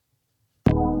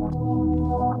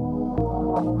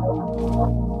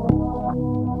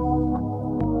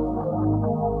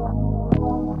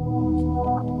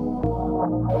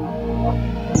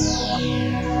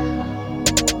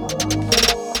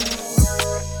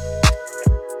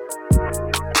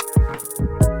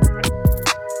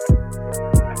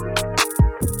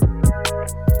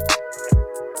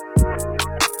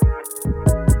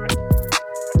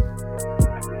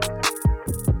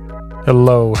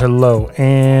Hello,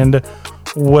 and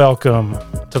welcome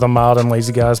to the Mild and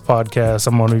Lazy Guys podcast.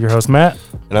 I'm one of your hosts, Matt.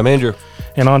 And I'm Andrew.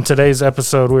 And on today's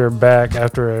episode, we are back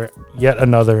after yet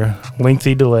another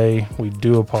lengthy delay. We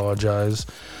do apologize.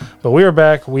 But we are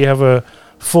back. We have a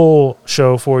full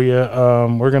show for you.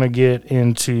 We're going to get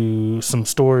into some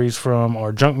stories from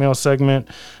our junk mail segment.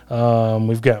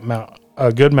 We've got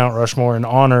a good Mount Rushmore in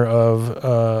honor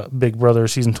of Big Brother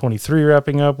Season 23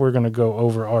 wrapping up. We're going to go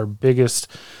over our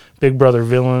biggest Big Brother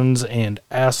villains and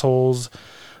assholes.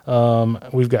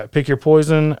 We've got Pick Your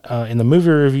Poison. In the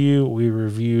movie review, we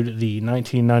reviewed the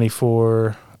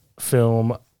 1994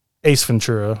 film Ace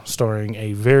Ventura, starring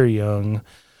a very young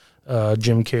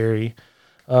Jim Carrey.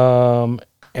 And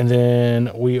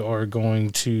then we are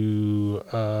going to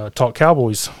talk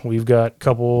Cowboys. We've got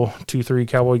 2-3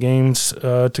 Cowboy games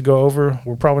to go over.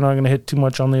 We're probably not going to hit too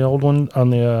much on the old one,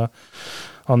 on the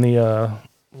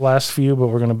last few, but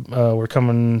we're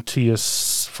coming to you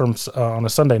from on a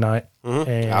Sunday night.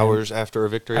 Mm-hmm. Hours after a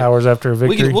victory.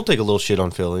 We'll take a little shit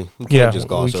on Philly. We can't just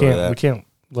gloss over that. We can't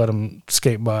let them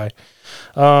skate by.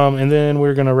 And then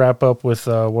we're going to wrap up with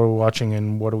what are we watching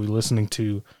and what are we listening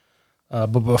to. But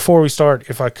before we start,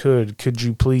 if I could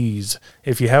you please,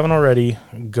 if you haven't already,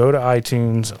 go to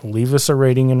iTunes, leave us a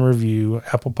rating and review.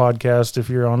 Apple Podcast, if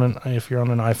you're on an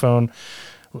iPhone,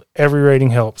 every rating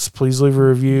helps. Please leave a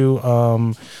review.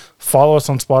 Follow us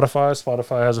on Spotify.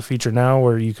 Spotify has a feature now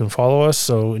where you can follow us.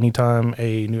 So anytime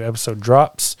a new episode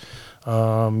drops,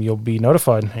 you'll be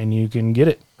notified and you can get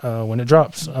it when it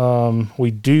drops. We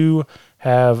do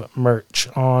have merch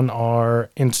on our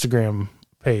Instagram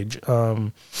page.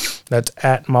 That's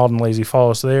at Mild and Lazy.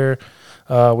 Follow us there.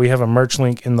 We have a merch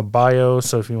link in the bio,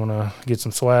 so if you want to get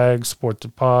some swag, support the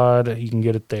pod, you can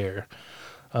get it there.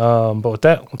 But with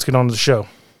that, let's get on to the show.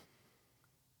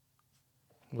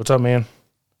 What's up, man?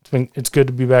 It's good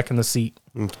to be back in the seat.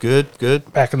 It's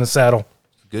good. Back in the saddle.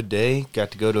 Good day.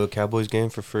 Got to go to a Cowboys game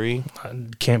for free. I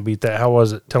can't beat that. How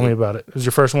was it? Tell me about it. It was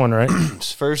your first one, right?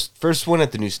 First one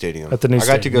at the new stadium. I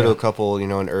got to go to a couple,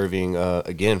 in Irving,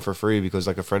 again for free because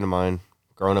like a friend of mine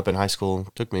growing up in high school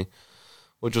took me,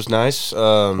 which was nice.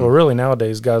 Well, really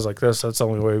nowadays, guys like this, that's the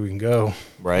only way we can go.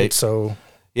 Right. So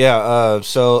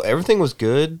everything was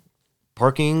good.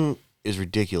 Parking is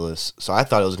ridiculous. So I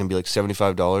thought it was going to be like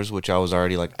 $75, which I was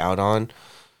already like out on.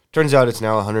 Turns out it's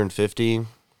now $150.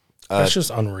 That's just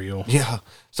unreal. Yeah.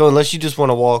 So unless you just want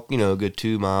to walk, a good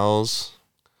 2 miles,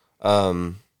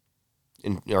 or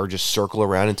just circle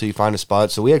around until you find a spot.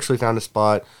 So we actually found a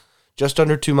spot just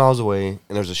under 2 miles away,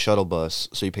 and there's a shuttle bus.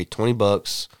 So you pay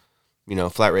 $20,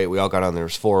 flat rate. We all got on. There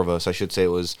was 4 of us. I should say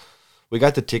we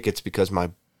got the tickets because my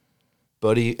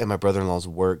buddy and my brother-in-law's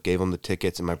work gave them the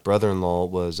tickets, and my brother-in-law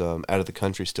was out of the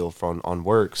country still on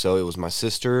work. So it was my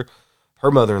sister,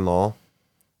 her mother-in-law,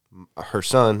 her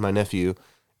son, my nephew,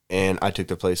 and I took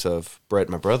the place of Brett,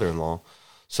 my brother-in-law.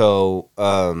 So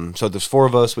there's 4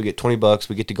 of us. We get $20.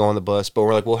 We get to go on the bus, but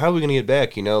we're like, well, how are we gonna get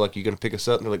back? Like, you gonna pick us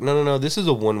up? And they're like, no. This is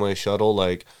a one-way shuttle.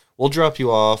 Like, we'll drop you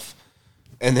off.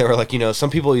 And they were like, some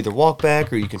people either walk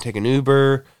back or you can take an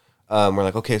Uber. We're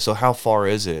like, okay, so how far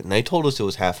is it? And they told us it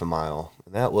was half a mile.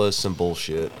 And that was some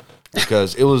bullshit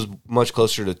because it was much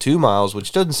closer to 2 miles,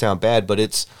 which doesn't sound bad, but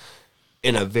it's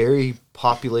in a very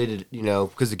populated,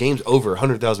 because the game's over,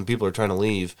 100,000 people are trying to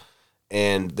leave,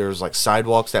 and there's like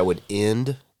sidewalks that would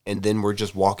end, and then we're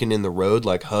just walking in the road,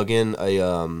 like hugging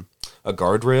a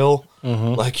guardrail,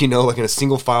 like, like in a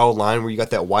single file line where you got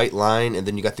that white line, and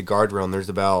then you got the guardrail, and there's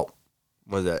about,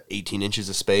 18 inches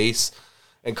of space,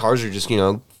 and cars are just,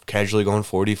 casually going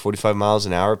 40, 45 miles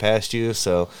an hour past you,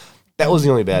 so that was the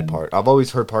only bad part. I've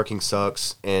always heard parking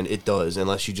sucks, and it does,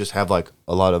 unless you just have like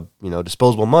a lot of,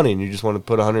 disposable money and you just want to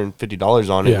put $150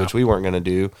 on it, which we weren't going to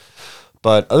do.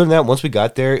 But other than that, once we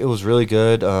got there, it was really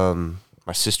good.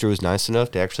 My sister was nice enough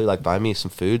to actually like buy me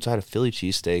some food. So I had a Philly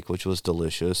cheesesteak, which was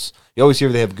delicious. You always hear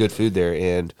they have good food there,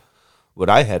 and what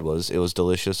I had it was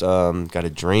delicious. Got a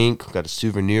drink, got a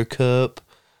souvenir cup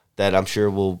that I'm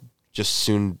sure will just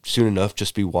soon enough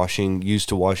just be used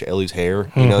to wash Ellie's hair.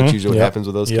 It's usually what happens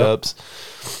with those cups.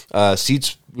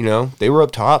 Seats, they were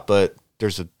up top, but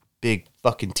there's a big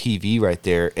fucking TV right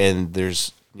there, and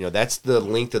there's, that's the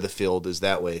length of the field is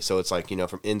that way. So it's like,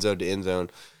 from end zone to end zone,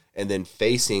 and then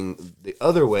facing the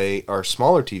other way are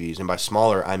smaller TVs, and by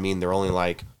smaller, I mean they're only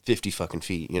like 50 fucking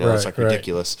feet. It's like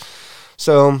ridiculous.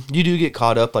 So you do get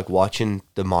caught up like watching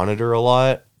the monitor a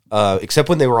lot, except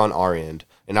when they were on our end.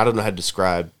 And I don't know how to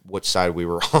describe which side we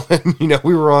were on.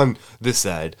 We were on this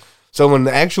side. So when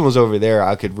the action was over there,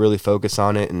 I could really focus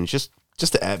on it, and just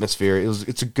the atmosphere.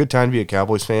 It's a good time to be a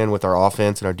Cowboys fan with our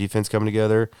offense and our defense coming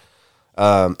together.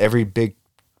 Every big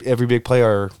every big play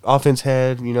our offense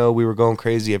had. You know, we were going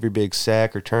crazy every big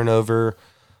sack or turnover.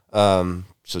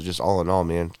 So just all in all,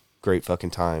 man, great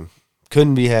fucking time.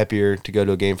 Couldn't be happier to go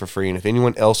to a game for free. And if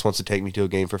anyone else wants to take me to a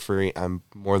game for free, I'm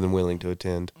more than willing to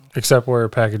attend. Except we're a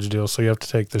package deal, so you have to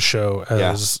take the show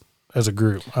as a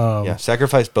group.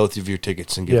 Sacrifice both of your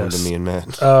tickets and give them to me and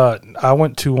Matt. I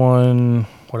went to one,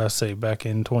 back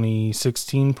in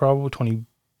 2016, probably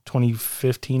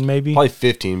 2015 maybe. Probably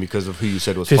 15 because of who you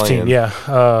said was 15, playing.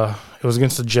 yeah. It was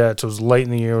against the Jets. It was late in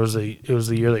the year. It was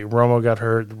the year that Romo got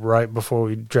hurt right before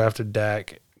we drafted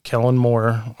Dak. Kellen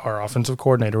Moore, our offensive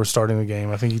coordinator, was starting the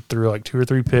game. I think he threw like 2 or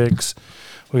 3 picks.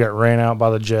 We got ran out by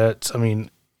the Jets. I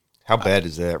mean, how bad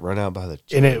is that? Run out by the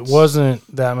Jets. And it wasn't,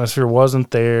 the atmosphere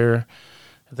wasn't there.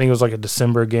 I think it was like a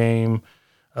December game.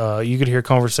 You could hear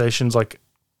conversations like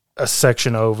a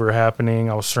section over happening.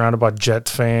 I was surrounded by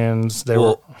Jets fans.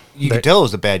 You could tell it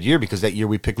was a bad year because that year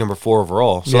we picked number 4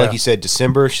 overall. So like you said,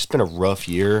 December, it's just been a rough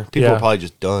year. People are probably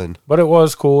just done. But it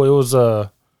was cool. It was, I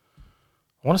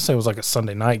want to say it was like a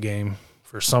Sunday night game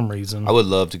for some reason. I would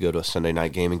love to go to a Sunday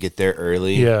night game and get there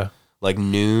early. Yeah. Like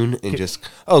noon and because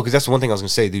that's the one thing I was going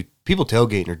to say. Dude, people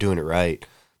tailgating are doing it right.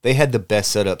 They had the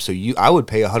best setup. So I would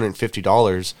pay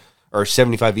 $150 or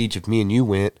 $75 each if me and you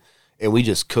went. And we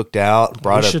just cooked out,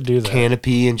 brought a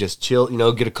canopy, and just chill.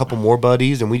 Get a couple more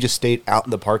buddies, and we just stayed out in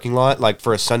the parking lot, like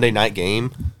for a Sunday night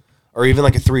game, or even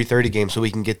like a 3:30 game, so we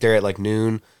can get there at like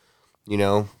noon. Get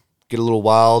a little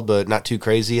wild, but not too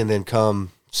crazy, and then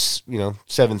come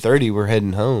 7:30, we're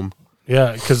heading home.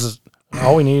 Yeah, because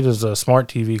all we need is a smart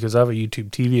TV. Because I have a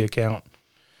YouTube TV account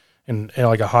and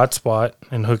like a hotspot,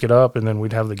 and hook it up, and then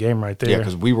we'd have the game right there. Yeah,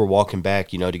 because we were walking back,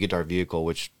 to get to our vehicle,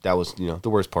 which that was the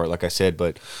worst part, like I said,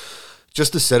 but.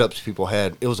 Just the setups people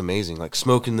had, it was amazing. Like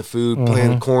smoking the food,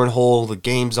 playing cornhole, the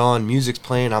game's on, music's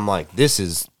playing. I'm like, this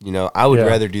is, I would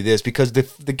rather do this because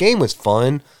the game was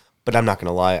fun, but I'm not going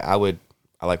to lie. I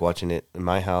like watching it in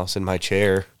my house, in my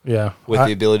chair. Yeah. With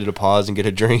the ability to pause and get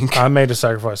a drink. I made a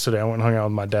sacrifice today. I went and hung out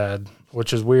with my dad,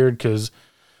 which is weird because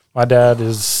my dad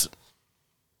he's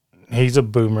a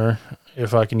boomer,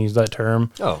 if I can use that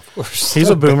term. Oh, of course. He's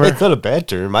a boomer. It's not a bad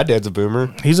term. My dad's a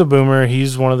boomer. He's a boomer.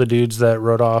 He's one of the dudes that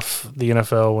wrote off the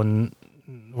NFL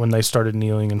when they started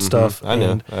kneeling and stuff. I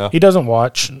know. And yeah. he doesn't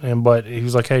watch, but he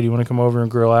was like, hey, do you want to come over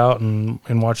and grill out and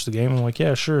watch the game? I'm like,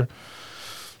 yeah, sure.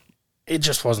 It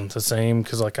just wasn't the same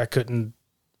because, I couldn't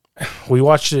 – we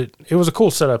watched it. It was a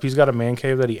cool setup. He's got a man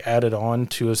cave that he added on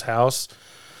to his house.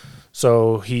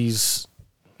 So he's –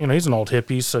 he's an old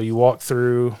hippie, so you walk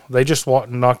through. They just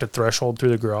knocked a threshold through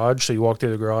the garage, so you walk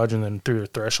through the garage and then through the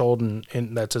threshold,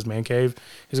 and that's his man cave.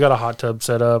 He's got a hot tub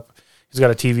set up. He's got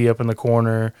a TV up in the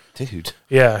corner. Dude.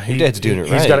 Yeah. Your dad's doing it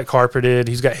right. He's got it carpeted.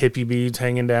 He's got hippie beads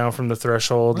hanging down from the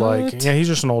threshold. What? He's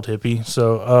just an old hippie.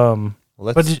 So,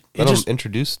 let him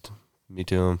introduce me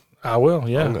to him. I will,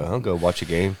 yeah. I'll go watch a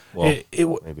game. Well,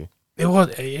 maybe.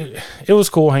 It was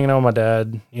cool hanging out with my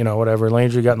dad, whatever.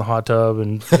 Landry got in the hot tub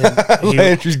and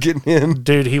Landry's getting in.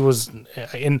 Dude, he was,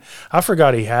 and I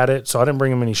forgot he had it, so I didn't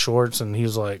bring him any shorts. And he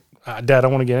was like, Dad, I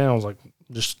want to get in. I was like,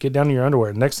 just get down to your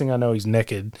underwear. Next thing I know, he's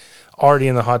naked, already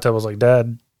in the hot tub. I was like,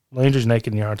 Dad, Landry's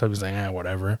naked in your hot tub. He's like,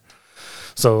 whatever.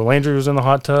 So Landry was in the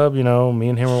hot tub, me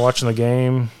and him were watching the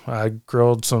game. I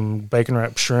grilled some bacon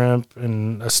wrapped shrimp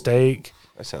and a steak.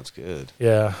 That sounds good.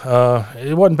 Yeah,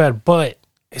 it wasn't bad, but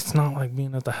it's not like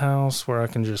being at the house where I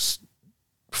can just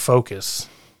focus,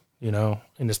 and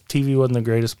this TV wasn't the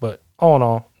greatest, but all in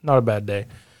all, not a bad day.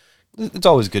 It's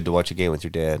always good to watch a game with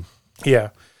your dad. Yeah.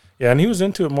 Yeah, and he was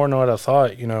into it more than what I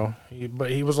thought, but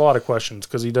he was a lot of questions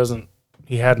because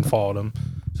he hadn't followed him.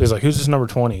 So he's like, who's this number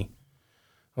 20?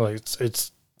 Like,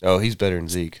 it's Oh, he's better than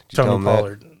Zeke. Did Tony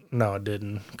Pollard. No, it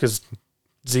didn't, because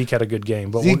Zeke had a good game.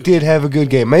 But Zeke did have a good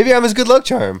game. Maybe I'm his good luck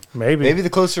charm. Maybe the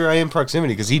closer I am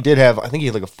proximity, because he did have, I think he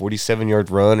had like a 47-yard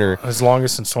run or his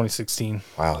longest since 2016.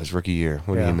 Wow, his rookie year.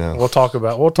 What do you know?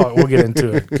 We'll get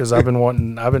into it because I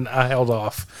held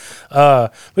off.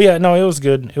 But yeah, no, it was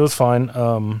good. It was fine.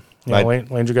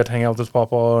 Landry got to hang out with his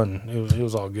papa, and it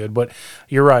was all good. But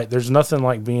you're right. There's nothing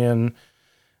like being,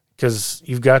 because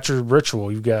you've got your ritual,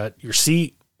 you've got your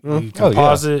seat, you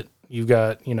composite. You've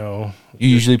got, You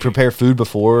usually prepare food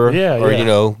before,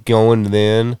 or going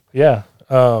then. Yeah,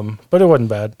 but it wasn't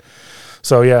bad.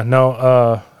 So yeah,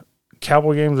 no,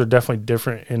 Cowboy games are definitely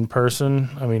different in person.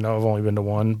 I mean, I've only been to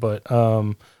one, but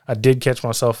I did catch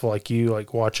myself like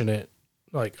watching it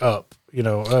up, up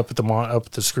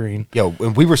at the screen. Yeah,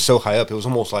 and we were so high up, it was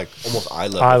almost eye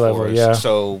level. Eye level, for us. yeah.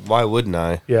 So why wouldn't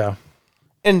I? Yeah,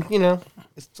 and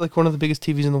it's like one of the biggest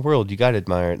TVs in the world. You got to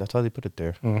admire it. That's why they put it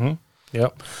there. Mm-hmm.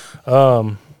 Yep.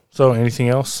 So anything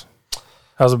else?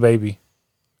 How's the baby?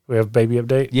 we have baby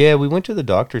update? Yeah, we went to the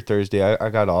doctor Thursday. I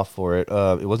got off for it.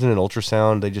 It wasn't an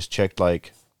ultrasound. They just checked,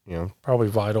 like, you know. Probably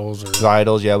vitals.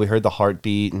 Vitals, yeah. We heard the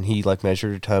heartbeat, and he, like,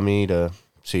 measured her tummy to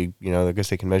see, you know, I guess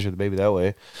they can measure the baby that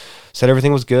way. Said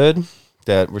everything was good,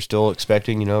 that we're still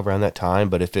expecting, you know, around that time.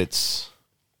 But if it's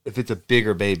a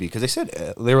bigger baby, because they said,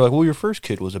 they were like, well, your first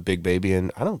kid was a big baby,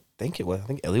 and I don't think it was. I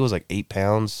think Ellie was like 8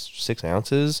 pounds, 6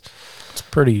 ounces. It's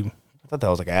pretty. I thought that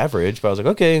was like average, but I was like,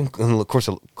 okay. And of course,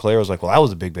 Claire was like, well, I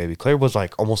was a big baby. Claire was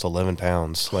like almost 11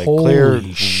 pounds. Like, Claire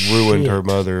ruined her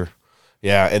mother.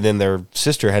 Yeah, and then their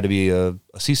sister had to be a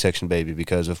C-section baby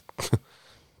because of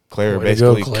Claire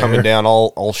basically coming down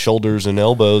all shoulders and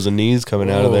elbows and knees coming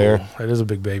out of there. That is a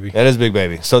big baby. That is a big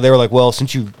baby. So they were like, well,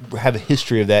 since you have a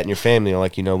history of that in your family,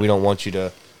 like, you know, we don't want you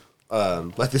to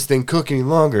let this thing cook any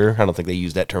longer. I don't think they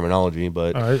use that terminology,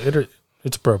 but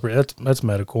it's appropriate. That's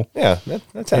medical. Yeah,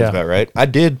 that sounds about right. I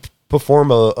did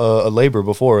perform a labor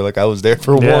before. Like, I was there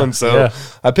for one, so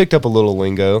I picked up a little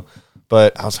lingo.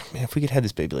 But I was like, man, if we could have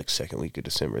this baby like second week of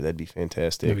December, that'd be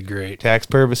fantastic. That'd be great. Tax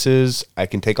purposes, I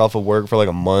can take off of work for like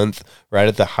a month, right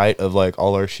at the height of like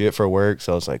all our shit for work.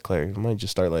 So I was like, Claire, I might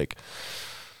just start like,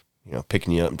 you know,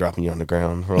 picking you up and dropping you on the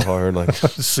ground real hard, like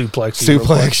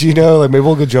suplex, you know, like maybe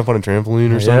we'll go jump on a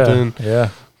trampoline or something.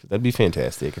 Yeah. That'd be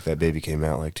fantastic if that baby came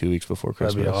out like 2 weeks before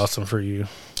Christmas. That'd be awesome for you.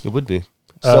 It would be.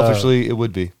 Selfishly, it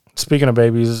would be. Speaking of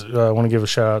babies, I want to give a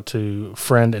shout out to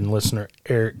friend and listener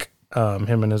Eric.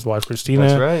 Him and his wife Christina.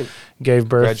 That's right. Gave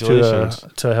birth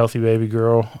to a healthy baby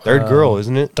girl. Third girl,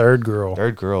 isn't it? Third girl.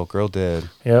 Girl dead.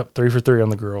 Yep, 3 for 3 on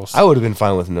the girls. I would have been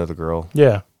fine with another girl.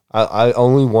 Yeah. I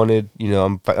only wanted, you know,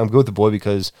 I'm good with the boy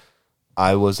because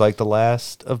I was like the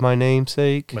last of my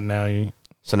namesake. But now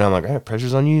So now I'm like, all right,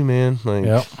 pressure's on you, man. Like,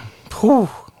 yep. Whew.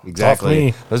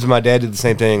 Exactly. This is my dad did the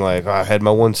same thing. Like, I had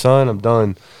my one son, I'm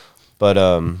done. But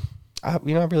I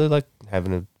really like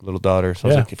having a little daughter. So I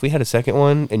was like, if we had a second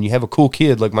one and you have a cool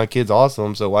kid, like my kid's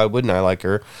awesome, so why wouldn't I like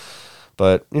her?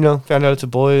 But, you know, found out it's a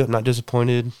boy. I'm not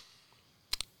disappointed.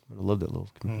 I love that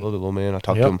little man. I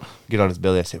talked to him, get on his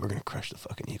belly. I said, we're going to crush the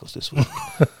fucking Eagles this week.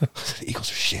 I said, the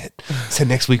Eagles are shit. I said,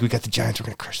 next week we got the Giants. We're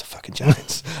going to crush the fucking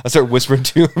Giants. I started whispering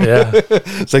to him. Yeah.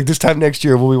 It's like this time next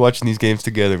year, we'll be watching these games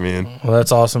together, man. Well,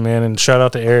 that's awesome, man. And shout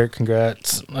out to Eric.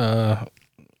 Congrats.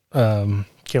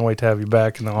 Can't wait to have you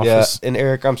back in the office. Yeah, and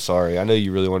Eric, I'm sorry. I know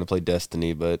you really want to play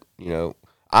Destiny, but, you know,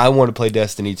 I want to play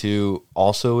Destiny too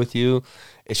also with you.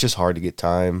 It's just hard to get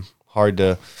time. Hard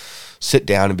to sit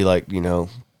down and be like, you know,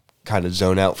 kind of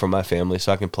zone out from my family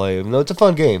so I can play. Even though it's a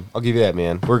fun game. I'll give you that,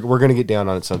 man. We're going to get down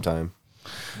on it sometime.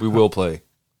 We will play.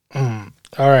 All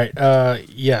right.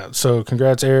 Yeah, so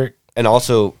congrats, Eric. And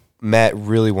also, Matt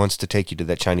really wants to take you to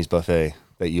that Chinese buffet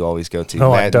that you always go to.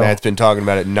 No, I don't. Matt's been talking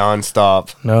about it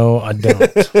nonstop. No, I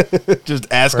don't.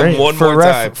 Just ask him one more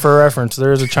time. For reference,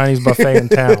 there is a Chinese buffet in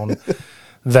town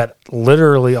that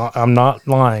literally, I'm not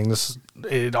lying,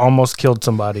 it almost killed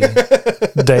somebody.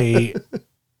 They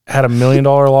had $1 million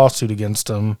lawsuit against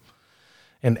them,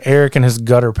 and Eric and his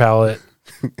gutter palate.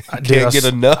 Can't get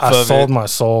enough of it. I sold my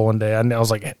soul one day. I was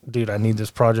like, dude, I need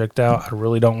this project out. I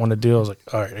really don't want to deal. I was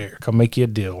like, all right, Eric, I'll make you a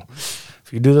deal.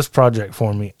 If you do this project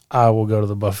for me, I will go to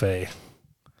the buffet.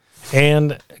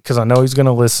 And because I know he's going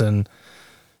to listen,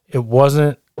 it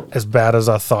wasn't as bad as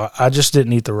I thought. I just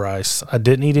didn't eat the rice. I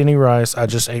didn't eat any rice. I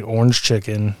just ate orange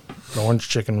chicken. The orange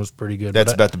chicken was pretty good.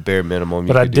 That's about the bare minimum.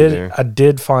 But I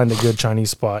did find a good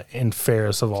Chinese spot in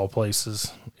Ferris of all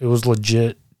places. It was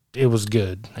legit. It was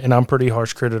good. And I'm pretty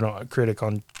harsh critic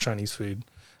on Chinese food,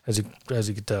 as you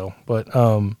could tell. But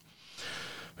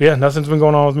yeah, nothing's been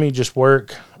going on with me. Just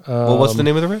work. Well, what's the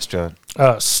name of the restaurant?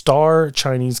 Star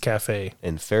Chinese Cafe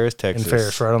in Ferris, Texas. In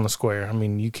Ferris, right on the square. I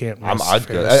mean, you can't miss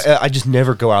Ferris. I just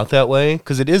never go out that way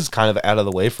because it is kind of out of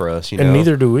the way for us, you know. And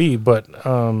neither do we. But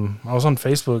I was on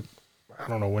Facebook. I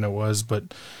don't know when it was,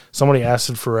 but somebody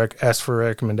asked for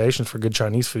recommendations for good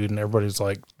Chinese food, and everybody's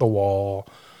like The Wall,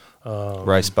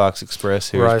 Rice Box Express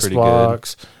here is pretty good.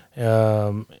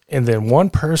 And then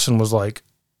one person was like,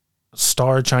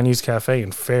 Star Chinese Cafe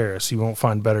in Ferris. You won't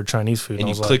find better Chinese food. And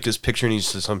you clicked his picture and he's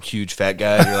some huge fat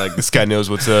guy. And you're like, this guy knows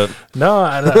what's up. No,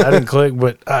 I didn't click,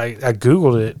 but I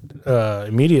Googled it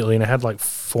immediately, and it had like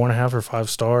 4.5 or 5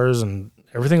 stars, and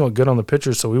everything looked good on the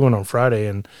picture. So we went on Friday,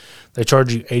 and they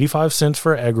charge you 85 cents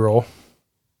for an egg roll.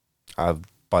 I've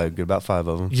probably get about 5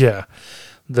 of them. Yeah.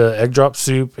 The egg drop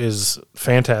soup is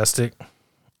fantastic.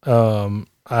 I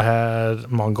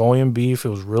had Mongolian beef. It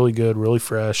was really good, really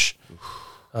fresh.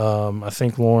 I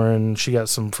think Lauren, she got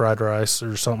some fried rice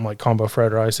or something like combo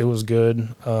fried rice. It was good.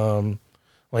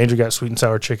 Landry got sweet and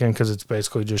sour chicken because it's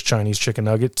basically just Chinese chicken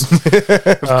nuggets.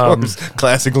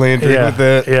 Classic Landry Yeah, with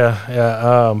that.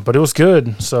 yeah. But it was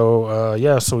good. So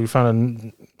so we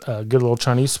found a good little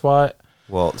Chinese spot.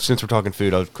 Well, since we're talking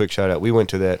food, I'll quick shout out. We went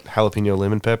to that jalapeno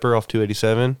lemon pepper off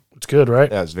 287. It's good, right?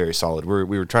 That was very solid. We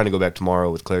were trying to go back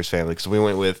tomorrow with Claire's family because we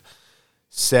went with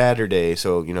Saturday,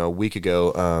 so a week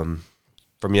ago.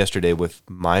 From yesterday with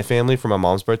my family for my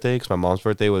mom's birthday because my mom's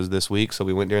birthday was this week, so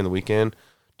we went during the weekend.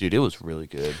 Dude, it was really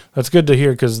good. That's good to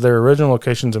hear because their original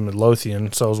location's in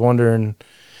Midlothian, so I was wondering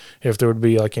if there would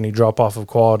be like any drop off of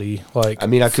quality. Like, I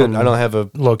mean, I don't have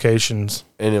a locations,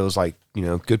 and it was like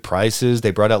good prices. They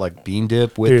brought out like bean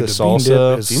dip with Dude, the the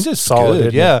salsa. bean dip is solid, good,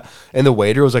 isn't yeah. And the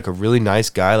waiter was like a really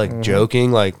nice guy, like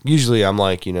joking. Like usually I'm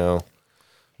like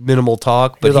minimal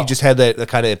talk, but he just had that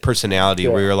kind of personality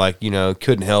where you're like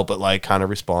couldn't help but like kind of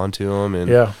respond to him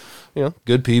and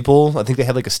good people. I think they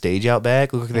had like a stage out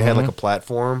back. Looked like they had like a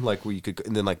platform, like where you could,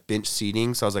 and then like bench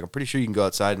seating. So I was like, I'm pretty sure you can go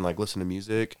outside and like listen to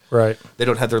music. Right. They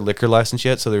don't have their liquor license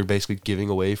yet, so they're basically giving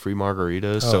away free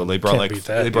margaritas. So they brought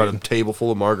a table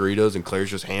full of margaritas, and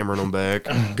Claire's just hammering them back.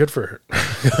 Good for her.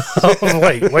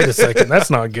 Wait a second. That's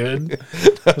not good.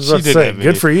 I was about to She say, didn't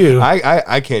good for you.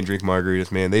 I can't drink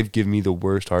margaritas, man. They've given me the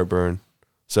worst heartburn.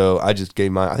 So I just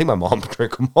gave I think my mom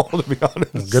drank them all, to be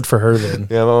honest. Good for her then.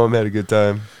 Yeah, my mom had a good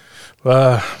time.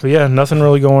 But yeah, nothing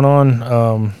really going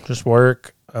on. Just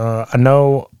work. I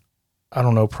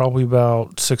don't know, probably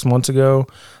about 6 months ago,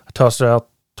 I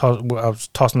was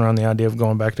tossing around the idea of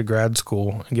going back to grad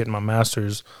school and getting my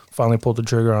master's. Finally pulled the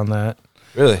trigger on that.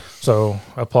 Really? So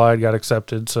applied, got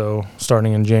accepted. So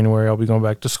starting in January, I'll be going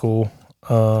back to school.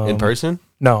 In person?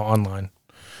 No, online.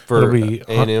 For It'll be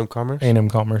A&M Commerce? A&M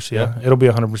Commerce, yeah. It'll be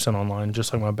 100% online,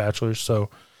 just like my bachelor's. So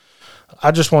I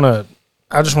just want to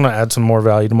add some more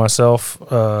value to myself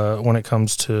when it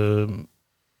comes to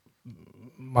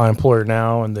my employer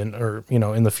now and then, or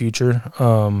in the future.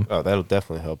 That'll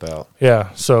definitely help out.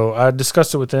 Yeah. So I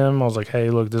discussed it with them. I was like, "Hey,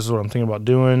 look, this is what I'm thinking about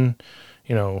doing.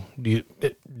 Do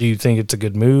you think it's a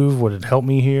good move? Would it help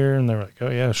me here?" And they're like, "Oh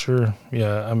yeah, sure.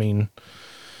 Yeah. I mean,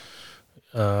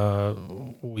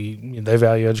 they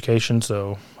value education,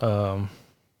 so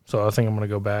I think I'm going to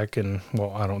go back, and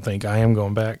I don't think I am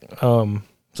going back.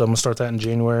 So I'm going to start that in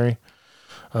January.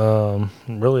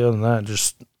 Really, other than that,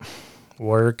 just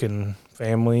work and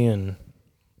family, and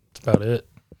that's about it.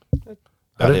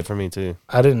 About it for me too.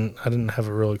 I didn't have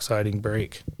a real exciting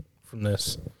break from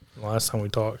this the last time we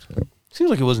talked. Seems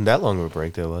like it wasn't that long of a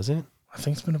break though, was it? I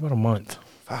think it's been about a month.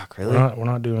 Fuck, really? We're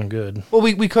not doing good. Well,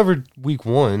 we covered week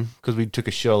 1 because we took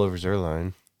a shell over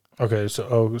Zerline. Okay,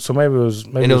 so maybe it was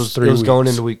 3 weeks. It was going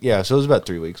into week, so it was about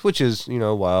 3 weeks, which is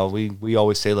wild. We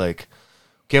always say like,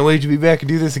 can't wait to be back and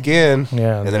do this again.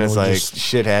 Yeah, and then it's like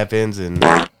shit happens, and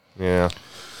yeah.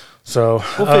 So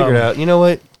we'll figure it out. You know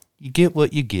what? You get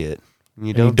what you get.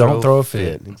 You don't throw a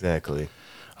fit. Exactly.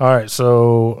 All right,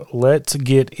 so let's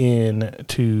get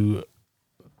into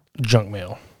junk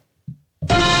mail.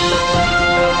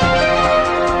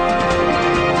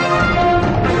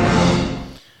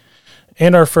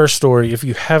 And our first story, if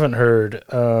you haven't heard,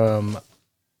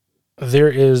 there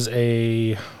is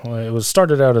it was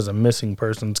started out as a missing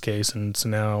persons case, and it's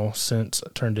now since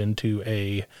turned into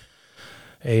a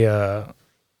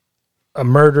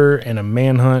murder and a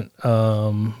manhunt.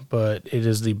 But it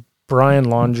is the Brian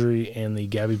Laundrie and the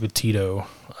Gabby Petito.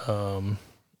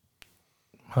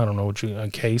 I don't know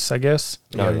case, I guess.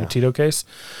 Gabby Petito case.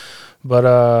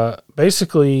 But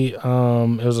basically, it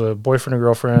was a boyfriend and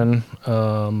girlfriend.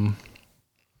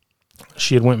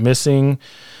 She had went missing,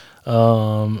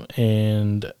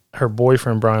 and her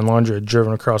boyfriend, Brian Laundrie, had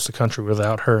driven across the country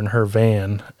without her in her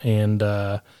van. And,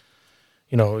 kind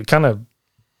of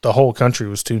the whole country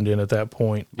was tuned in at that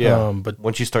point. Yeah. But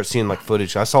once you start seeing like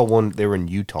footage, I saw one, they were in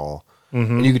Utah.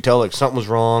 Mm-hmm. And you could tell like something was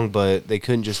wrong, but they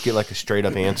couldn't just get like a straight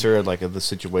up answer like of the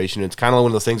situation. It's kind of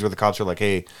one of those things where the cops are like,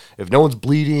 "Hey, if no one's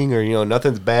bleeding or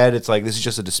nothing's bad, it's like this is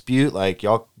just a dispute. Like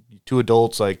y'all, two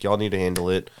adults, like y'all need to handle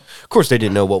it." Of course, they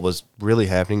didn't know what was really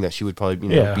happening. That she would probably be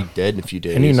dead in a few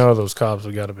days. And those cops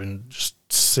have got to have been just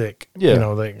sick.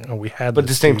 Yeah, we had. But at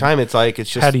the same time, it's like it's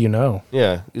just how do you know?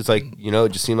 Yeah, it's like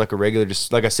it just seemed like a regular.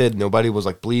 Just like I said, nobody was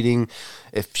like bleeding.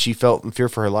 If she felt in fear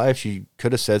for her life, she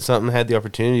could have said something, had the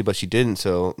opportunity, but she didn't.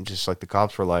 So just like the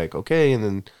cops were like, okay, and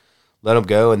then let him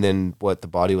go. And then the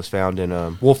body was found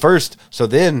in first. So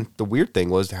then the weird thing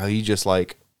was how he just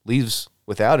like leaves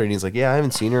without her, and he's like, yeah, I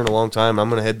haven't seen her in a long time. I'm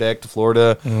gonna head back to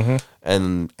Florida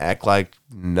and act like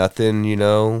nothing,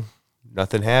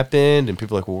 nothing happened, and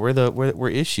people are like, well, where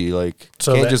is she? Like,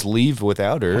 So can't just leave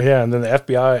without her. Yeah, and then the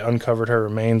FBI uncovered her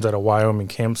remains at a Wyoming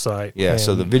campsite. Yeah,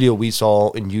 so the video we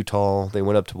saw in Utah, they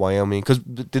went up to Wyoming because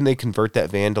didn't they convert that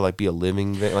van to like be a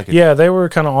living van? Yeah, they were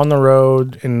kind of on the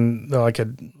road in like a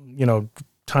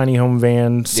tiny home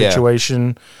van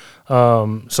situation.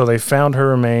 So they found her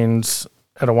remains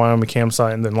at a Wyoming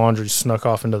campsite, and then Laundrie snuck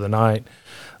off into the night.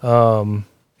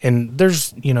 And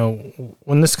there's,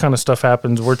 when this kind of stuff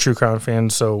happens, we're true crime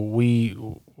fans, so we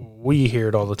hear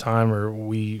it all the time, or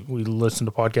we listen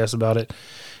to podcasts about it.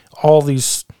 All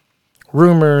these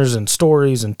rumors and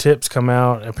stories and tips come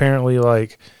out. Apparently,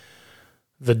 like,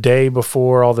 the day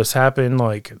before all this happened,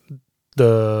 like,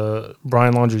 the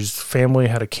Brian Laundrie's family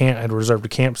had reserved a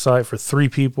campsite for 3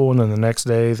 people, and then the next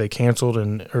day they canceled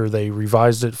or they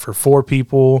revised it for 4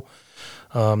 people.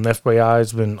 The FBI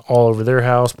has been all over their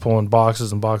house, pulling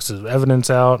boxes and boxes of evidence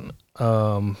out.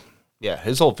 Yeah,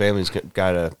 his whole family's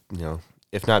got to,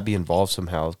 if not be involved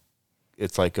somehow.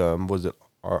 It's like, was it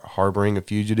harboring a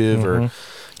fugitive or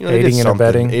aiding and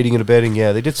abetting? Aiding and abetting,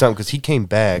 yeah. They did something because he came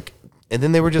back, and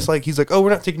then they were just like, he's like, oh, we're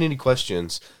not taking any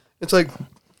questions. It's like,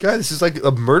 God, this is like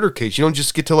a murder case. You don't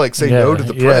just get to like say no to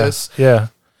the press. Yeah.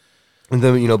 And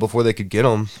then, before they could get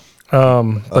him.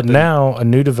 But now a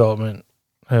new development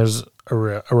has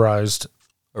arisen.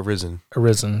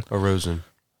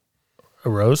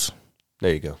 Arose?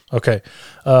 There you go. Okay.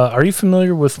 Are you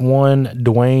familiar with one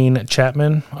Dwayne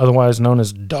Chapman, otherwise known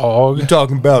as Dog? You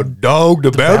talking about Dog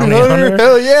the Bounty Hunter?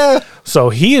 Hell yeah. So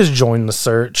he has joined the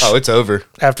search. Oh, it's over.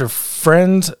 After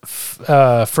friends,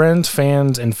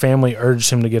 fans, and family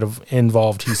urged him to get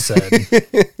involved, he said.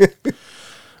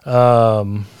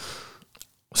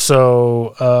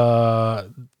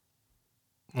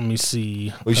 Let me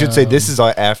see. We should say this is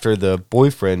after the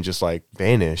boyfriend just like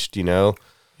vanished,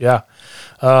 Yeah.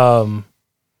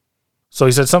 So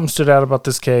he said something stood out about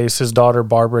this case. His daughter,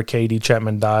 Barbara Katie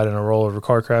Chapman, died in a rollover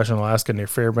car crash in Alaska near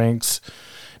Fairbanks.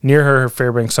 Near her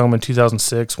Fairbanks home in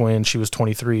 2006 when she was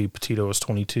 23. Petito was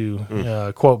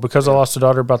 22. Quote, because I lost a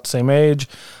daughter about the same age,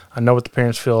 I know what the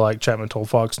parents feel like, Chapman told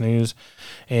Fox News.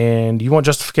 And you want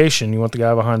justification. You want the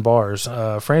guy behind bars.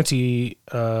 Francie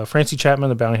Chapman,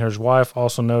 the bounty hunter's wife,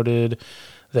 also noted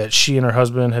that she and her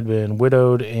husband had been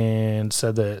widowed and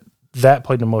said that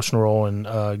played an emotional role in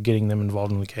getting them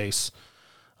involved in the case.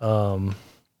 But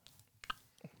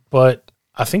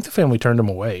I think the family turned him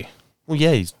away. Well,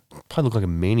 yeah, he's probably looked like a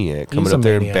maniac coming up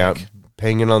there and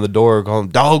banging on the door, calling,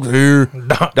 "Dog's here,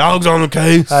 dog's on the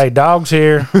case." Hey, dog's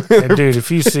here, and dude.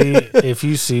 If you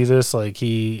see this, like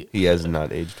he has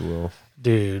not aged well.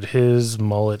 Dude, his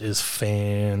mullet is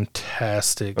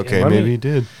fantastic. Okay, maybe he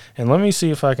did. And let me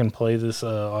see if I can play this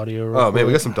audio. Oh man,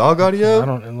 we got some dog audio.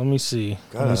 Let me see.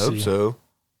 God, I hope so.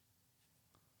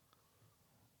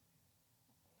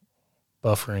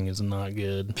 Buffering is not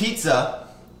good. Pizza.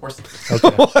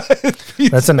 Okay.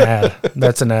 That's an ad.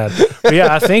 But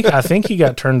yeah, I think he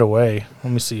got turned away.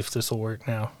 Let me see if this will work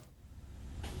now.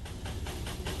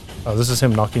 Oh, this is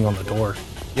him knocking on the door.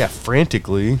 Yeah,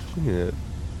 frantically. Look at it.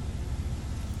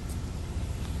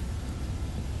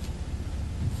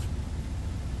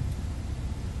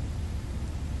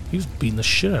 He was beating the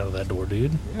shit out of that door,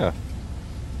 dude. Yeah.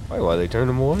 Probably why they turned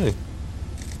him away.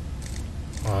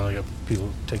 Oh, they got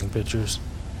people taking pictures.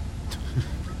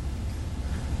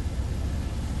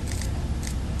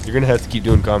 You're going to have to keep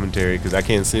doing commentary because I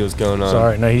can't see what's going on.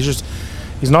 Sorry. No, he's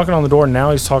knocking on the door.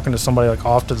 Now he's talking to somebody like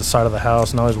off to the side of the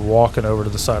house. Now he's walking over to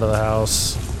the side of the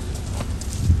house.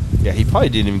 Yeah, he probably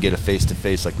didn't even get a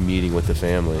face-to-face like meeting with the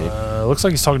family. Looks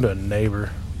like he's talking to a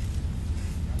neighbor.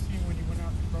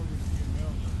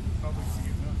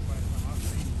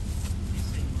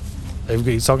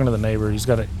 He's talking to the neighbor. They've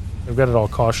got it all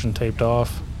caution taped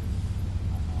off.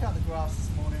 Got the grass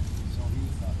this morning.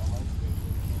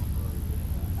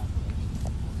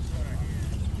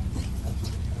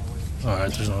 All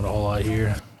right, there's not a whole lot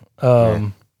here.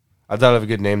 I thought of a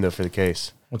good name though for the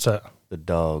case. What's that? The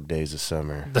Dog Days of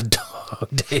Summer. The Dog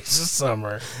Days of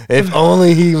Summer. If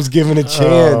only he was given a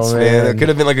chance, man. It could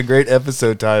have been like a great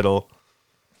episode title.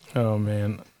 Oh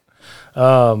man.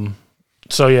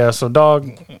 So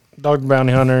Dog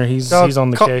Bounty Hunter, he's on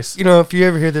the case. If you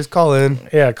ever hear this, call in.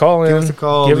 Yeah, call in. Give us a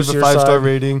call. Give us a 5-star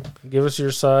rating. Give us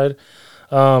your side.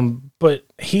 But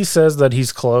he says that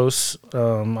he's close.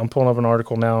 I'm pulling up an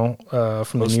article now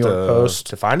from the New York Post.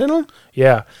 To finding him?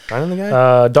 Yeah. Finding the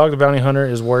guy? Dog the Bounty Hunter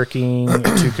is working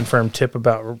to confirm tip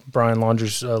about Brian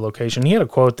Laundrie's location. He had a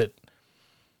quote that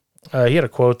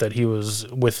he was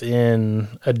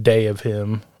within a day of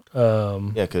him. Yeah,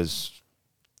 because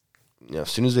as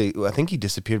soon as I think he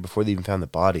disappeared before they even found the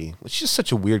body, which is just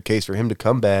such a weird case for him to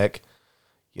come back,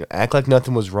 act like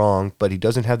nothing was wrong, but he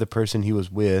doesn't have the person he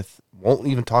was with, won't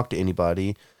even talk to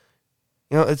anybody.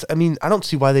 I don't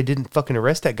see why they didn't fucking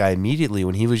arrest that guy immediately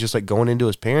when he was just like going into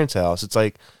his parents' house. It's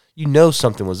like,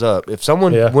 something was up. If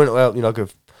someone went out,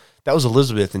 if that was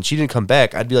Elizabeth and she didn't come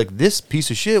back, I'd be like, this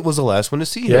piece of shit was the last one to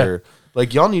see her.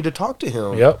 Like, y'all need to talk to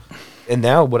him. Yep. And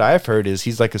now what I've heard is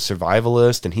he's like a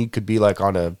survivalist, and he could be like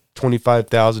on a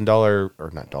 $25,000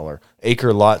 or not dollar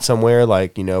acre lot somewhere,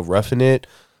 like, roughing it,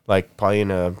 like probably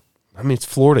it's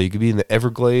Florida. You could be in the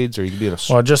Everglades, or you could be in a.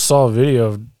 Well, I just saw a video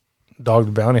of Dog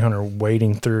the Bounty Hunter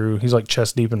wading through. He's like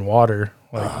chest deep in water,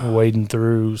 like wading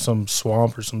through some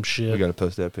swamp or some shit. We got to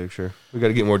post that picture. We got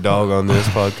to get more dog on this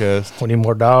podcast. We need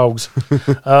more dogs.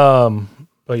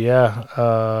 But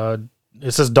yeah,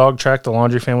 it says dog tracked the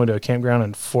Laundrie family to a campground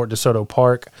in Fort DeSoto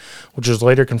Park, which was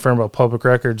later confirmed by public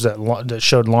records that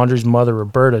showed Laundrie's mother,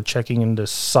 Roberta, checking into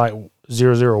Site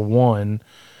 001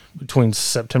 between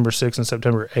September 6 and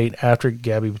September 8 after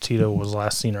Gabby Petito was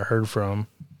last seen or heard from.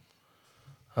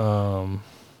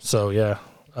 So yeah,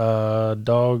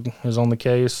 dog is on the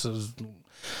case,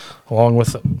 along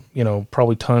with,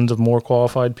 probably tons of more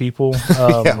qualified people.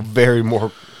 Very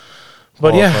more.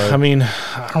 But yeah,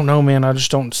 I don't know, man. I just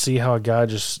don't see how a guy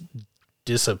just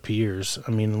disappears.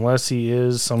 Unless he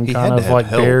is some kind of like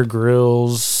help. Bear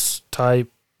Grylls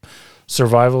type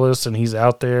survivalist, and he's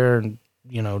out there and,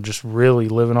 just really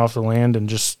living off the land and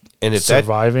just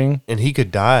surviving. And he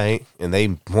could die and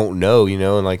they won't know,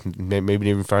 and like maybe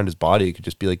even find his body. It could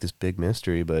just be like this big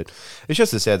mystery. But it's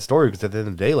just a sad story because at the end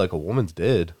of the day, like, a woman's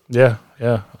dead. Yeah,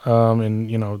 yeah. And,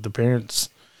 the parents...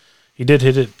 He did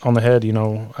hit it on the head,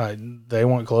 they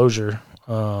want closure.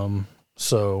 But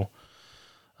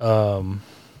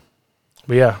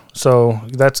yeah, so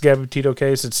that's Gabby Petito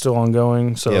case. It's still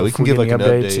ongoing. So yeah, we can give like an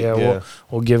update. Yeah,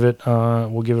 we'll give it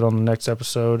on the next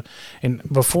episode. And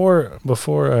before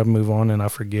I move on and I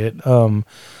forget,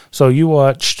 so you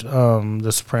watched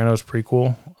the Sopranos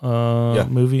prequel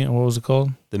movie, and what was it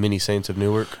called? The Many Saints of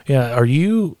Newark. Yeah, are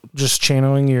you just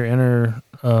channeling your inner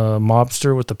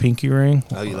mobster with the pinky ring?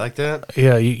 Oh, you like that?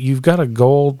 Yeah, you've got a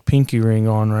gold pinky ring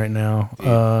on right now.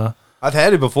 Yeah. I've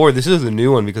had it before. This is a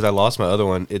new one because I lost my other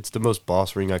one. It's the most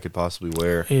boss ring I could possibly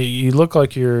wear. You look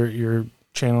like you're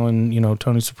channeling,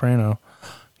 Tony Soprano.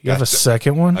 You have a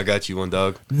second one? I got you one,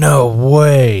 dog. No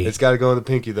way. It's got to go in the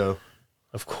pinky, though.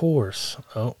 Of course.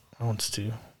 Oh, I want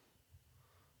to.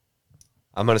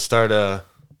 I'm going to start I'm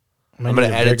going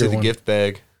to add it to the gift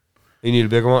bag. You need a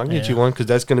bigger one? I can get you one because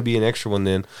that's going to be an extra one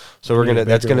then. So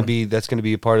that's going to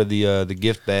be a part of the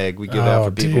gift bag we give out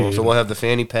for people. Dude. So we'll have the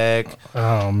fanny pack.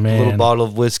 Oh man, a little bottle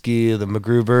of whiskey, the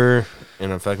MacGruber,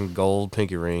 and a fucking gold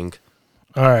pinky ring.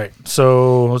 All right,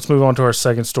 so let's move on to our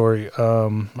second story.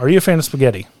 Are you a fan of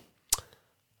spaghetti?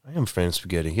 I am a fan of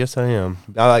spaghetti. Yes, I am.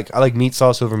 I like meat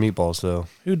sauce over meatballs though.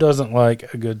 Who doesn't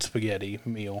like a good spaghetti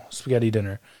meal, spaghetti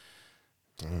dinner?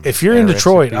 If you're in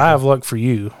Detroit, I have luck for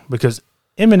you because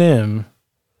Eminem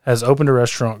has opened a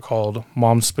restaurant called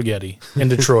Mom's Spaghetti in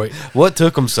Detroit. What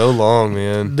took them so long,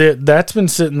 man? That's been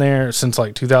sitting there since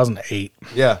like 2008.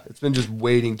 Yeah, it's been just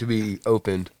waiting to be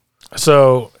opened.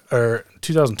 So, or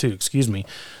 2002, excuse me.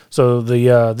 So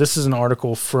this is an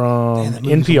article from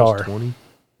NPR.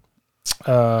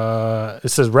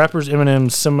 It says rapper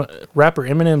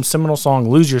Eminem's seminal song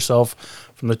 "Lose Yourself"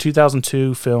 from the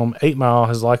 2002 film 8 Mile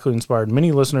has likely inspired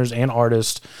many listeners and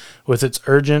artists with its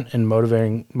urgent and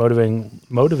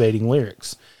motivating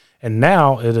lyrics. And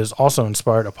now it has also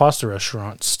inspired a pasta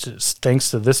restaurant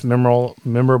thanks to this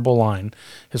memorable line.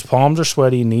 His palms are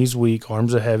sweaty, knees weak,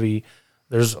 arms are heavy.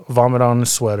 There's vomit on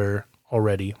his sweater.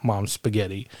 Already, Mom's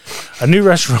Spaghetti. A new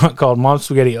restaurant called Mom's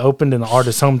Spaghetti opened in the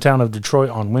artist's hometown of Detroit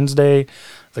on Wednesday.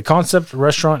 The concept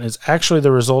restaurant is actually the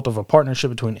result of a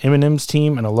partnership between Eminem's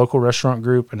team and a local restaurant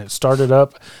group, and it started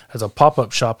up as a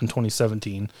pop-up shop in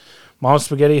 2017. Mom's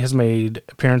Spaghetti has made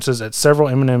appearances at several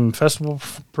Eminem festival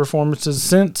performances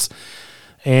since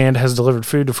and has delivered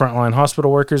food to frontline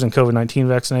hospital workers and COVID-19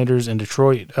 vaccinators in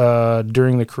Detroit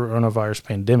during the coronavirus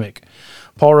pandemic.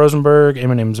 Paul Rosenberg,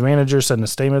 Eminem's manager, said in a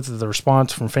statement that the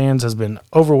response from fans has been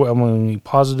overwhelmingly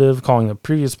positive, calling the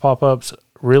previous pop-ups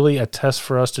really a test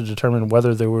for us to determine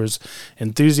whether there was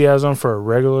enthusiasm for a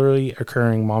regularly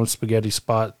occurring Mom's Spaghetti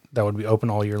spot that would be open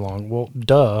all year long. Well,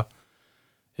 duh.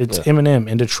 It's Eminem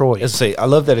in Detroit. I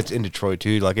love that it's in Detroit,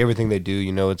 too. Like, everything they do,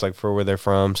 it's like for where they're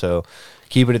from. So,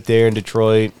 keeping it there in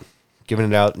Detroit,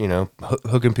 giving it out,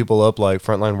 hooking people up like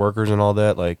frontline workers and all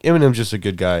that. Like, Eminem's just a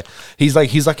good guy. He's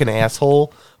like an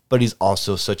asshole, but he's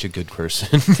also such a good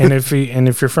person. and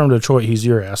if you're from Detroit, he's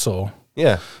your asshole.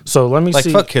 Yeah. So let me Like,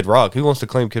 see. fuck Kid Rock. Who wants to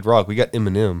claim Kid Rock? We got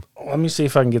Eminem. Let me see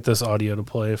if I can get this audio to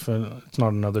play. If it's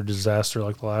not another disaster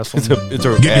like the last one. It's a Get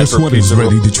your ad for sweaters Pizza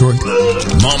ready, Roll. Detroit.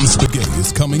 Mom's Spaghetti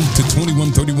is coming to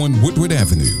 2131 Woodward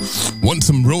Avenue. Want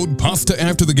some road pasta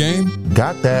after the game?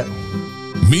 Got that.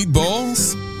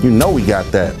 Meatballs? You know we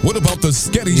got that. What about the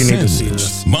Sketty You need to see sandwich?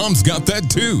 this. Mom's got that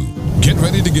too. Get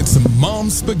ready to get some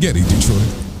Mom's Spaghetti, Detroit.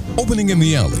 Opening in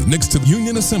the alley next to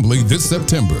Union Assembly this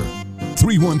September.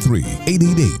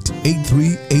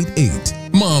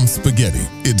 313-888-8388. Mom's Spaghetti.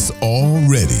 It's all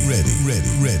ready.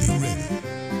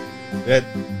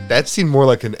 That seemed more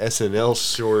like an SNL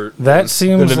short That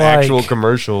seems than an like actual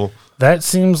commercial. That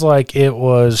seems like it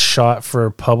was shot for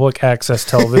public access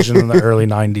television in the early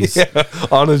 90s. Yeah,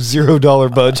 on a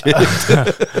 $0 budget.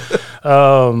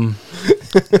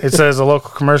 It says a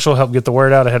local commercial helped get the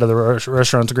word out ahead of the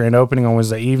restaurant's grand opening on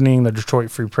Wednesday evening. The Detroit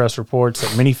Free Press reports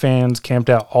that many fans camped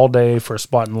out all day for a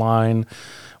spot in line,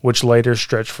 which later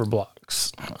stretched for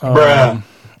blocks. I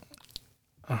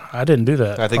didn't do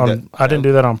that. I think I didn't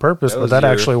do that on purpose, but that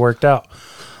actually worked out.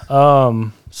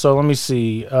 So let me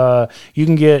see. You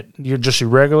can get your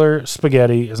regular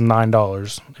spaghetti is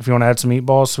 $9. If you want to add some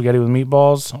meatballs, spaghetti with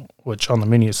meatballs, which on the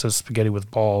menu it says spaghetti with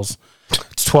balls,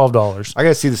 it's $12. I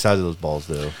gotta see the size of those balls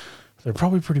though. They're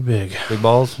probably pretty big. Big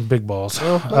balls. Big balls.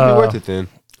 Well, that'd be worth it then.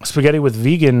 Spaghetti with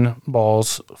vegan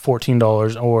balls,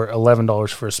 $14 or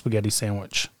 $11 for a spaghetti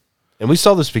sandwich. And we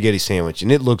saw the spaghetti sandwich,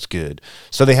 and it looks good.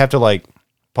 So they have to like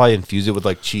probably infuse it with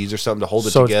like cheese or something to hold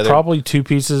it So together. it's probably 2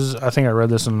 pieces. I think I read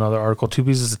this in another article. 2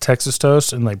 pieces of Texas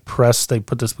toast, and they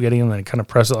put the spaghetti in, and they kind of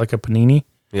press it like a panini.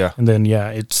 Yeah. And then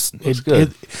Looks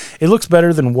good. It looks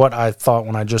better than what I thought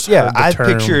when I just heard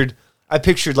the term. I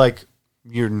pictured like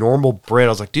your normal bread. I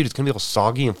was like, dude, it's gonna be all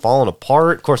soggy and falling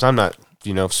apart. Of course, I'm not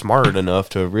smart enough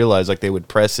to realize like they would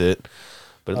press it,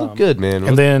 but it looked good, man.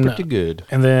 It looked pretty good.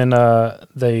 And then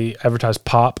they advertise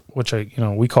pop, which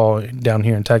we call down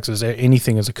here in Texas.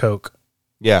 Anything is a Coke.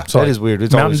 Yeah, So that like is weird.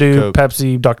 It's Mountain always Dew, Coke.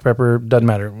 Pepsi, Dr. Pepper, doesn't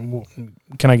matter.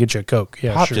 Can I get you a Coke?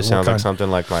 Yeah, Pop sure. just What sounds like kind? something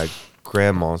like my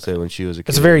grandma said when she was a kid.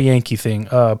 It's a very Yankee thing.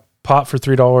 Pop for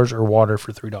 $3 or water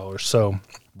for $3. So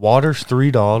Water's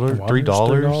 $3.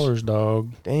 $3,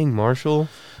 dog. Dang, Marshall.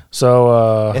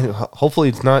 So And hopefully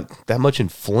it's not that much in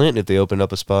Flint if they open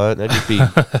up a spot. That'd just be,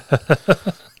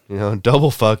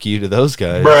 double fuck you to those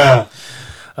guys.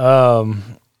 all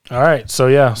right. So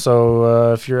yeah.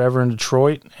 So if you're ever in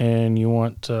Detroit and you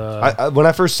want, When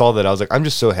I first saw that, I was like, I'm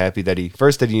just so happy that he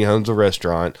owns a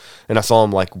restaurant, and I saw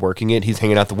him like working it. He's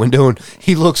hanging out the window, and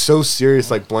he looks so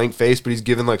serious, like blank face, but he's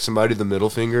giving like somebody the middle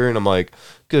finger, and I'm like,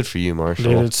 good for you,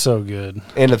 Marshall. dude, it's so good.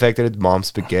 And the fact that it's Mom's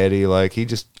Spaghetti, like he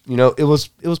just, it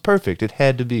was perfect. It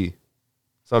had to be.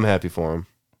 So I'm happy for him.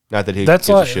 Not that he That's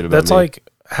gives like a shit about me. like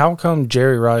how come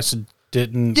Jerry Rice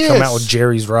didn't come out with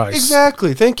Jerry's Rice?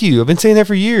 Exactly. Thank you. I've been saying that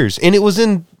for years. And it was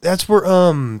that's where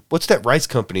what's that rice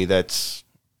company it's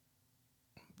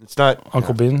not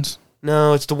Uncle Ben's.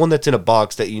 No, it's the one that's in a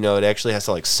box that it actually has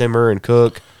to like simmer and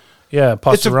cook. Yeah,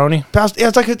 Pastaroni. Yeah,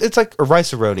 it's like a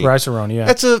Rice-a-roni. Rice-a-roni, yeah.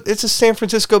 It's a San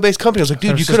Francisco based company. I was like,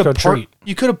 dude, you could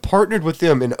have partnered with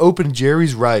them and opened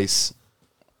Jerry's Rice.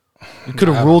 You could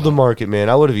have ruled the market, man.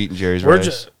 I would have eaten Jerry's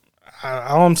Rice.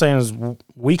 All I'm saying is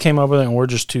we came up with it, and we're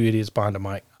just 2 idiots behind a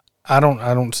mic. I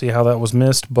don't see how that was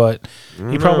missed, but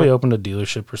he probably opened a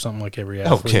dealership or something like every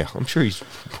athlete. Oh yeah, I'm sure he's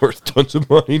worth tons of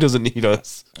money. He doesn't need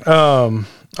us. All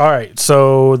right,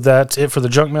 so that's it for the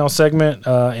junk mail segment,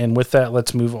 and with that,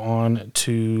 let's move on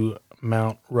to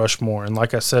Mount Rushmore. And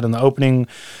like I said in the opening,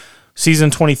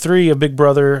 season 23 of Big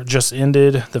Brother just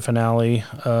ended. The finale.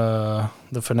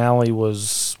 The finale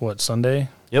was Sunday?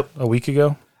 Yep. A week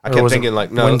ago. I Or kept was it thinking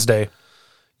like no Wednesday.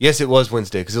 Yes, it was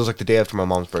Wednesday because it was like the day after my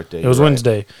mom's birthday. It was Right.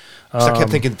 Wednesday. So I kept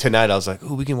thinking tonight. I was like,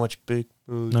 "Oh, we can watch Big."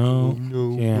 No, we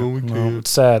no, can't. it's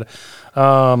sad.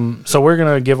 So we're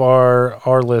gonna give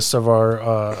our list of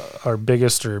our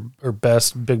biggest or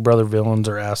best Big Brother villains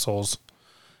or assholes.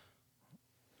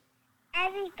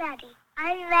 Everybody,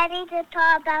 are you ready to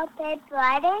talk about Big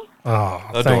Brother?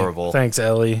 Oh, Adorable. Thanks,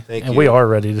 Ellie. Thank and you. we are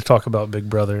ready to talk about Big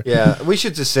Brother. Yeah, we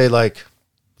should just say like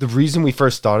the reason we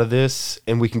first thought of this,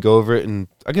 and we can go over it, and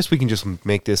I guess we can just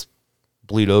make this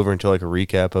bleed over into like a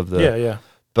recap of the. Yeah.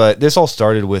 But this all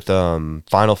started with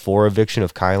Final Four eviction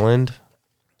of Kyland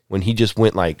when he just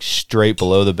went like straight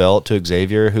below the belt to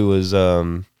Xavier, who was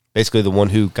basically the one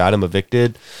who got him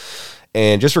evicted.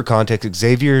 And just for context,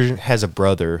 Xavier has a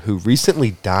brother who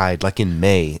recently died like in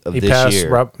May of He this passed year.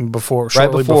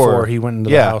 shortly before he went into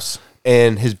the house.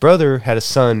 And his brother had a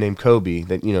son named Kobe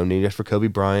that, named after Kobe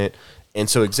Bryant. And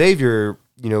so Xavier,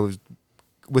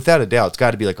 without a doubt, it's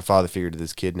got to be like a father figure to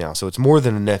this kid now. So it's more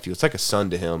than a nephew. It's like a son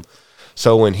to him.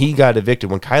 So when he got evicted,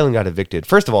 when Kylan got evicted,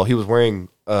 first of all, he was wearing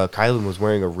Kylan was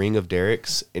wearing a ring of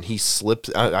Derek's, and he slipped.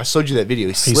 I showed you that video.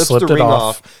 He slipped the ring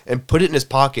off and put it in his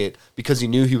pocket because he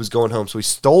knew he was going home. So he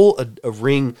stole a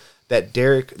ring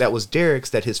that was Derek's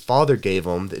that his father gave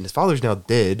him, and his father's now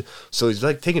dead. So he's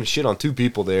like taking a shit on two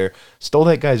people there. Stole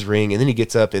that guy's ring, and then he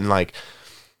gets up and like.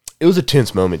 It was a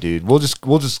tense moment, dude. We'll just.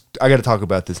 I got to talk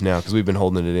about this now because we've been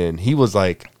holding it in. He was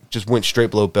like, just went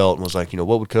straight below belt and was like,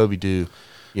 what would Kobe do?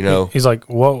 He's like,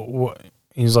 what?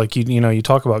 He's like, you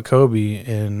talk about Kobe,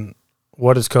 and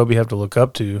what does Kobe have to look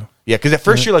up to? Yeah, because at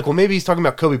first you're like, well, maybe he's talking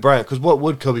about Kobe Bryant. Because what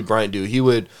would Kobe Bryant do? He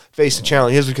would face a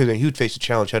challenge. He would face a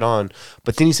challenge head on.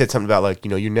 But then he said something about like,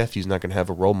 your nephew's not going to have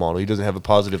a role model. He doesn't have a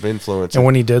positive influence. And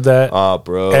when he did that,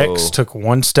 bro, X took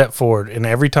one step forward. And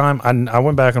every time I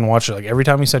went back and watched it, like every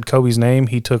time he said Kobe's name,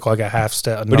 he took like a half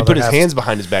step. But he put his hands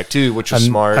behind his back too, which was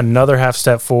smart. Another half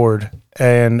step forward,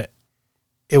 and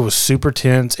it was super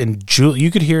tense. And you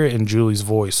could hear it in Julie's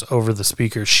voice over the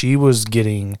speaker. She was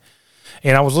getting.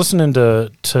 And I was listening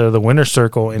to the Winner's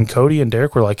Circle, and Cody and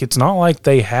Derek were like, it's not like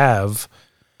they have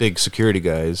big security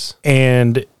guys.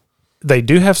 And they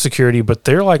do have security, but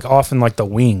they're like often like the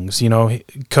wings,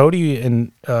 Cody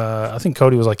and I think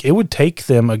Cody was like, it would take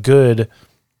them a good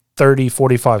 30,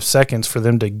 45 seconds for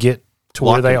them to get to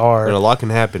where they are. And a lot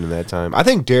can happen in that time. I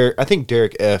think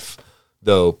Derek F.,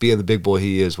 though, being the big boy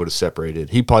he is, would have separated.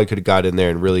 He probably could have got in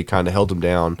there and really kind of held him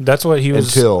down. That's what he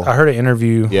was. I heard an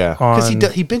interview. Yeah,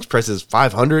 because he bench presses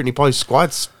 500 and he probably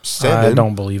squats 7. I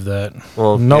don't believe that.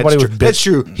 Well, nobody was. That's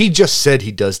true. He just said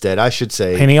he does that. I should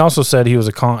say. And he also said he was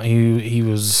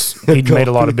he made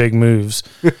a lot of big moves.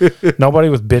 Nobody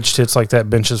with bitch tits like that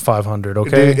benches 500.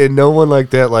 Okay, and no one like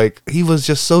that. Like he was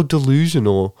just so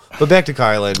delusional. But back to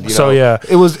Kylan. Yeah,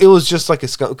 it was just like a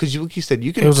scum because you said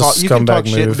you can talk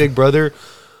shit, Big Brother.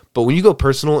 But when you go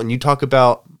personal and you talk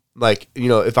about like,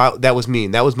 if that was me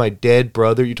and that was my dead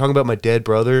brother, you're talking about my dead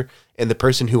brother and the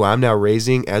person who I'm now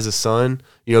raising as a son,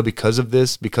 because of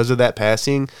that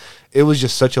passing, it was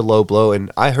just such a low blow.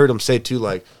 And I heard him say too,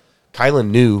 like Kylan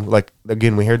knew, like,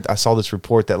 again, I saw this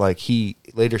report that like he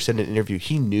later said in an interview,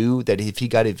 he knew that if he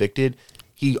got evicted,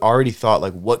 he already thought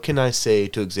like, what can I say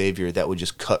to Xavier that would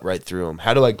just cut right through him?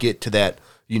 How do I get to that?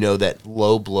 That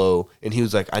low blow. And he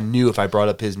was like, I knew if I brought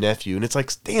up his nephew. And it's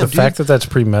like, damn, the fact that that's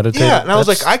premeditated. Yeah, and I was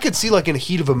like, I could see like in the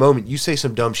heat of a moment, you say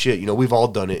some dumb shit. We've all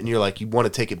done it. And you're like, you want to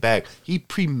take it back. He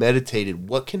premeditated.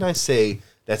 What can I say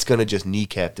that's going to just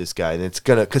kneecap this guy? And it's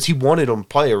going to, because he wanted him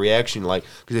probably a reaction like,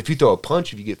 because if you throw a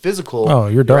punch, if you get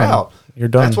physical, you're done. Out. You're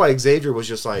done. That's why Xavier was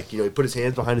just like, he put his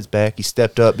hands behind his back. He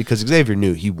stepped up because Xavier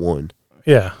knew he won.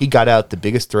 Yeah. He got out the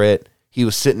biggest threat. He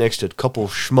was sitting next to a couple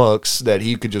schmucks that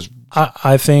he could just...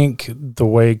 I think the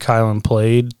way Kylan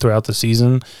played throughout the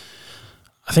season,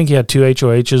 I think he had 2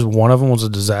 HOHs. One of them was a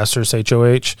disastrous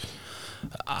HOH.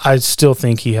 I still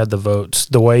think he had the votes.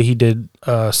 The way he did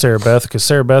Sarah Beth, because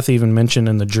Sarah Beth even mentioned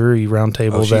in the jury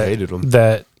roundtable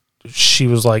that she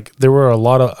was like, there were a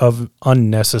lot of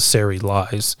unnecessary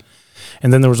lies.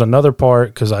 And then there was another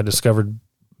part, because I discovered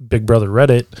Big Brother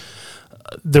Reddit,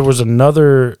 there was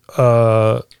another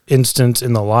instance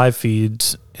in the live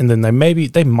feeds, and then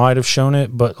they might have shown it,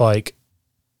 but like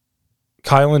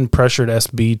Kylan pressured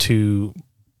SB to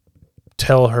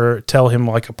tell him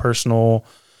like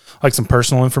some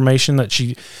personal information that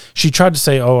she tried to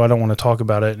say, I don't want to talk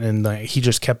about it, and he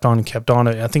just kept on it.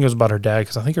 I think it was about her dad,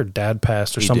 because I think her dad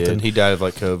passed or something. He died of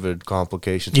like COVID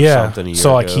complications or something.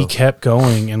 He kept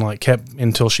going and like kept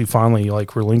until she finally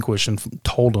like relinquished and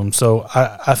told him. So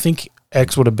I think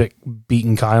X would have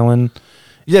beaten Kylan.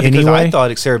 Yeah, because anyway. I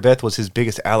thought Sarah Beth was his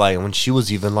biggest ally, and when she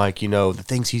was even like, the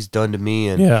things he's done to me,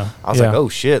 and I was like, oh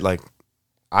shit, like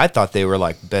I thought they were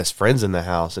like best friends in the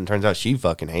house, and turns out she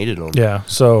fucking hated him. Yeah.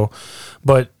 So,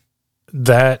 but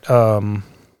that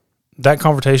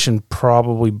confrontation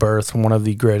probably birthed one of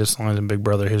the greatest lines in Big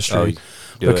Brother history,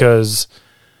 because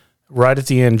right at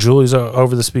the end, Julie's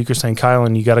over the speaker saying,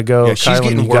 "Kylan, you got to go. Yeah,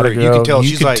 Kylan, you got to go."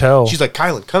 You can tell. She's like,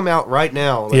 "Kylan, come out right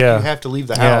now. Like, you have to leave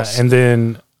the house." And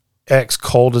then X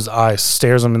cold as ice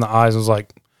stares him in the eyes and was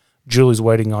like, "Julie's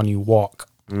waiting on you. Walk."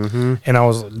 Mm-hmm. And I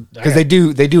was, because they do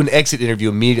an exit interview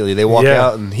immediately. They walk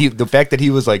out, and the fact that he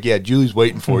was like, "Yeah, Julie's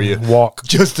waiting for you." Walk.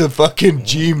 Just a fucking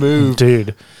G move,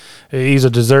 dude. He's a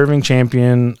deserving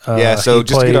champion. So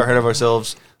just to get ahead of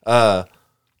ourselves.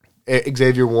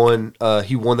 Xavier won.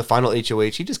 He won the final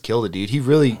HOH. He just killed it, dude. He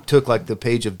really took like the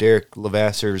page of Derek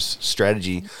Levasseur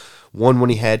strategy. Won when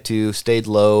he had to, stayed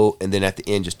low, and then at the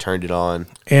end just turned it on.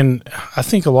 And I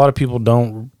think a lot of people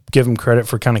don't give him credit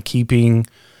for kind of keeping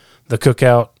the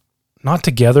cookout not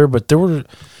together, but there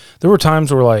were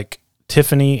times where like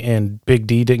Tiffany and Big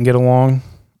D didn't get along,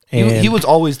 And he was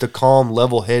always the calm,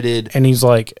 level-headed. and he's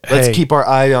like, hey, Let's keep our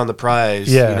eye on the prize.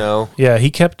 yeah, You know. yeah. He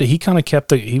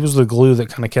was the glue that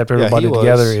kind of kept everybody he was.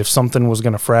 together. If something was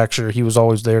going to fracture, he was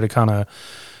always there to kind of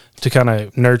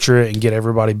nurture it and get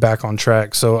everybody back on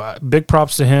track. So big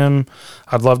props to him.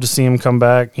 I'd love to see him come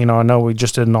back. You know, I know we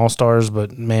just did an All-Stars,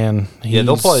 but man,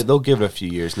 They'll give it a few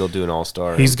years and they'll do an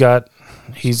All-Star. He's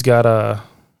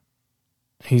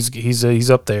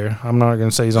up there. I'm not going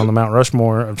to say he's on the Mount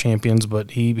Rushmore of champions,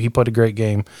 but he played a great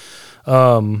game.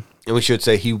 And we should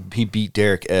say he beat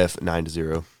Derek F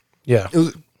 9-0. Yeah.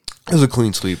 It was a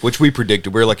clean sweep, which we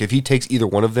predicted. We're like, if he takes either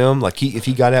one of them, like if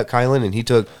he got out Kylan and he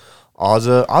took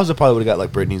Ozza probably would have got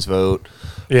like Brittany's vote.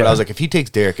 Yeah. But I was like, if he takes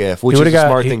Derek F, which is a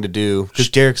smart thing to do, because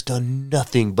Derek's done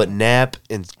nothing but nap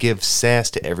and give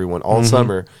sass to everyone all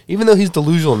summer. Even though he's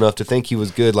delusional enough to think he was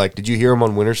good. Like, did you hear him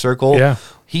on Winter Circle? Yeah.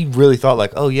 He really thought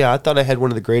like, oh yeah, I thought I had one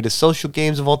of the greatest social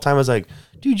games of all time. I was like,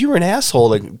 dude, you were an asshole.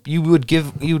 Like you would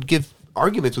give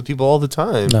arguments with people all the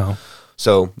time. No.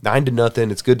 So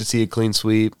 9-0. It's good to see a clean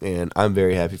sweep, and I'm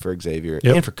very happy for Xavier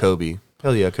and for Kobe.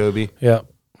 Hell yeah, Kobe. Yeah.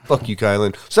 Fuck you,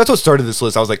 Kylan. So that's what started this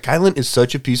list. I was like, Kylan is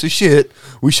such a piece of shit.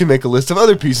 We should make a list of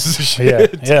other pieces of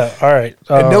shit. Yeah. All right.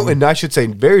 And I should say,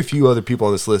 very few other people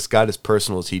on this list got as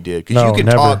personal as he did. Because you can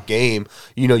talk game,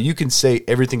 you can say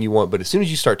everything you want, but as soon as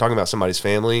you start talking about somebody's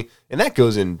family, and that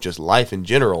goes in just life in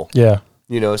general. Yeah.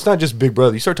 It's not just Big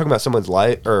Brother. You start talking about someone's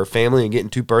life or family and getting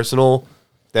too personal,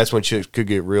 that's when shit could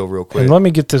get real quick. And let me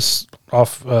get this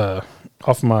off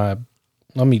my.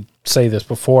 Let me say this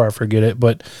before I forget it,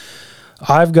 but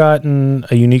I've gotten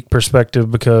a unique perspective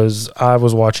because I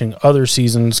was watching other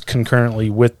seasons concurrently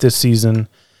with this season.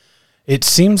 It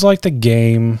seems like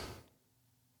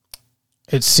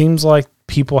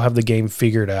people have the game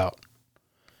figured out,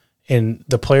 and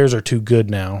the players are too good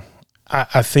now.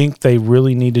 I think they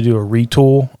really need to do a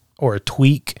retool or a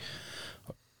tweak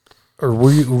or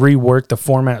rework the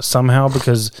format somehow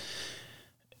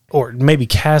or maybe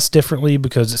cast differently,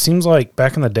 because it seems like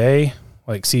back in the day,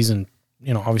 like season,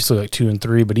 obviously like 2 and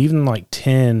 3, but even like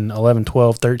 10, 11,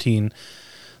 12, 13,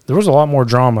 there was a lot more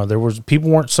drama. People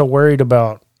weren't so worried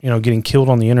about, getting killed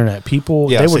on the internet. They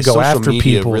would go after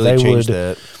people. Really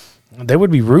they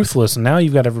would be ruthless. And now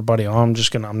you've got everybody, I'm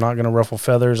not going to ruffle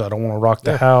feathers. I don't want to rock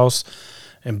the house.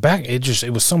 And back, it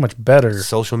was so much better.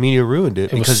 Social media ruined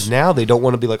it because now they don't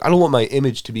want to be like, I don't want my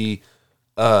image to be,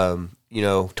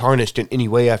 tarnished in any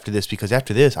way after this, because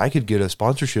after this I could get a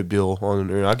sponsorship deal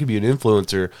or I could be an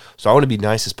influencer. So I want to be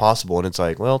nice as possible. And it's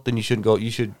like, well, then you shouldn't go. You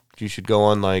should go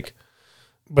on like.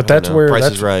 But that's where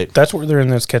Price is Right. That's where they're in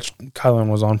this catch. Kylan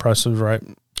was on Price is Right.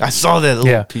 I saw that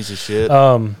little piece of shit.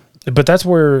 But that's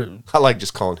where I like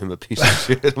just calling him a piece of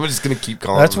shit. I'm just gonna keep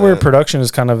calling. That's where production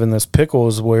is kind of in this pickle,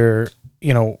 is where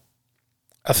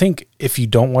I think if you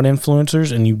don't want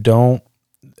influencers and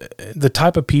the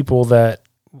type of people that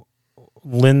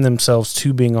lend themselves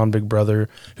to being on Big Brother,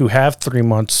 who have 3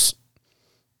 months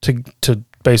to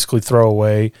basically throw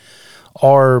away,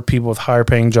 are people with higher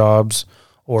paying jobs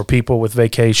or people with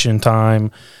vacation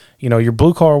time. Your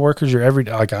blue collar workers, your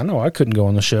everyday. Like, I know I couldn't go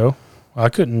on the show. I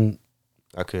couldn't.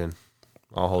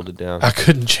 I'll hold it down. I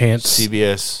couldn't chance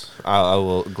CBS. I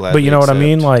will gladly. But you know what I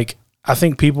mean? Like, I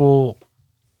think people,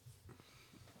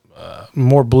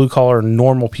 more blue collar,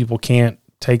 normal people can't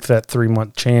take that 3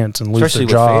 month chance and lose Especially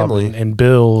their job with and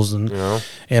bills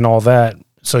and all that.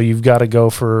 So you've got to go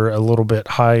for a little bit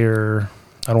higher.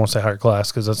 I don't want to say higher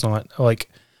class, because that's not like,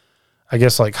 I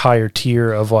guess like higher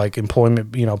tier of like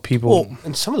employment. People. Well,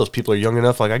 and some of those people are young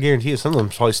enough. Like, I guarantee you, some of them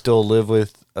probably still live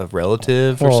with a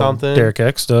relative or something. Derek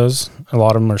X does. A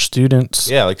lot of them are students.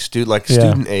 Yeah, like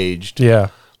student aged. Yeah.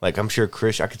 Like, I'm sure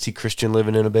I could see Christian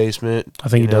living in a basement. I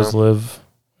think he does live.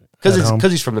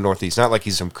 Because he's from the Northeast. Not like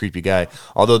he's some creepy guy.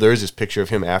 Although there is this picture of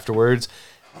him afterwards,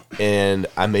 and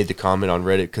I made the comment on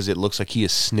Reddit because it looks like he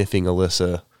is sniffing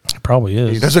Alyssa. It probably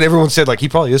is. That's what everyone said. Like, he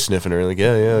probably is sniffing her. Like,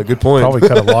 yeah, good point. Probably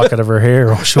cut a locket of her hair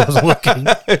while she wasn't looking.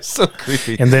 It's so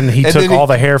creepy. And then he took all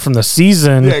the hair from the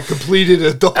season. Yeah, completed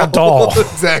a doll. A doll.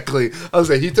 Exactly. I was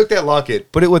like, he took that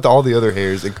locket, put it with all the other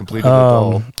hairs, and completed the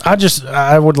doll.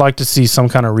 I would like to see some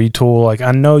kind of retool. Like,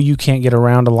 I know you can't get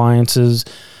around alliances.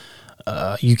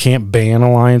 You can't ban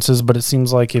alliances, but it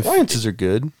seems like if alliances are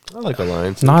good. I like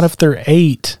alliances. Not if they're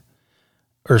 8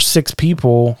 or 6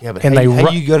 people. Yeah, but how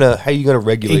you gonna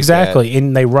regulate exactly? That?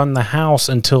 And they run the house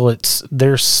until it's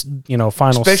their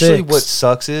final. Especially 6. what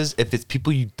sucks is if it's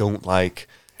people you don't like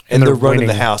and they're running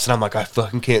the house, and I'm like, I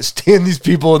fucking can't stand these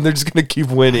people, and they're just gonna keep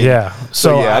winning. Yeah.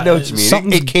 So yeah, I know what you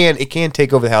mean. It can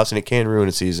take over the house, and it can ruin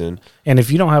a season. And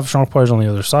if you don't have strong players on the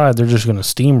other side, they're just gonna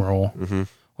steamroll. Mm-hmm.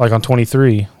 Like on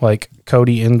 23, like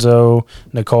Cody, Enzo,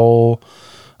 Nicole,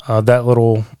 that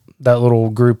little that little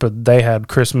group they had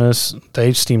Christmas,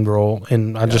 they steamroll,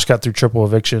 and I just got through triple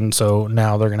eviction, so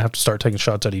now they're gonna have to start taking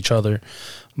shots at each other.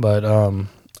 But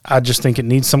I just think it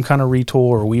needs some kind of retool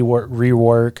or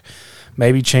rework.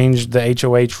 Maybe change the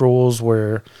HOH rules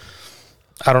where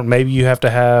maybe you have to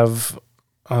have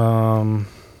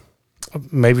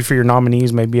maybe for your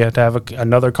nominees, maybe you have to have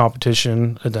another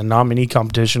competition, the nominee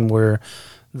competition where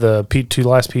the two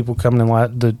last people coming in,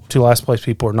 the two last place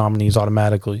people are nominees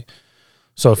automatically.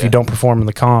 So if you don't perform in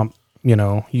the comp,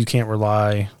 you can't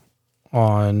rely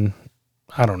on,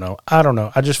 I don't know.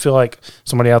 I just feel like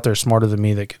somebody out there smarter than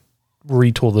me that could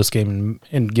retool this game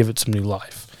and give it some new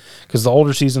life. Because the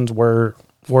older seasons were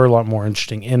a lot more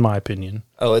interesting, in my opinion.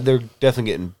 Oh, they're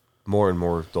definitely getting more and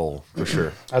more dull, for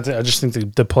sure. I just think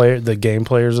the game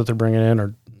players that they're bringing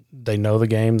in they know the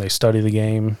game, they study the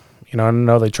game. I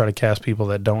know they try to cast people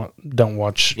that don't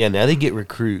watch. Yeah, now they get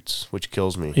recruits, which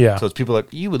kills me. Yeah. So it's people like,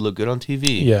 you would look good on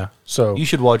TV. Yeah. So you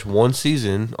should watch one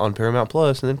season on Paramount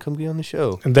Plus and then come be on the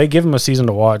show. And they give them a season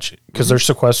to watch because they're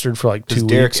sequestered for like 2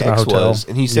 weeks in a hotel.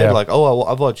 And he said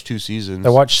I've watched 2 seasons. They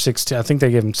watched 16. I think they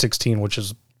gave him 16, which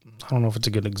is, I don't know if it's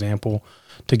a good example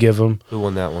to give them. Who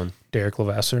won that one? Derek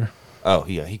Levasseur. Oh,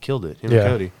 yeah, he killed it. Him and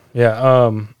Cody. Yeah.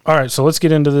 All right, so let's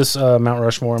get into this Mount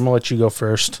Rushmore. I'm going to let you go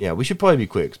first. Yeah, we should probably be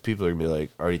quick because people are going to be like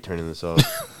already turning this off.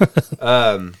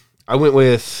 I went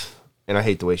with, and I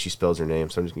hate the way she spells her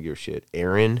name, so I'm just going to give her shit.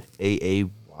 Aaron,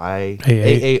 Aaryn.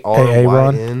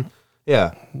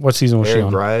 Yeah. What season was she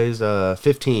on? Grise,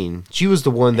 15. She was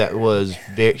the one that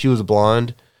she was a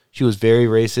blonde. She was very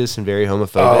racist and very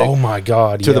homophobic. Oh my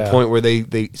God! To the point where they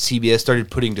CBS started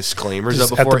putting disclaimers up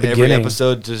before every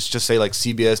episode to just say like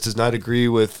CBS does not agree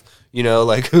with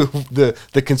like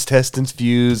the contestants'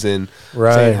 views and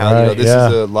saying how this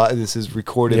is this is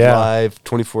recorded live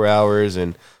 24 hours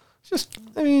and just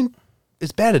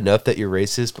it's bad enough that you're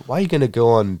racist, but why are you gonna go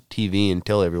on TV and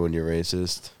tell everyone you're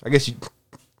racist? I guess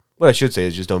what I should say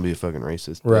is just don't be a fucking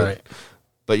racist, right?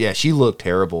 But yeah, she looked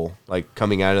terrible. Like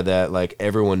coming out of that, like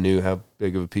everyone knew how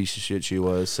big of a piece of shit she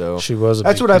was. So she was.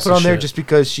 That's what I put on there, just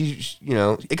because she,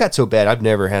 it got so bad. I've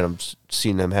never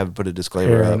seen them have put a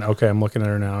disclaimer up. Okay, I'm looking at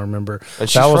her now. I remember and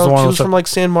she was from like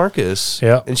San Marcos.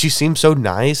 Yeah, and she seemed so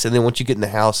nice. And then once you get in the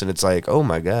house, and it's like, oh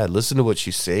my God, listen to what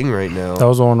she's saying right now. That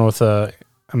was the one with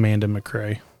Amanda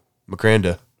Macranda.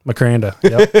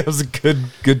 Yep, it was a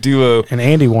good duo. And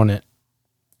Andy won it.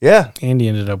 Yeah, Andy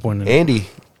ended up winning. Andy.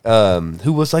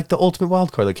 Who was like the ultimate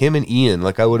wild card, like him and Ian.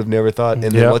 Like I would have never thought.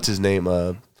 And then what's his name?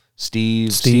 Steve.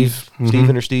 Mm-hmm.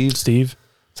 Steven or Steve. Steve.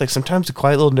 It's like sometimes a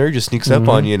quiet little nerd just sneaks up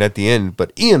on you, and at the end,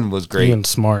 but Ian was great. Ian's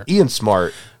smart.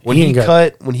 When he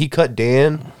cut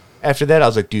Dan. After that, I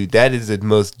was like, dude, that is the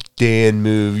most Dan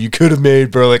move you could have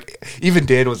made, bro. Like even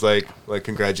Dan was like,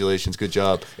 congratulations, good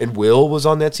job. And Will was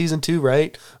on that season too,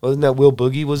 right? Wasn't that Will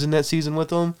Boogie was in that season with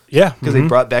them? Yeah, because they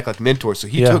brought back like mentors, so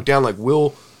he took down like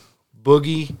Will.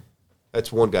 Boogie,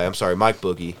 that's one guy. I'm sorry, Mike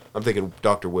Boogie. I'm thinking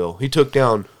Dr. Will. He took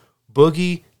down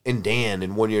Boogie and Dan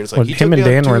in 1 year. It's like him and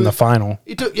Dan were in the final.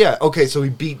 So he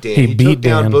beat Dan. He took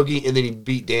Dan. down Boogie and then he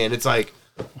beat Dan. It's like,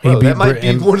 that might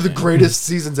be one of the greatest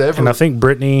seasons ever. And I think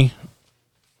Brittany.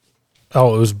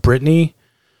 Oh, it was Brittany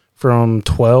from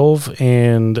 12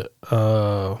 and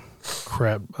Janelle.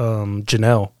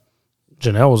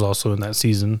 Janelle was also in that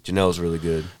season. Janelle's really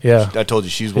good. Yeah. I told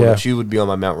you she would be on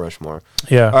my Mount Rushmore.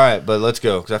 Yeah. All right, but let's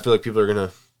go because I feel like people are going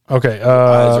to. Okay.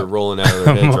 Eyes are rolling out of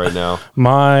their heads right now.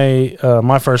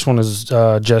 My first one is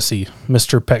Jesse,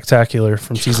 Mr. Spectacular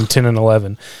from season 10 and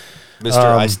 11. Mr.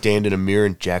 I stand in a mirror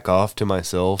and jack off to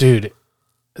myself. Dude.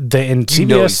 CBS,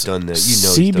 he's done that.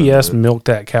 CBS milked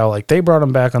that cow. Like they brought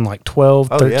him back on like 12,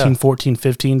 13, 14,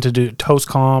 15 to do toast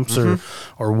comps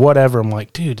or whatever. I'm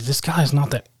like, dude, this guy's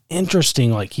not that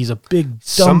interesting. Like he's a big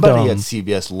somebody at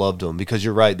CBS loved him because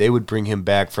you're right. They would bring him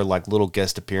back for like little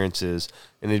guest appearances,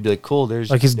 and they'd be like, "Cool."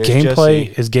 There's his gameplay.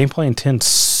 Jesse. His gameplay in 10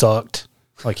 sucked.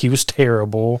 Like he was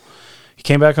terrible. He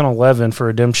came back on 11 for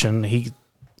Redemption. He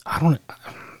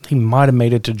might have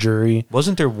made it to jury.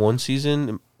 Wasn't there one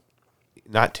season,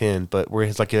 not 10, but where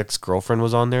his like ex-girlfriend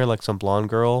was on there, like some blonde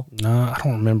girl? No, I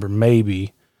don't remember.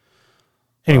 Maybe.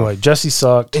 Anyway, Jesse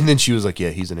sucked. And then she was like, yeah,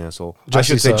 he's an asshole. I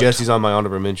should say Jesse's on my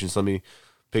honorable mentions. Let me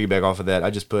piggyback off of that. I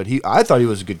just put I thought he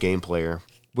was a good game player.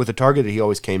 With the target that he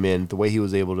always came in, the way he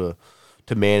was able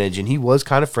to manage, and he was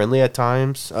kind of friendly at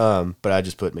times, but I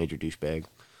just put major douchebag.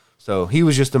 So he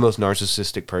was just the most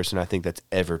narcissistic person I think that's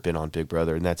ever been on Big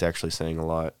Brother, and that's actually saying a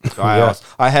lot. So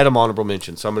I had him honorable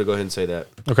mention, so I'm going to go ahead and say that.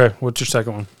 Okay, what's your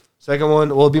second one? Second one,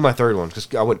 well, it'll be my third one, because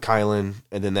I went Kylan,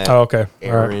 and then that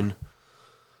Aaron.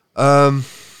 I'm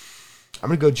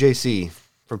going to go JC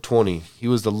from 20. He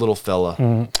was the little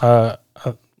fella.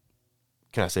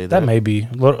 Can I say that? That may be.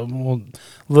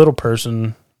 Little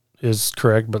person is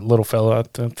correct, but little fella, I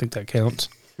don't think that counts.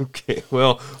 Okay,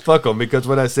 well, fuck him, because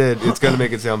what I said, it's going to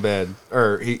make it sound bad.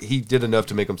 Or he did enough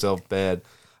to make himself bad.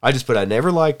 I just put, I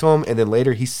never liked him, and then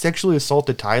later he sexually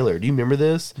assaulted Tyler. Do you remember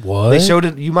this? What? They showed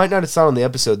it. You might not have saw it on the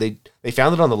episode. They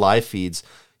found it on the live feeds.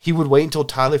 He would wait until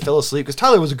Tyler fell asleep, because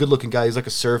Tyler was a good-looking guy. He's like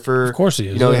a surfer. Of course he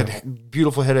is. You know, he had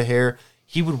beautiful head of hair.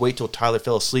 He would wait till Tyler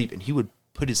fell asleep, and he would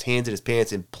put his hands in his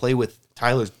pants and play with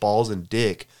Tyler's balls and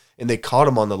dick, and they caught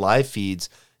him on the live feeds.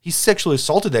 He sexually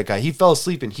assaulted that guy. He fell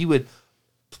asleep, and he would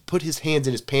put his hands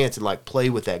in his pants and like play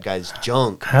with that guy's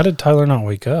junk. How did Tyler not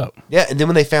wake up? Yeah, and then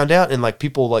when they found out and like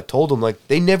people like told him, like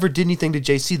they never did anything to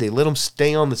JC. They let him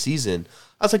stay on the season.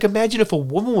 I was like, imagine if a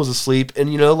woman was asleep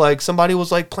and, you know, like somebody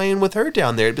was like playing with her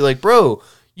down there. It'd be like, bro,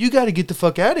 you got to get the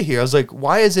fuck out of here. I was like,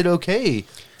 why is it okay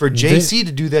for JC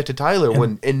to do that to Tyler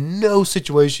when in no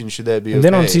situation should that be okay? And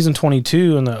then on season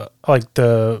 22 in the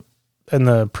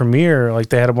premiere, like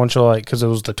they had a bunch of like, because it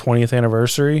was the 20th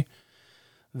anniversary,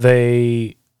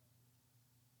 they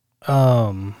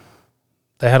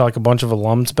had like a bunch of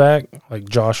alums back. Like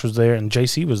Josh was there and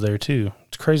JC was there too.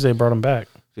 It's crazy they brought him back.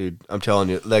 Dude, I'm telling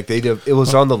you, like they did, it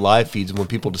was on the live feeds when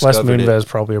people discovered Les it. Moonves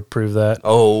probably approved that.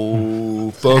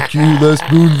 Oh, fuck you, Les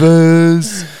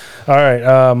Moonves. All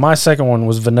right, my second one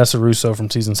was Vanessa Russo from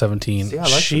season 17. See, I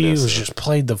like she Vanessa. was just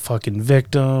played the fucking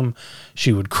victim.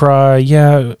 She would cry,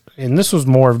 yeah, and this was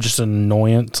more of just an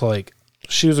annoyance. Like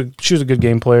she was a good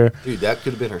game player. Dude, that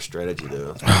could have been her strategy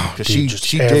though, because Dude,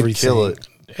 she did kill it.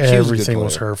 Everything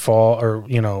was her fault, or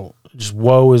you know, just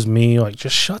woe is me. Like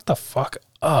just shut the fuck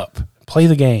up. Play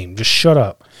the game. Just shut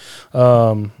up.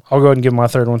 I'll go ahead and give my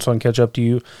third one so I can catch up to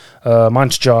you.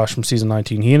 Mine's Josh from season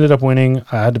 19. He ended up winning.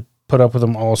 I had to put up with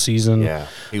him all season. Yeah,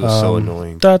 he was so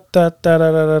annoying. Getting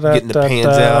The pans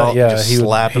out, yeah, just he would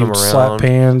slapping them around. Slap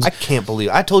pans. I can't believe.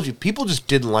 I told you, people just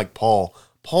didn't like Paul.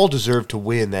 Paul deserved to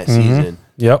win that season.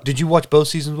 Yep. Did you watch both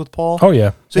seasons with Paul? Oh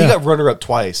yeah. So yeah. he got runner up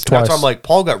twice. That's why I'm like,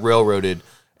 Paul got railroaded.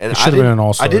 And should have been an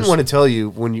All-Stars. I didn't want to tell you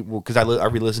when you, because I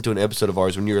re-listened to an episode of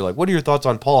ours when you were like, "What are your thoughts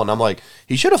on Paul?" And I'm like,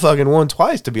 he should have fucking won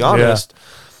twice. To be honest,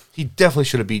 he definitely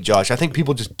should have beat Josh. I think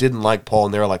people just didn't like Paul,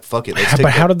 and they were like, "Fuck it." Let's take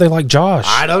but how did they like Josh?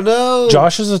 I don't know.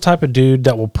 Josh is the type of dude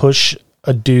that will push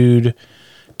a dude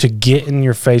to get in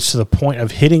your face to the point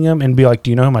of hitting him and be like, "Do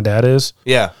you know who my dad is?"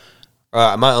 Yeah,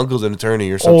 my uncle's an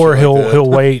attorney or something. Or he'll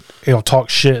wait, he'll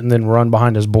talk shit and then run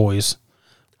behind his boys.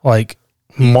 Like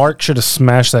Mark should have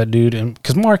smashed that dude, and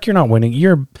because Mark, you're not winning.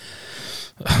 You've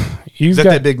got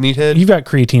that big meathead? You've got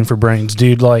creatine for brains,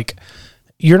 dude. Like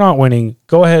you're not winning.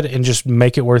 Go ahead and just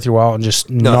make it worth your while and just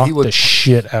knock the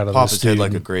shit out of pop this his dude. head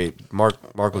like a grape.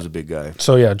 Mark was a big guy.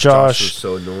 So yeah, Josh was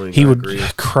so annoying. He I would agree.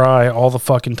 cry all the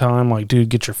fucking time. Like, dude,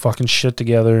 get your fucking shit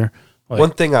together. Like,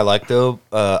 One thing I like though,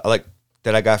 I like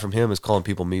that I got from him is calling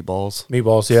people meatballs.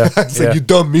 meatballs, yeah. It's like, you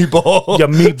dumb meatball. You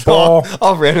meatball.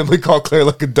 I'll randomly call Claire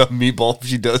like a dumb meatball if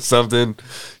she does something.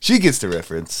 She gets the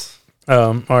reference.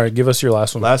 All right, give us your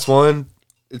last one. Last one,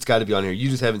 it's got to be on here.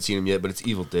 You just haven't seen him yet, but it's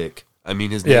Evil Dick. I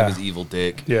mean, his name is Evil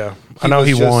Dick. Yeah, I know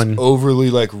he was just won. Overly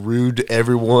like rude to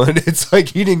everyone. It's like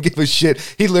he didn't give a shit.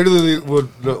 He literally would.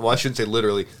 Well, I shouldn't say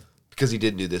literally because he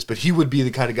didn't do this, but he would be the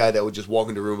kind of guy that would just walk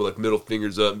into a room with like middle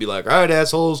fingers up and be like, "All right,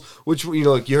 assholes, which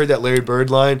like you heard that Larry Bird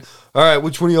line? All right,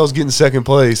 which one of y'all's getting second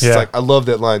place?" Yeah. It's like I love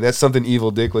that line. That's something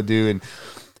Evil Dick would do, and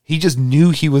he just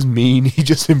knew he was mean. He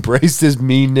just embraced his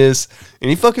meanness, and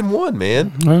he fucking won,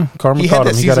 man. Well, karma He had caught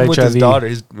that him. He got season with his HIV.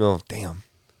 daughter. Damn.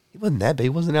 He wasn't that big. He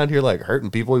wasn't out here like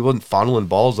hurting people. He wasn't fondling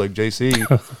balls like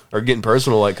JC or getting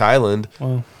personal like Kyland.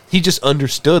 Well, He just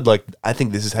understood, like, I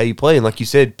think this is how you play. And like you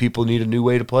said, people need a new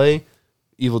way to play.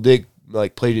 Evil Dick,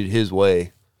 like, played it his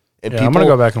way. And yeah, I'm going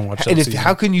to go back and watch that And season.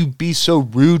 how can you be so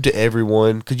rude to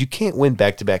everyone? Because you can't win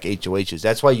back-to-back HOHs.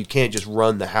 That's why you can't just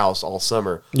run the house all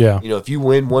summer. Yeah. You know, if you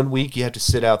win one week, you have to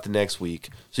sit out the next week.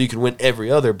 So you can win every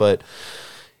other, but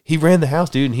he ran the house,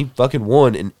 dude, and he fucking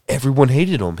won, and everyone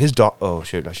hated him. His dog. Oh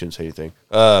shit, I shouldn't say anything.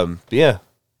 But yeah,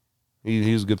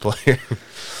 he was a good player.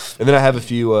 And then I have a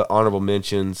few honorable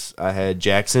mentions. I had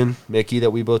Jackson, Mickey,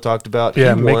 that we both talked about.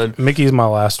 yeah, he won, Mickey's my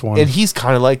last one. and he's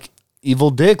kind of like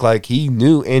Evil Dick. Like he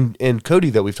knew, and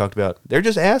Cody that we've talked about. They're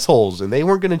just assholes, and they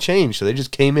weren't going to change. So they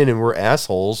just came in and were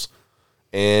assholes,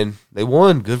 and they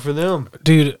won. Good for them,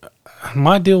 dude.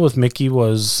 My deal with Mickey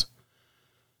was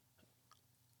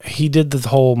he did the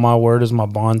whole "my word is my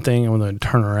bond" thing, and then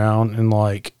turn around and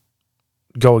like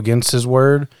go against his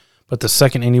word. But the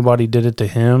second anybody did it to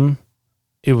him,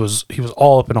 he was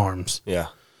all up in arms. Yeah.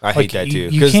 I hate that too.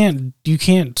 You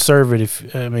can't serve it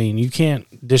you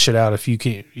can't dish it out if you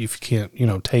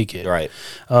can't take it. Right.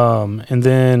 And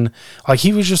then like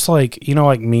he was just like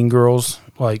like Mean Girls,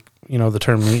 like the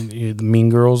term the mean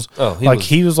girls. Oh,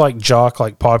 he was like jock,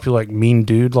 like popular, like mean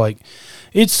dude. Like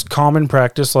it's common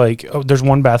practice. Like there's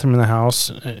one bathroom in the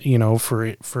house,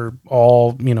 for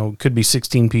all, could be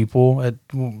 16 people at,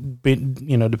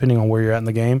 depending on where you're at in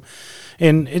the game.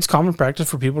 And it's common practice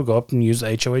for people to go up and use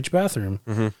the HOH bathroom.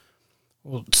 Mm-hmm.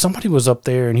 Well, somebody was up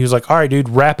there and he was like, all right, dude,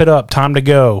 wrap it up. Time to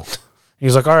go.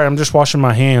 He's like, all right, I'm just washing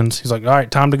my hands. He's like, all right,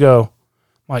 time to go.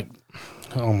 I'm like,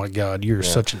 oh my God, you're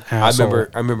such an asshole.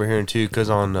 I remember hearing too, because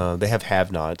on they have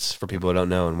have-nots for people who don't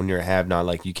know, and when you're a have-not,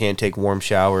 like you can't take warm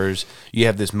showers. You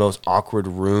have this most awkward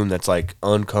room that's like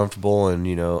uncomfortable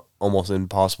and almost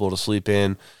impossible to sleep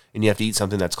in, and you have to eat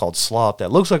something that's called slop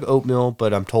that looks like oatmeal,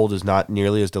 but I'm told is not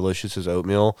nearly as delicious as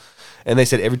oatmeal. And they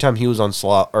said every time he was on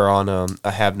slop or on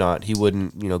a have-not, he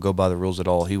wouldn't go by the rules at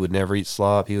all. He would never eat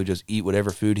slop. He would just eat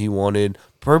whatever food he wanted,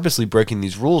 purposely breaking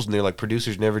these rules. And they're like,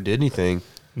 producers never did anything.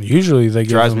 Usually they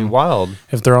drives me wild.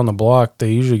 If they're on the block,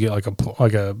 they usually get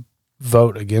like a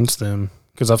vote against them,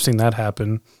 because I've seen that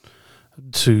happen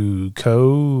to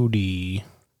Cody.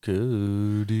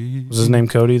 Was his name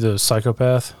Cody, the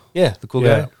psychopath? Yeah, the cool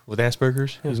guy with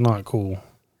Asperger's. He's not cool.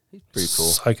 He's pretty cool.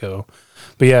 Psycho.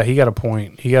 But yeah, he got a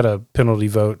point. He got a penalty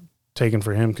vote taken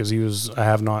for him because he was a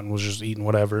have-not and was just eating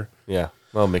whatever. Yeah.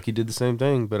 Well, Mickey did the same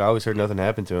thing, but I always heard nothing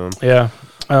happened to him. Yeah.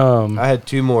 I had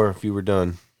two more if you were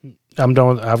done. I'm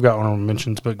done. I've got honorable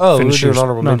mentions, but finish your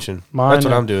honorable mention. Mine, that's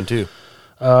what I'm doing too.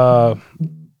 And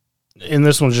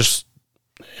this one's just,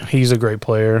 he's a great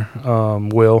player.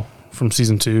 Will from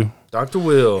season 2. Dr.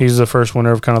 Will. He's the first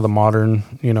winner of kind of the modern,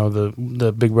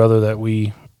 the big brother that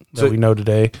we know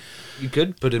today. You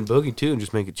could put in Boogie too and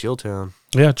just make it Chilltown.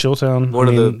 Yeah,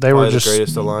 Chilltown. They were just the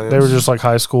greatest alliance. They were just like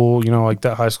high school, like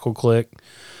that high school clique.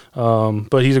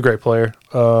 But he's a great player.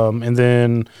 And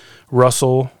then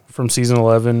Russell from season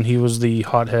 11, he was the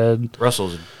hothead.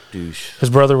 Russell's a douche. His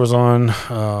brother was on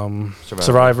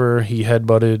Survivor. He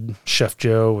headbutted Chef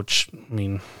Joe, which,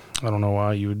 I don't know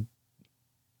why you would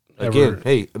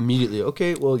immediately,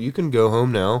 okay, well, you can go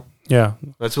home now. Yeah.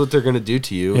 That's what they're going to do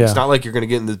to you. Yeah. It's not like you're going to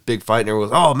get in this big fight and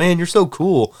everyone's, oh, man, you're so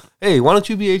cool. Hey, why don't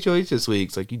you be HOH this week?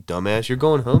 It's like, you dumbass, you're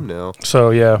going home now.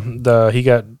 So, yeah,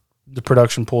 the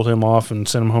production pulled him off and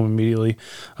sent him home immediately.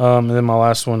 And then my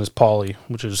last one is Paulie,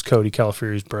 which is Cody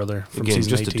Calafieri's brother from season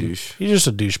just 18. A douche. He's just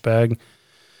a douchebag.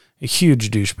 A huge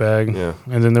douchebag. Yeah.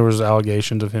 And then there was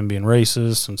allegations of him being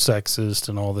racist and sexist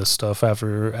and all this stuff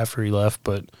after he left.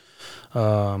 But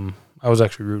I was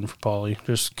actually rooting for Paulie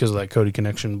just because of that Cody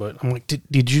connection. But I'm like,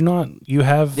 did you not? You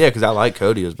have? Yeah, because I like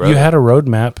Cody, his brother. You had a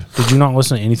roadmap. Did you not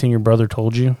listen to anything your brother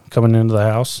told you coming into the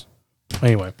house?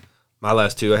 Anyway, my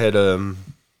last two, I had I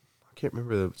can't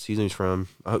remember the season he's from.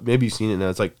 Maybe you've seen it now.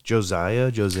 It's like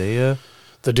Josiah.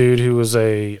 The dude who was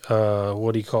a,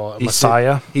 what do you call it,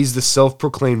 Messiah? He's the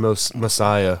self-proclaimed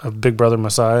Messiah. A Big Brother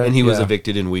Messiah. And he was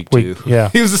evicted in week 2. Yeah.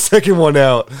 He was the second one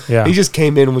out. Yeah. He just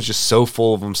came in and was just so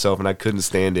full of himself, and I couldn't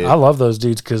stand it. I love those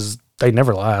dudes because they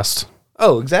never last.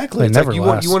 Oh, exactly. They never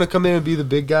last. You want to come in and be the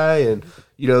big guy and,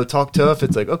 talk tough.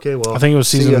 It's like, okay, well. I think it was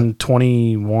season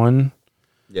 21.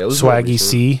 Yeah, it was Swaggy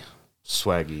C.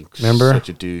 Swaggy. Remember? Such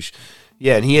a douche.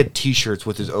 Yeah, and he had T-shirts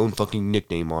with his own fucking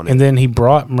nickname on it. And then he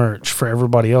brought merch for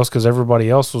everybody else because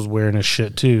everybody else was wearing his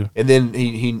shit too. And then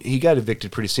he got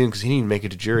evicted pretty soon because he didn't even make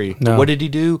it to jury. No. What did he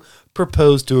do?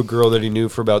 Proposed to a girl that he knew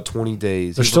for about 20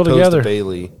 days. They're still together. To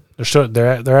Bailey.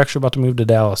 They're actually about to move to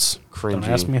Dallas. Cringy. Don't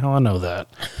ask me how I know that.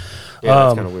 Yeah,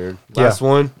 that's kind of weird. Last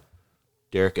one,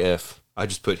 Derek F. I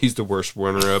just put he's the worst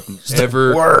runner-up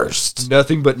ever. Worst.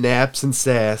 Nothing but naps and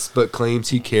sass, but claims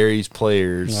he carries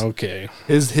players. Okay.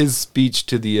 His speech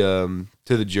to the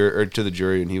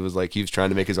jury, and he was trying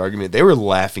to make his argument. They were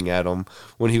laughing at him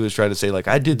when he was trying to say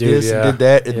I did this and did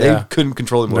that, and they couldn't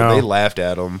control him. No. They laughed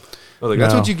at him. I was like,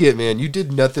 that's what you get, man. You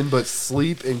did nothing but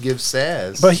sleep and give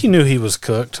sass. But he knew he was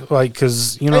cooked,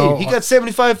 because he got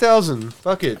 $75,000.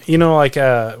 Fuck it.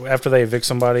 After they evict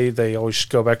somebody, they always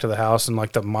go back to the house and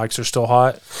the mics are still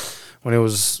hot. When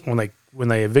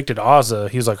they evicted Ozza,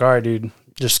 he was like, all right, dude,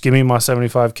 just give me my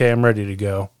 $75K. I'm ready to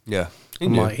go. Yeah, he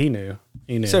knew.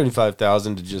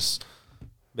 $75,000 to just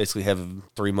basically have a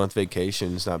 3-month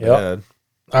vacation. It's not bad.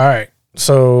 All right,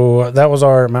 so that was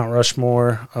our Mount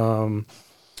Rushmore.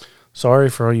 Sorry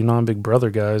for all you non-Big Brother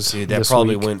guys. Dude, that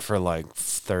probably went for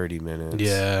 30 minutes.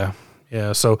 Yeah.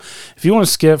 Yeah, so if you want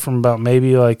to skip from about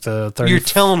maybe the 30. You're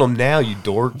telling them now, you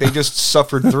dork. They just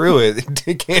suffered through it.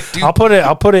 They can't do. I'll put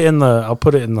it in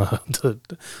the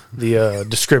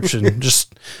description.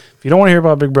 Just if you don't want to hear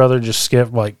about Big Brother, just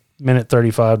skip minute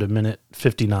 35 to minute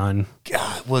 59.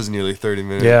 God, it was nearly 30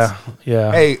 minutes. Yeah.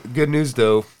 Yeah. Hey, good news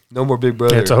though. No more Big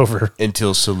Brother. It's over.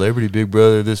 Until Celebrity Big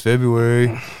Brother this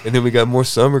February. And then we got more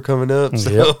summer coming up.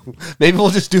 So maybe we'll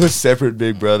just do a separate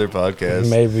Big Brother podcast.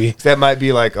 Maybe. That might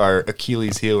be like our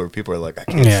Achilles heel where people are like, I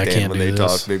can't stand when they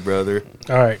talk Big Brother.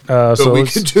 All right. So we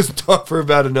could just talk for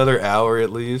about another hour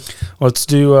at least. Let's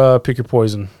do Pick Your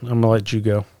Poison. I'm going to let you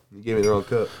go. You gave me the wrong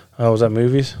cup. Oh, was that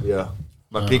movies? Yeah.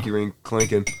 My pinky ring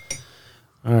clinking.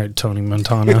 All right, Tony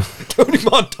Montana. Tony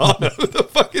Montana? Who the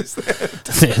fuck is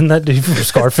that? Isn't that dude from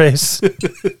Scarface?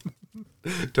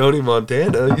 Tony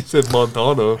Montana? You said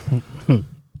Montana.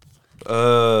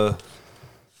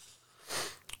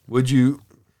 Would you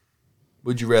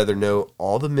rather know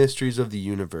all the mysteries of the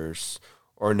universe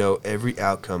or know every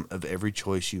outcome of every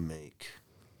choice you make?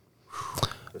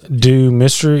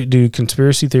 Do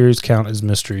conspiracy theories count as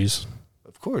mysteries?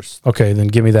 Of course. Okay, then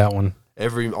give me that one.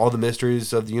 All the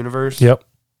mysteries of the universe? Yep.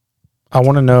 I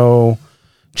want to know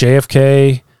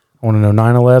JFK. I want to know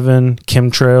 9/11,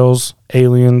 chemtrails,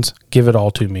 aliens. Give it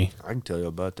all to me. I can tell you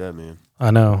about that, man. I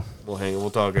know. We'll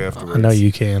talk afterwards. I know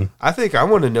you can. I think I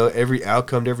want to know every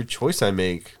outcome to every choice I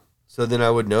make. So then I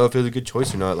would know if it was a good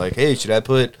choice or not. Like, hey, should I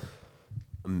put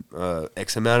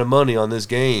X amount of money on this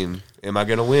game? Am I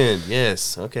gonna win?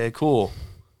 Yes. Okay, cool.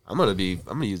 I'm gonna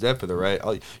use that for the right.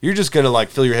 You're just gonna like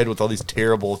fill your head with all these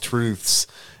terrible truths,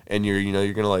 and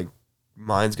you're gonna like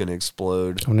mine's gonna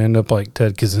explode. I'm gonna end up like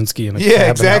Ted Kaczynski in a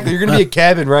cabin. Exactly. You're gonna be a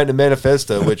cabin writing a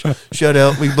manifesto. Which shut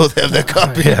up. We both have that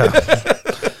copy. Yeah.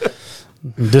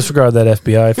 Disregard that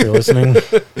FBI if you're listening.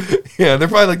 Yeah, they're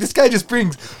probably like, this guy just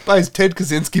buys Ted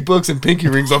Kaczynski books and pinky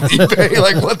rings off eBay.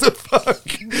 Like, what the fuck?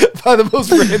 Buy the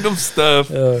most random stuff.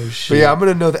 Oh, shit. But yeah, I'm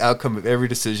going to know the outcome of every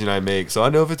decision I make, so I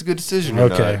know if it's a good decision or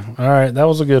not. Okay. All right. That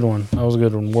was a good one.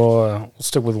 We'll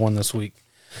stick with one this week.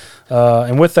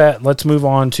 And with that, let's move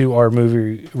on to our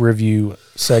movie review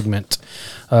segment.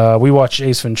 We watched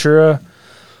Ace Ventura.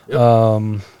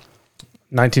 Yep.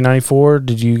 1994.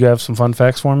 Did you have some fun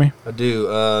facts for me? I do.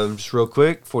 Just real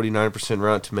quick, 49%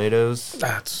 Rotten Tomatoes.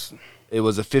 It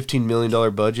was a $15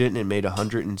 million budget, and it made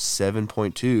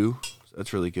 107.2. So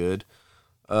that's really good.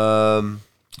 Jim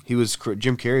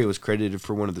Carrey was credited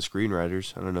for one of the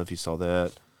screenwriters. I don't know if you saw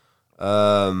that.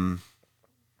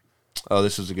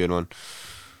 This was a good one.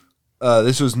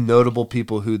 This was notable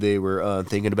people who they were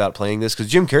thinking about playing this, because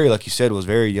Jim Carrey, like you said, was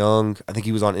very young. I think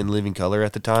he was on In Living Color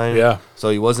at the time. Yeah. So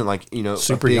he wasn't like,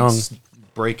 super a big young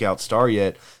breakout star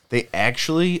yet. They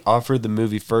actually offered the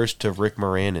movie first to Rick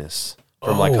Moranis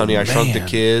from like Honey, I Shrunk the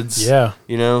Kids. Yeah.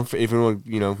 If everyone,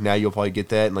 now you'll probably get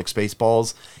that, and like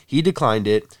Spaceballs. He declined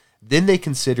it. Then they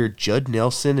considered Judd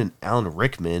Nelson and Alan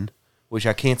Rickman, which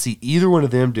I can't see either one of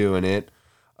them doing it.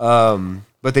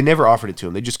 But they never offered it to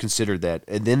him. They just considered that.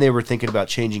 And then they were thinking about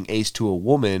changing Ace to a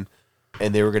woman,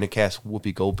 and they were going to cast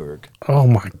Whoopi Goldberg. Oh,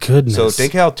 my goodness. So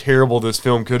think how terrible this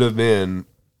film could have been.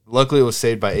 Luckily, it was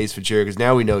saved by Ace Ventura, because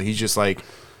now we know he's just on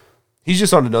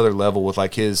another level with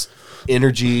like his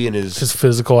energy and his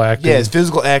physical acting. Yeah, his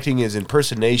physical acting, his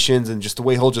impersonations, and just the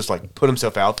way he'll just like put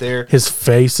himself out there. His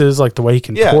faces, like the way he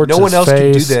contorts no one else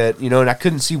face. can do that, and I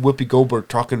couldn't see Whoopi Goldberg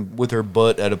talking with her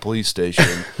butt at a police station.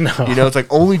 No. It's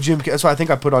like only Jim. That's why I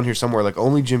think I put on here somewhere like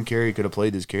only Jim Carrey could have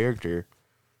played this character.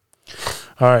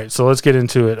 All right, so let's get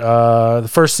into it. The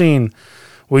first scene,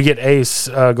 we get Ace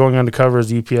going undercover as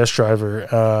the UPS driver,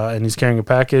 and he's carrying a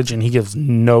package, and he gives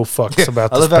no fucks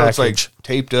about this package. I love how it's like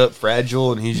taped up,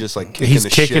 fragile, and he's just like kicking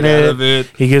shit out of it.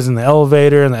 He gets in the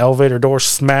elevator, and the elevator door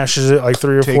smashes it like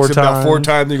 3 or 4 times. Takes about 4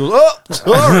 times, and he goes, oh,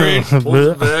 sorry, pulls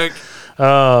it back.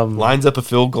 Lines up a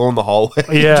field goal in the hallway.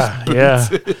 Yeah, yeah.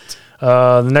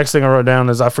 The next thing I wrote down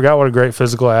is I forgot what a great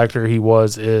physical actor he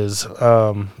is,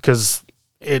 because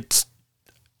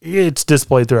it's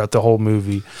displayed throughout the whole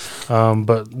movie,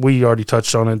 but we already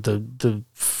touched on it. The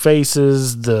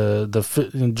faces, just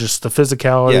the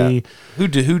physicality.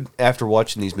 Yeah. Who after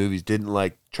watching these movies didn't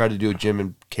like try to do a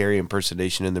Jim Carrey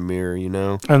impersonation in the mirror?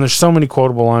 And there's so many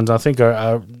quotable lines. I think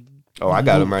I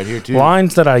got them right here too.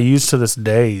 Lines that I use to this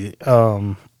day. Tell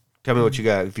me what you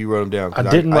got if you wrote them down. I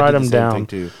didn't write them down.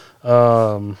 Too.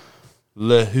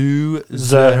 Lehu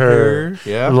Zaher,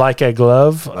 yeah, like a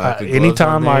glove.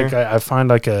 Anytime I find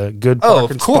like a good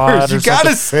parking spot, you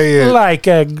gotta say it.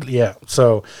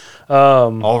 So,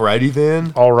 alrighty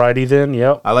then.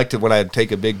 Yep. I like to when I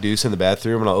take a big deuce in the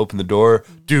bathroom and I'll open the door.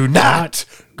 Do not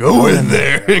go in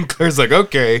there. And Claire's like,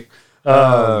 okay.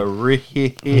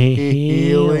 Really?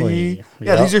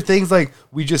 Yeah, these are things like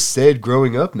we just said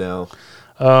growing up now.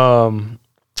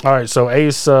 All right, so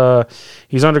Ace,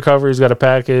 he's undercover. He's got a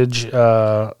package.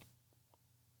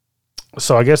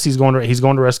 So I guess he's going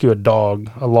to rescue a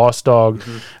lost dog.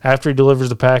 Mm-hmm. After he delivers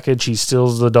the package, he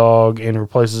steals the dog and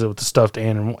replaces it with the stuffed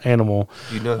animal.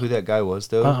 Do you know who that guy was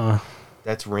though?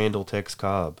 That's Randall Tex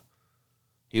Cobb.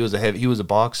 He was a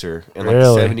boxer in like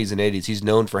Really? the 70s and 80s. He's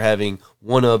known for having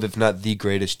one of, if not the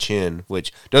greatest chin,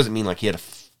 which doesn't mean like he had a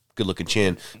good-looking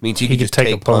chin. It means he could just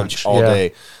take a punch all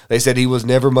day. They said he was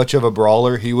never much of a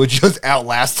brawler. He would just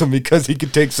outlast him because he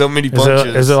could take so many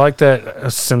punches. Is it like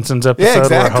that Simpsons episode? Yeah,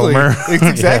 exactly. Where Homer? It's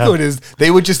exactly what it is.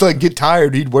 They would just like get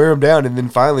tired. He'd wear him down, and then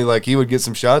finally, like he would get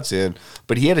some shots in.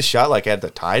 But he had a shot like at the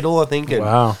title, I think. And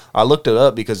Wow. I looked it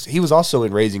up because he was also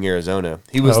in Raising Arizona.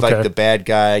 He was like the bad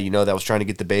guy, that was trying to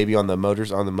get the baby on the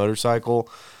motorcycle.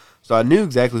 So I knew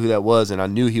exactly who that was, and I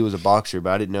knew he was a boxer, but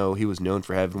I didn't know he was known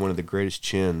for having one of the greatest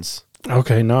chins.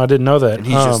 Okay, no, I didn't know that. And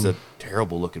he's just a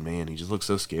terrible looking man. He just looks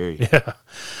so scary. Yeah.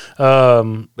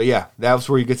 But yeah, that was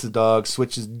where he gets the dog,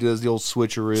 does the old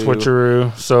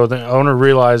switcheroo. So the owner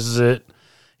realizes it.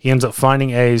 He ends up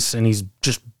finding Ace, and he's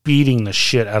just beating the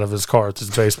shit out of his car with his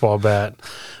baseball bat.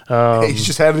 He's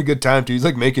just having a good time too. He's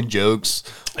like making jokes.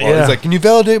 Yeah. He's like, "Can you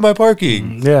validate my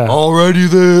parking?" Yeah. Alrighty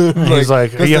then. He's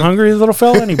like, "Are you hungry, little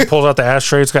fella?" And he pulls out the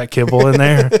ashtray. It's got kibble in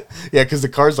there. Yeah, because the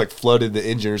car's like flooded the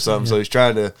engine or something, so he's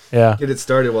trying to get it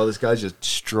started while this guy's just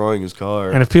destroying his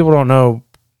car. And if people don't know,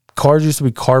 cars used to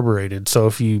be carbureted. So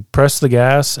if you press the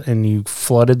gas and you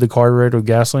flooded the carburetor with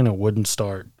gasoline, it wouldn't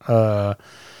start. Let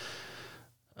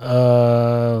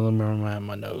me remember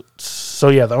my notes. So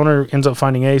yeah, the owner ends up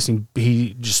finding Ace, and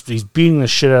he's beating the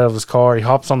shit out of his car. He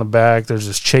hops on the back. There's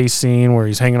this chase scene where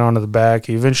he's hanging onto the back.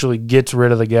 He eventually gets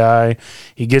rid of the guy.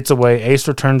 He gets away. Ace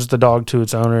returns the dog to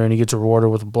its owner, and he gets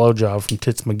rewarded with a blowjob from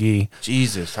Tits McGee.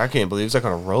 Jesus, I can't believe it's like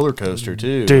on a roller coaster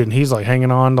too, dude. And he's like hanging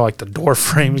on to like the door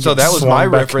frame. So that was my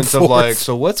reference of like,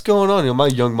 so what's going on? My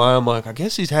young mind, I'm like, I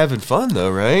guess he's having fun though,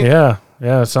 right? Yeah.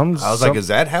 I was like, is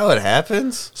that how it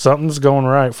happens? Something's going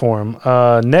right for him.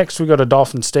 Next, we go to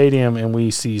Dolphin Stadium, and we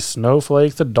see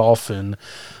Snowflake the Dolphin.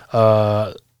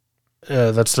 That's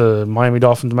the Miami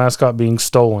Dolphins mascot being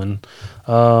stolen.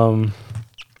 We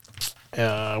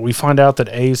find out that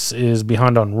Ace is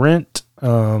behind on rent.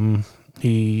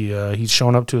 He's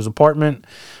showing up to his apartment,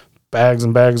 bags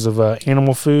and bags of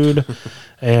animal food,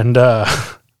 and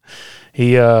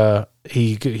he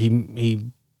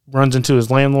runs into his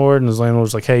landlord, and his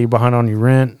landlord's like, "Hey, you're behind on your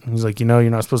rent." And he's like, "You're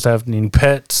not supposed to have any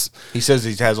pets." He says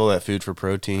he has all that food for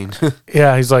protein.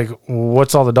 Yeah, he's like,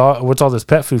 "What's all this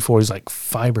pet food for?" He's like,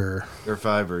 "Fiber." They're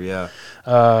fiber, yeah.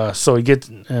 So he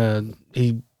gets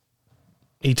he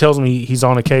tells me he's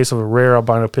on a case of a rare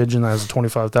albino pigeon that has a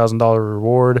 $25,000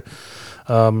 reward.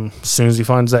 As soon as he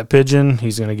finds that pigeon,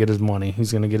 he's gonna get his money.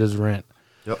 He's gonna get his rent.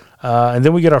 Yep. And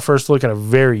then we get our first look at a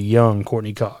very young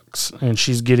Courtney Cox, and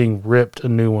she's getting ripped a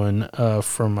new one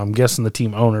from, I'm guessing, the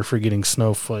team owner for getting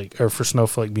Snowflake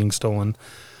being stolen.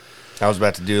 I was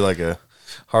about to do like a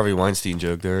Harvey Weinstein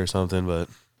joke there or something, but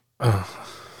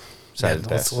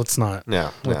let's not.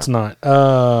 Let's not.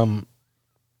 And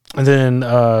then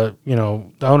the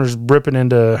owner's ripping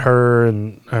into her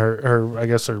and her I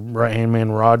guess her right hand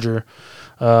man Roger.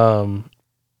 The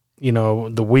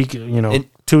week,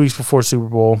 2 weeks before Super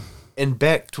Bowl. And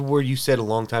back to where you said a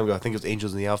long time ago, I think it was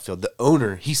Angels in the Outfield, the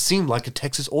owner, he seemed like a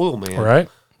Texas oil man. Right.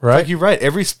 Like, you're right.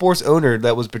 Every sports owner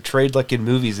that was portrayed like in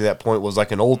movies at that point was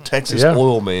like an old Texas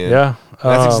oil man. Yeah.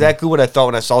 That's exactly what I thought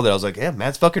when I saw that. I was like, yeah,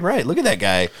 Matt's fucking right. Look at that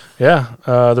guy. Yeah.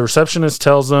 The receptionist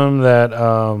tells them that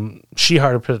she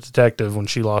hired a pet detective when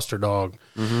she lost her dog.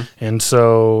 Mm-hmm. And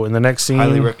so in the next scene...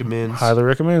 Highly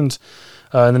recommends.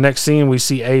 In the next scene, we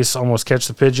see Ace almost catch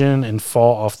the pigeon and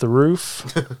fall off the roof.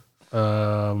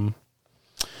 And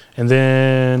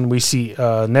then we see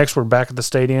next we're back at the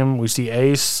stadium. We see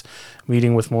Ace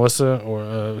meeting with Melissa,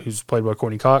 who's played by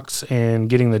Courtney Cox, and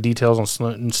getting the details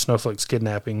on Snowflake's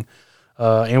kidnapping.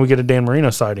 And we get a Dan Marino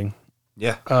sighting.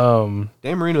 Yeah.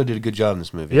 Dan Marino did a good job in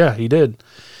this movie. Yeah, he did.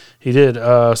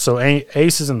 So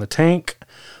Ace is in the tank.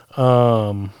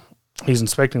 He's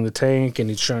inspecting the tank, and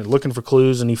he's looking for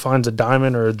clues, and he finds a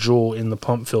diamond or a jewel in the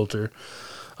pump filter.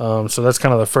 So that's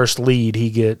kind of the first lead he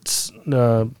gets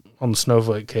on the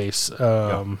Snowflake case.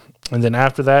 And then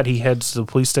after that, he heads to the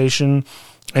police station,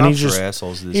 and he's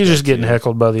just getting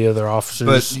heckled by the other officers.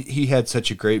 But he had such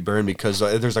a great burn because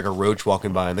there's like a roach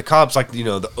walking by, and the cop's like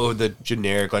the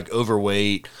generic like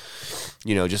overweight,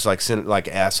 just like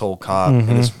asshole cop,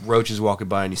 and this roach is walking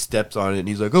by, and he steps on it, and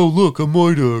he's like, "Oh look, a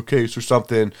murder case or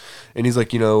something," and he's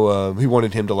like, he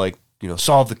wanted him to like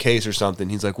solve the case or something.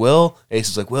 He's like, Ace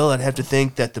is like, I'd have to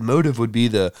think that the motive would be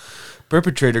the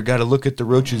perpetrator got to look at the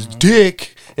roach's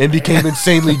dick and became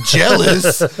insanely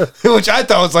jealous, which I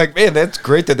thought was like, man, that's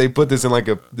great that they put this in like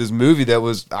this movie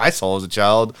that I saw as a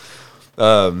child.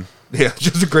 Yeah,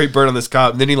 just a great burn on this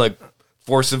cop. And then he like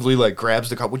forcibly like grabs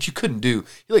the cop, which you couldn't do.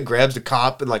 He like grabs the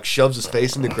cop and like shoves his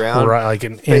face in the ground. Right, like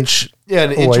an inch. Yeah,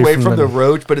 an inch away from the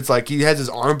roach, but it's like he has his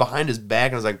arm behind his back,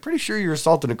 and I was like, pretty sure you're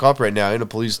assaulting a cop right now in a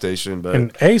police station. But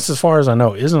And Ace, as far as I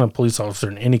know, isn't a police officer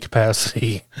in any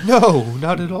capacity. no,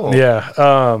 not at all. Yeah.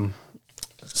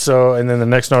 So, and then the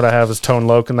next note I have is Tone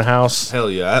Loc in the house.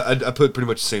 Hell yeah, I put pretty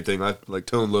much the same thing. I like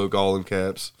Tone Loc all in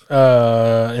caps.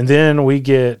 And then we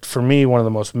get, for me, one of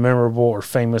the most memorable or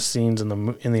famous scenes in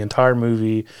the entire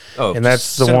movie. Oh, and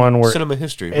that's the one where cinema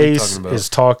history. What are you Ace talking about? is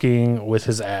talking with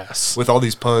his ass. With all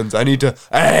these puns, I need to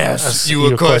ask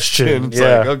you a question. It's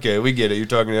Yeah. like, okay, we get it. You're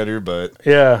talking out of your butt.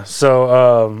 Yeah.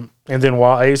 So, and then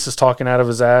while Ace is talking out of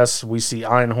his ass, we see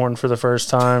Einhorn for the first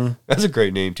time. That's a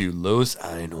great name too, Lois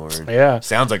Einhorn. Yeah.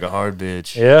 Sounds like a hard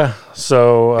bitch. Yeah.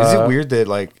 So, Is it weird that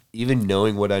like even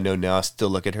knowing what I know now, I still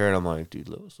look at her and I'm like, dude,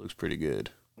 Lois looks pretty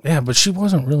good. yeah, but she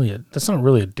wasn't really that's not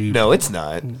really a dude. No, it's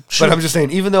not. She- But I'm just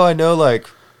saying, even though I know like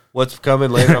what's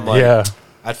coming later, I'm like, Yeah.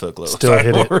 I'd fuck Lois. Still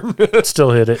hit it.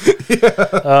 Still hit it.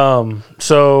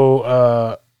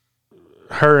 So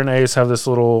her and Ace have this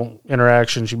little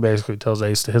interaction. She basically tells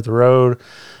Ace to hit the road,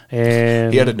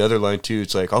 and He had another line too.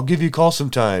 It's like, I'll give you a call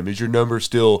sometime. Is your number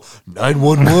still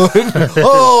 911?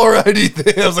 Alrighty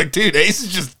then. I was like, dude, Ace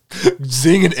is just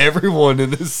zinging everyone in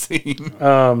this scene.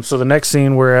 so the next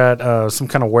scene we're at some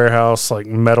kind of warehouse like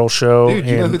metal show. Dude,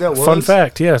 you know and who that Fun was?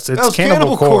 fact, yes, it's That was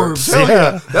Cannibal Corpse. Hell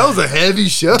yeah. That was a heavy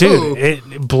show. Dude,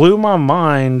 it blew my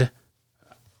mind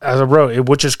as I wrote it,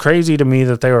 which is crazy to me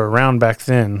that they were around back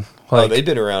then. Like, they've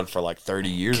been around for like 30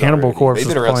 years. Cannibal already. Corpse They've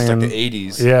been was around since like playing- the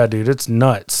 80s. yeah, dude, it's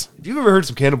nuts. If you've ever heard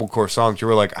some Cannibal Corpse songs, you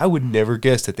were like, I would never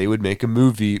guess that they would make a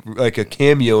movie, like a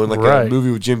cameo in like a Right.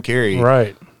 movie with Jim Carrey.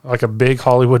 Right. Like a big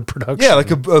Hollywood production. Yeah,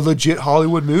 like a legit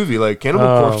Hollywood movie. Like Cannibal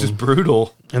Corpse is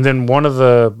brutal. And then one of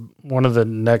the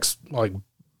next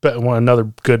another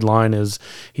good line is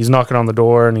he's knocking on the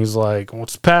door and he's like,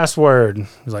 "What's the password?"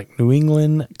 He's like, "New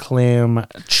England clam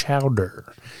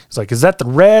chowder." He's like, "Is that the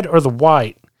red or the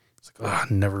white?" He's like, "Oh, I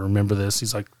never remember this."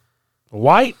 He's like,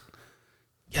 "White?"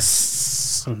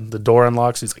 Yes. And the door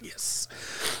unlocks. He's like, "Yes."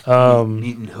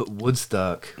 Eating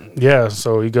Woodstock. Yeah,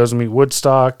 so he goes to meet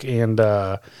Woodstock and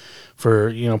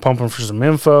for pumping for some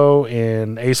info,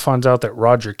 and Ace finds out that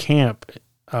Roger Camp,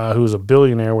 who's a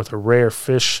billionaire with a rare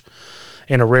fish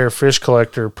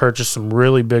collector, purchased some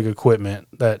really big equipment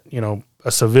that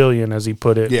a civilian, as he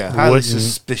put it, Yeah, highly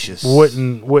suspicious.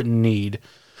 wouldn't need.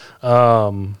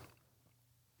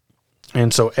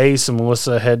 And so Ace and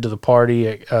Melissa head to the party,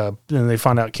 and they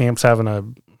find out Camp's having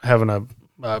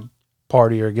a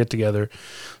party or get together.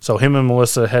 So him and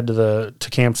Melissa head to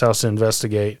Camp's house to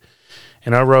investigate.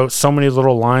 And I wrote so many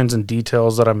little lines and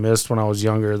details that I missed when I was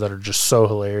younger that are just so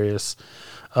hilarious.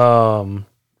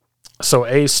 So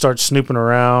Ace starts snooping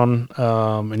around,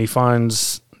 and he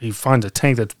finds a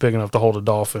tank that's big enough to hold a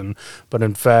dolphin, but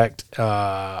in fact,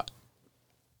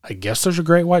 I guess there's a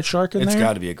great white shark in It's there.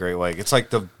 got to be a great white. It's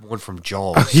like the one from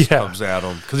Jaws Yeah. comes at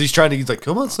him. Because he's like,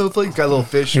 come on, Snowflake. He's got a little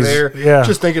fish there. yeah.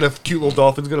 Just thinking a cute little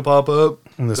dolphin's going to pop up.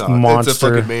 And this It's monster.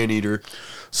 a fucking man-eater.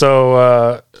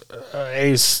 So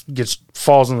Ace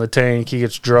falls in the tank. He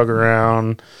gets drug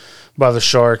around by the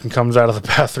shark and comes out of the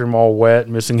bathroom all wet,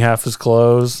 missing half his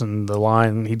clothes. And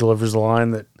he delivers the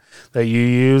line that you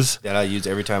use. That I use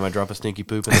every time I drop a stinky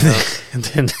poop in the house. And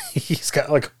then he's got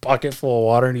like a pocket full of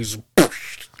water, and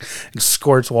and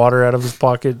squirts water out of his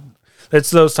pocket.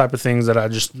 It's those type of things that I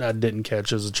didn't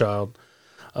catch as a child.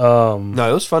 No,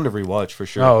 it was fun to rewatch for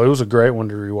sure. Oh, it was a great one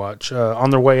to rewatch. On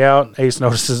their way out, Ace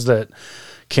notices that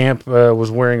Camp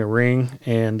was wearing a ring,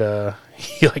 and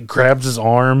he like grabs his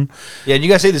arm. Yeah, and you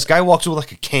guys say this guy walks with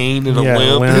like a cane and a Yeah,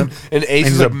 limp, and Ace And is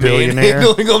he's a like billionaire.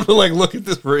 manhandling him to like look at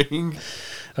this ring.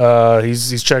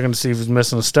 He's checking to see if he's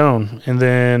missing a stone, and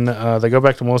then they go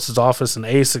back to Melissa's office, and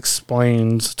Ace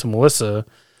explains to Melissa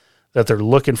that they're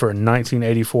looking for a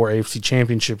 1984 AFC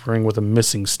Championship ring with a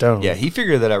missing stone. Yeah, he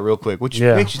figured that out real quick, which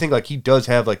Yeah. makes you think like he does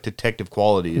have like detective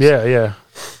qualities. yeah.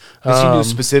 Because he knew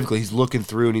specifically, he's looking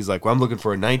through and he's like, well, I'm looking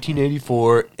for a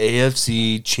 1984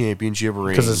 AFC Championship ring.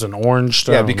 Because it's an orange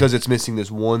stone. Yeah, because it's missing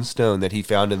this one stone that he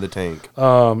found in the tank.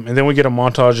 And then we get a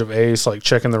montage of Ace like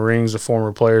checking the rings of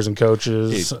former players and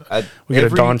coaches. Dude, we get a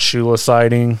Don Shula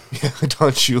sighting.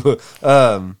 Don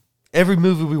Shula. Every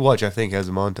movie we watch, I think, has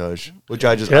a montage, which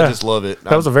I just love it.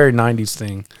 That was a very 90s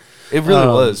thing. It really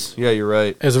was. Yeah, you're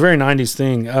right. It was a very 90s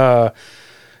thing.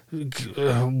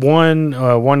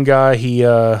 One guy,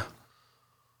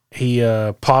 he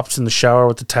pops in the shower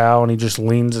with the towel and he just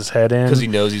leans his head in because he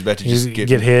knows he's about to just get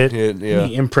hit. Yeah.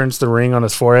 He imprints the ring on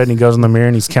his forehead and he goes in the mirror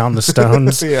and he's counting the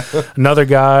stones. Yeah. Another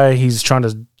guy, he's trying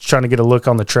to get a look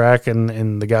on the track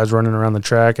and the guy's running around the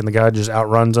track and the guy just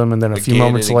outruns him, and then a few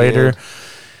moments later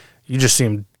you just see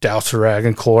him douse a rag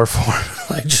in chloroform,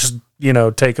 like just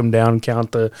take him down,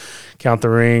 count the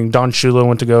ring. Don Shula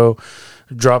went to go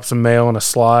drop some mail in a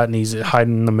slot and he's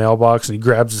hiding in the mailbox and he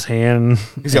grabs his hand.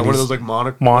 He's got one of those like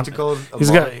what's it called?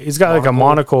 He's got like a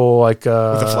monocle, like with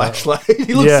a flashlight.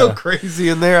 He looks so crazy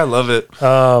in there. I love it.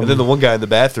 And then the one guy in the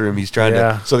bathroom, he's trying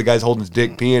to. So the guy's holding his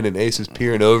dick peeing, and Ace is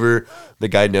peering over. The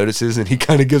guy notices, and he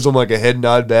kind of gives him like a head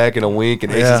nod back and a wink.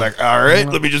 And Ace is like, "All right,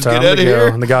 let me just get out of here."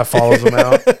 And the guy follows him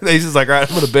out. Ace is like, "All right,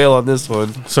 I'm gonna bail on this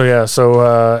one." So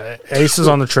Ace is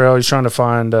on the trail. He's trying to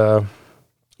find.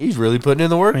 He's really putting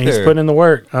in the work. He's putting in the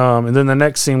work. And then the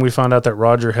next scene, we found out that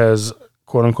Roger has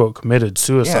quote unquote committed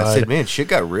suicide. Yeah, I said, man, shit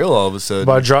got real all of a sudden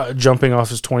by jumping off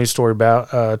his 20th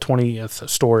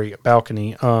story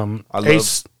balcony.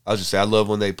 I love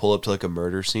when they pull up to like a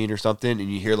murder scene or something,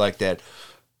 and you hear like that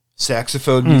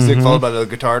saxophone music followed by the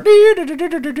guitar.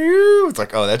 It's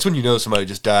like, oh, that's when you know somebody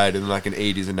just died in like an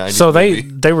 80s and 90s. So movie.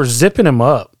 they were zipping him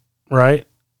up, right?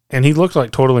 And he looked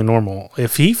like totally normal.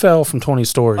 If he fell from 20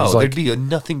 stories, there'd be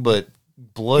nothing but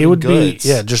blood. It would guts.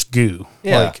 be just goo,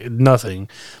 like nothing.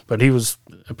 But he was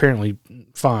apparently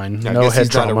fine. I no guess head he's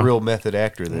trauma. not a real method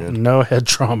actor then. No head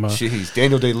trauma. Jeez,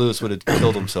 Daniel Day-Lewis would have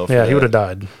killed himself. Yeah, he would have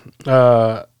died.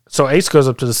 So Ace goes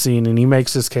up to the scene and he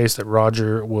makes this case that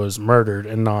Roger was murdered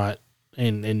and not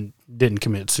and didn't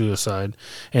commit suicide.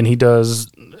 And he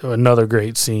does another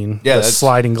great scene. Yeah, the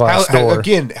sliding glass door.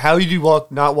 How do you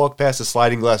not walk past a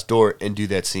sliding glass door and do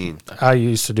that scene? I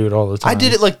used to do it all the time. I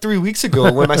did it like 3 weeks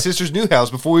ago when my sister's new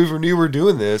house before we even knew we were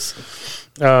doing this.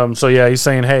 So yeah, he's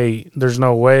saying, hey, there's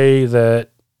no way the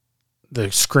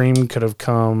scream could have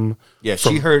come. Yeah,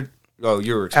 she heard. Oh,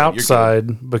 you're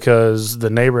outside because the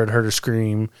neighbor had heard a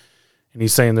scream. And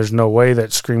he's saying there's no way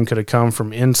that scream could have come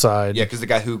from inside. Yeah, because the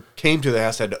guy who came to the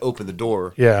house had to open the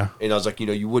door. Yeah. And I was like,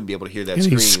 you wouldn't be able to hear that and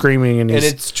scream. He's screaming. And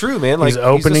it's true, man. Like, he's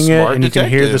opening it and you can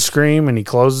hear the detective. scream and he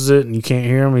closes it and you can't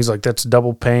hear him. He's like, that's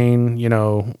double pane,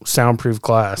 soundproof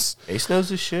glass. Ace knows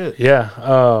his shit. Yeah.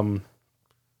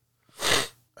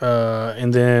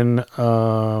 And then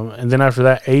after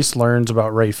that, Ace learns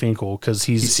about Ray Finkel because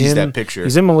he sees that picture.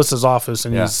 He's in Melissa's office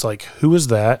and he's like, "Who is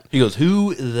that?" He goes,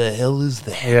 "Who the hell is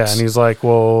that?" Yeah, and he's like,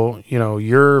 "Well,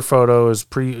 your photo is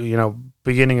beginning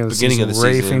of the season.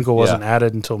 Ray Finkel wasn't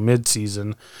added until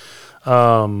mid-season."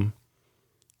 And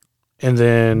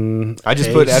then I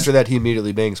just put after that he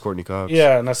immediately bangs Courtney Cox.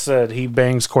 Yeah, and I said he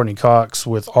bangs Courtney Cox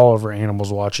with all of her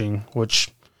animals watching,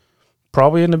 which.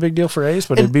 Probably isn't a big deal for Ace,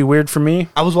 but it'd be weird for me.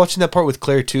 I was watching that part with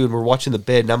Claire, too, and we're watching the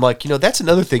bed, and I'm like, that's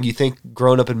another thing you think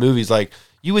growing up in movies. Like,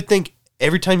 you would think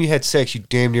every time you had sex, you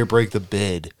damn near break the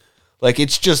bed. Like,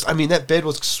 it's just, that bed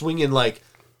was swinging like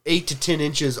 8 to 10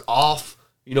 inches off,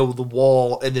 the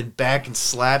wall, and then back and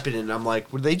slapping it. And I'm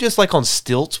like, were they just like on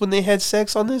stilts when they had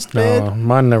sex on this bed? No,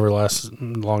 mine never lasts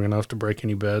long enough to break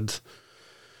any beds.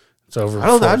 It's over.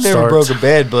 I've never broke a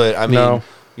bed, but I'll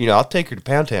take her to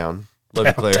Pound Town. Love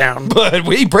you, Claire. But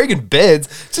we ain't breaking beds.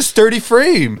 It's a sturdy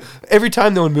frame. Every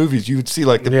time though in movies, you would see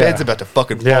like the bed's about to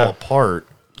fucking fall apart.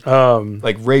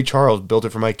 Like Ray Charles built it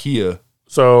from IKEA.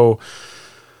 So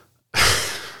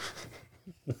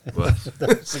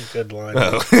that's a good line.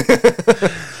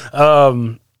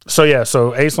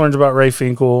 So Ace learns about Ray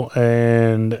Finkel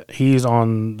and he's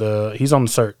on the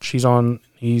search.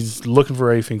 He's looking for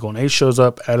Ray Finkel, and Ace shows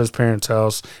up at his parents'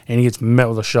 house, and he gets met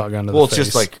with a shotgun to the face. Well, it's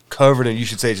just like covered in,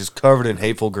 covered in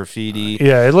hateful graffiti.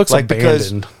 Yeah, it looks like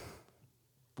abandoned.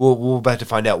 We're about to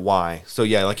find out why. So,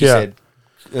 yeah, like you said,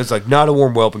 it's like not a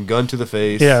warm welcome, gun to the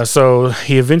face. Yeah, so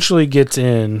he eventually gets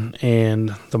in,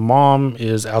 and the mom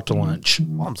is out to lunch.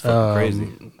 Mom's fucking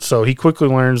crazy. So he quickly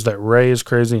learns that Ray is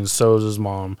crazy, and so is his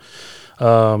mom.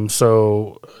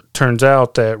 So turns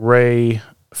out that Ray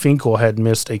Finkel had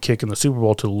missed a kick in the Super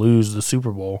Bowl to lose the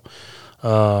Super Bowl.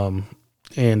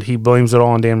 And he blames it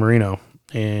all on Dan Marino.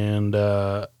 And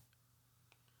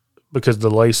because the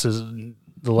laces,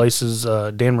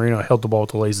 Dan Marino held the ball with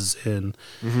the laces in.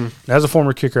 Mm-hmm. As a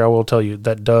former kicker, I will tell you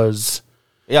that does.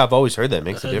 Yeah, I've always heard that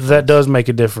makes a difference. That does make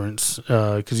a difference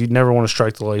because you never want to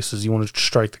strike the laces. You want to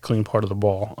strike the clean part of the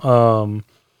ball.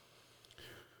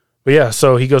 But yeah,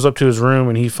 so he goes up to his room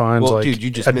and he finds a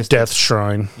death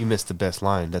shrine. You missed the best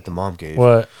line that the mom gave.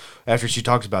 What? After she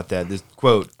talks about that, this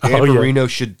quote: "Dan Marino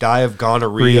should die of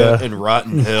gonorrhea and rot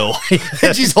in hell."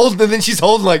 And she's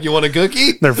holding like, "You want a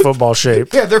cookie?" They're football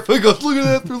shaped. Yeah, they're football. Look at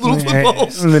that, they're little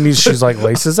footballs. And then she's like,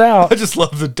 "Laces out." I just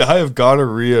love the die of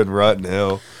gonorrhea and rot in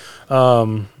hell.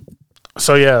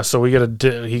 So yeah, so we get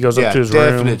he goes up to his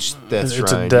room. Death It's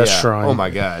shrine. a death shrine. Oh my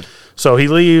god. So he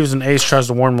leaves, and Ace tries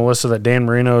to warn Melissa that Dan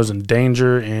Marino is in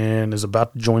danger and is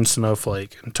about to join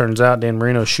Snowflake. And turns out Dan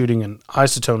Marino is shooting an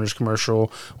isotoners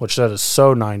commercial, which that is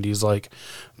so 90s. Like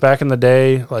back in the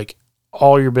day, like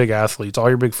all your big athletes, all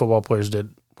your big football players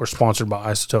were sponsored by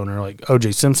Isotoner. Like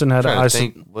O.J. Simpson had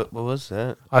What was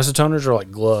that? Isotoners are like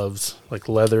gloves, like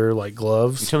leather, like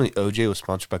gloves. You telling me OJ was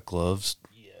sponsored by gloves?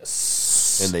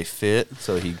 Yes. And they fit,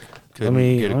 so he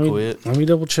couldn't get a quit. Let me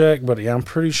double check, but yeah, I'm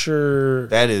pretty sure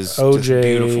That is OJ just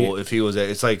beautiful. If he was,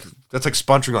 that's like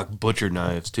sponsoring like butcher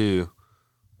knives too,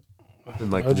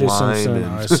 and like O.J. lime Simpson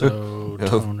and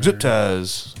Isotoner. zip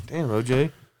ties. Damn,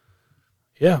 OJ.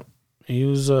 Yeah, he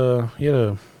was. He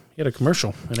had a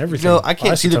commercial and everything. No, I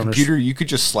can't see the Isotoners. computer. You could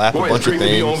just slap Boy, a bunch it's of great to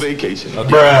be things. on vacation.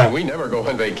 Okay. We never go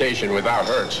on vacation without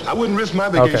Hertz. I wouldn't risk my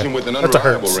vacation with an That's a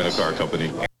unreliable Hertz. rental car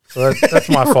company. So that's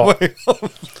my fault.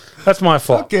 That's my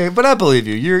fault. Okay, but I believe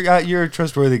you. You're a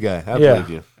trustworthy guy. I believe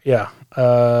you. Yeah.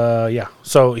 Yeah.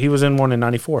 So he was in one in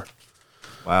 '94.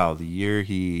 Wow, the year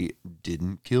he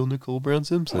didn't kill Nicole Brown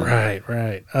Simpson. Right.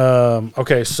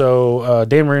 Okay. So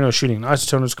Dan Marino is shooting an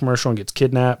Isotoners commercial and gets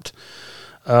kidnapped.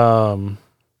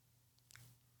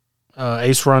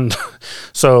 Ace runs.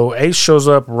 So Ace shows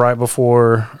up right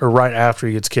before or right after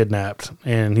he gets kidnapped,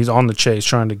 and he's on the chase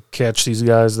trying to catch these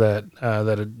guys that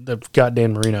got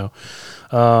Dan Marino.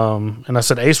 And I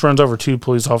said Ace runs over 2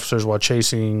 police officers while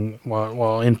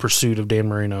in pursuit of Dan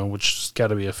Marino, which has got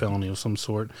to be a felony of some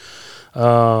sort.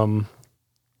 And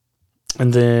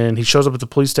then he shows up at the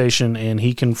police station and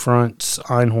he confronts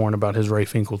Einhorn about his Ray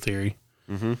Finkel theory.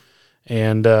 Mm-hmm.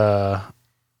 And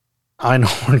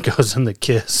Einhorn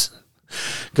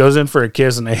goes in for a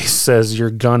kiss, and Ace says, "Your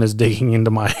gun is digging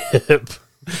into my hip,"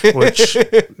 which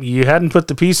you hadn't put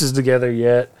the pieces together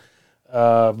yet.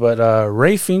 But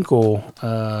Ray Finkel,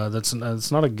 that's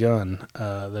not a gun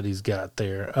that he's got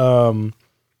there. And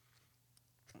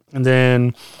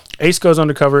then Ace goes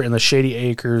undercover in the Shady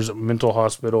Acres Mental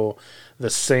Hospital, the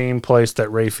same place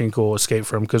that Ray Finkel escaped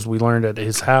from, because we learned at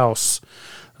his house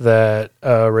that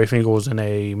Ray Finkel was in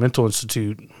a mental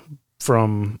institute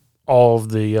from all of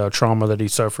the trauma that he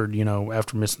suffered,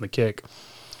 after missing the kick.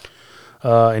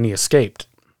 And he escaped.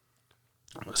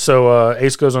 So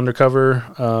Ace goes undercover,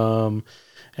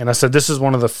 and I said this is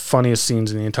one of the funniest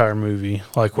scenes in the entire movie,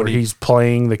 like where he's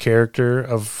playing the character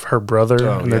of her brother,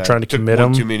 and they're trying to commit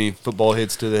him. Too many football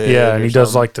hits to the head. Yeah, and he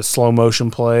does like the slow motion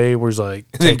play where he's like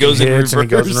and then goes in reverse. And he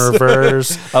goes in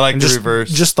reverse. I like and the just, reverse.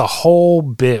 Just the whole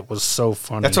bit was so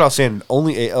funny. That's what I was saying.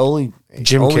 Only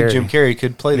Jim Carrey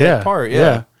could play that part.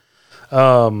 Yeah.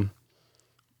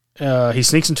 He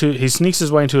sneaks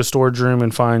his way into a storage room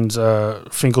and finds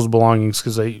Finkel's belongings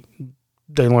because they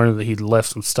learned that he'd left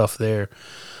some stuff there.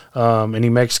 And he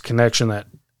makes a connection that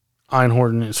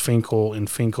Einhorn is Finkel and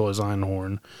Finkel is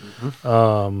Einhorn.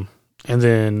 Mm-hmm. And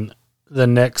then the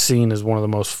next scene is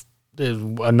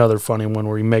another funny one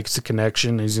where he makes the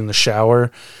connection. He's in the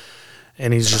shower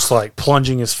and he's just like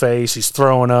plunging his face. He's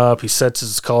throwing up. He sets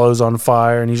his clothes on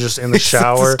fire and he's just in the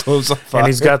shower. And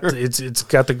he's got it's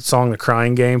got the song "The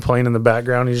Crying Game" playing in the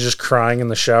background. He's just crying in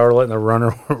the shower, letting the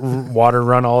water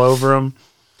run all over him.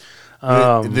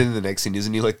 And then the next scene,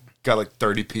 isn't he got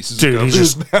 30 pieces Dude, of gum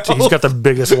he's got the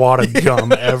biggest wad of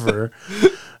gum ever.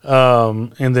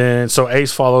 And then so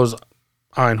Ace follows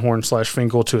Einhorn /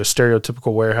 Finkel to a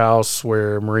stereotypical warehouse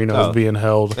where Marino is being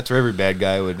held. That's where every bad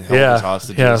guy would help his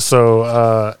hostages. Yeah,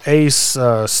 so Ace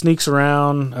sneaks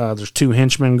around. There's 2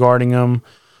 henchmen guarding him.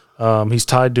 He's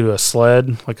tied to a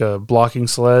sled, like a blocking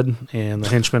sled, and the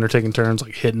henchmen are taking turns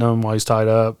like hitting him while he's tied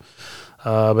up.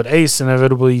 But Ace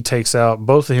inevitably takes out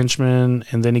both the henchmen,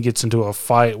 and then he gets into a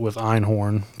fight with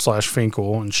Einhorn /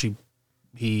 Finkel, and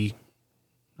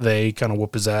they kind of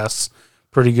whoop his ass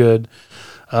pretty good.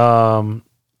 And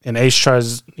Ace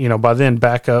tries, by then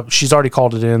back up. She's already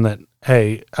called it in that,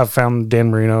 hey, I've found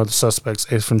Dan Marino, the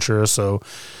suspect's Ace Ventura. So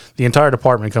the entire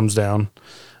department comes down.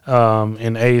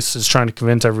 And Ace is trying to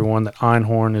convince everyone that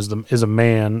Einhorn is a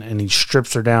man, and he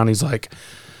strips her down. He's like,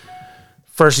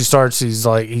 first he starts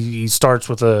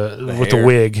with the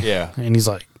wig. Yeah. And he's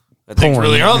like, that thing's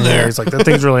really on there. He's like, that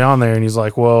thing's really on there. And he's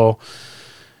like, well,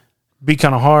 be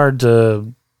kind of hard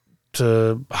to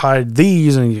hide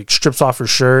these, and he strips off her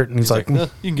shirt, and he's like you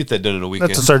can get that done in a weekend.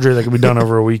 That's a surgery that can be done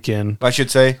over a weekend. I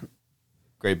should say,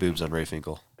 great boobs on Ray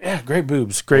Finkel. Yeah, great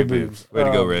boobs. Great boobs. Way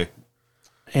to go, Ray.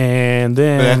 And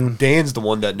then Dan's the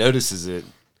one that notices it.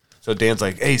 So Dan's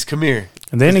like, Ace, come here.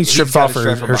 And then he strips off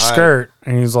her skirt,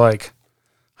 and he's like,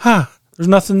 there's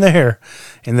nothing there.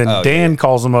 And then Dan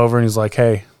calls him over, and he's like,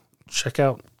 hey, check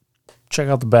out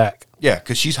the back. Yeah,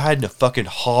 because she's hiding a fucking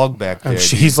hog back there. And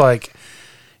she's like,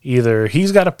 either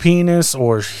he's got a penis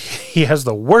or he has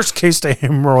the worst case to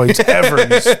hemorrhoids ever.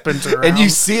 And he spins around. And you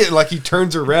see it like he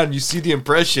turns around. And you see the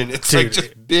impression. It's Dude, like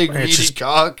just big, meaty just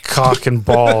cock. Cock and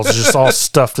balls just all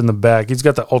stuffed in the back. He's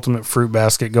got the ultimate fruit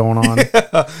basket going on.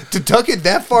 To tuck it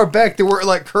that far back to where it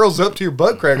like curls up to your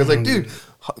butt crack. I was like, dude,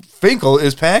 Finkel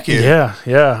is packing. Yeah.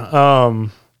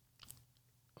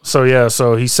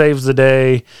 So he saves the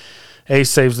day. Ace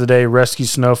saves the day,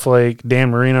 rescues Snowflake.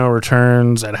 Dan Marino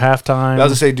returns at halftime. I was going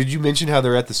to say, did you mention how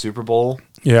they're at the Super Bowl?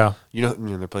 Yeah. You know,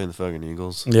 they're playing the fucking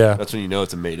Eagles. Yeah. That's when you know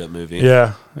it's a made-up movie.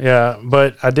 Yeah.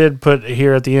 But I did put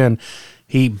here at the end,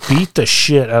 he beat the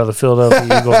shit out of the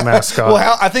Philadelphia Eagles mascot.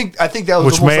 Well, I think that was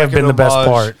which almost may have like been the best homage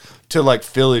part. to like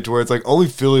Philly, to where it's like only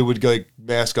Philly would like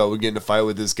mascot would get in a fight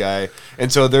with this guy,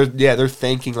 and so they're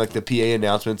thanking like the PA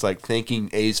announcements, like thanking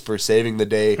Ace for saving the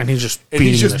day, And he's just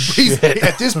beating the shit.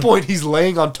 At this point, he's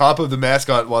laying on top of the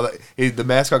mascot while the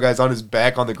mascot guy's on his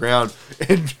back on the ground,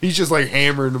 and he's just like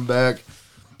hammering him back.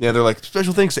 Yeah, they're like,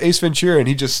 special thanks to Ace Ventura, and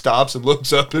he just stops and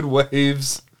looks up and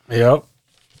waves. Yep.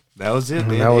 That was it,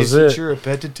 man. That was Ace it. Ventura,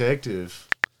 Pet Detective.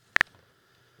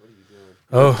 What are you doing?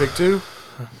 Oh. Pick two?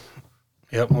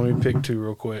 Yep, let me pick two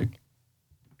real quick.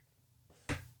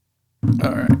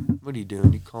 All right. What are you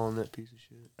doing? You calling that piece of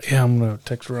shit? Yeah, I'm going to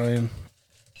text Ryan.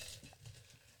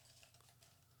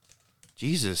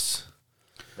 Jesus.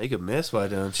 Make a mess, why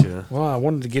don't you? Well, I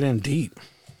wanted to get in deep.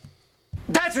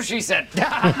 That's what she said.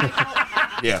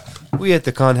 Yeah. We at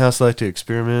the Con House like to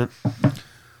experiment.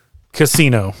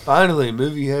 Casino. Finally, a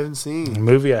movie you haven't seen. A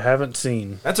movie I haven't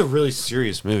seen. That's a really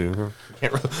serious movie.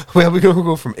 We're going to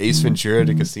go from Ace Ventura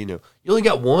to Casino. You only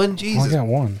got one? I Jesus. only got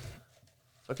one.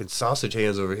 Fucking sausage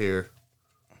hands over here.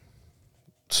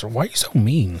 So why are you so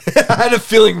mean? I had a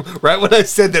feeling right when I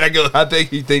said that, I go, I think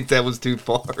he thinks that was too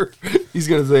far. He's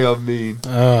going to say I'm mean.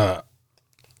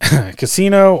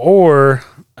 Casino or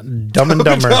Dumb and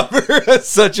Dumber. That's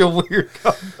such a weird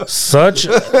Such.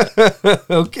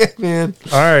 Okay, man.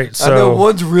 All right, I know so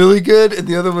one's really good and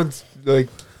the other one's like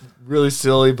really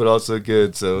silly but also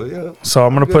good. So yeah. so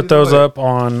I'm gonna Good put those either way. up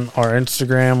on our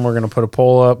Instagram. We're gonna put a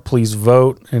poll up. Please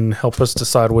vote and help us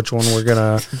decide which one we're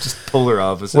gonna Just polar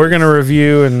opposite. we're gonna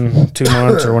review in 2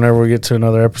 months or whenever we get to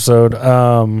another episode.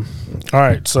 All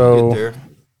right, Get so there.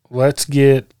 let's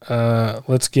get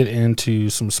into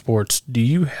some sports. Do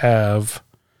you have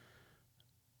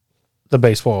the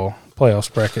baseball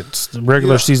playoffs brackets? The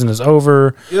regular season is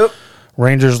over. Yep.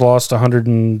 Rangers lost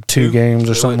 102 games or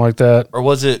They something went- like that. Or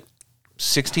was it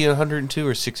 60 and 102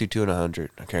 or 62 and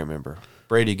 100? I can't remember.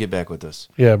 Brady, get back with us.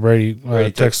 Yeah, Brady,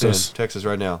 Brady, text us. Text us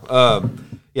right now.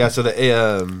 Yeah, so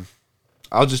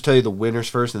I'll just tell you the winners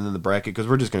first and then the bracket because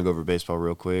we're just going to go over baseball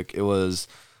real quick. It was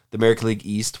the American League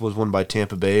East was won by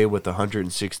Tampa Bay with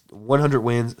 100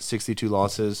 wins, 62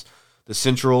 losses. The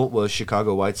Central was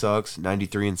Chicago White Sox,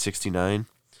 93 and 69.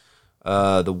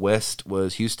 The West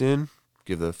was Houston.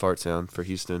 Give the fart sound for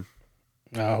Houston.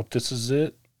 I hope this is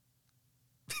it.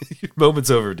 Your moment's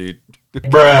over, dude.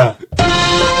 Bruh.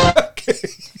 Okay.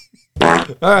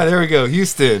 All right, there we go.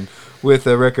 Houston with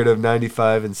a record of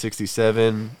 95 and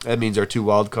 67. That means our two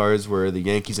wild cards were the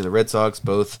Yankees and the Red Sox,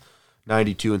 both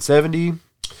 92 and 70.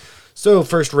 So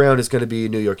first round is going to be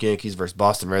New York Yankees versus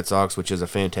Boston Red Sox, which is a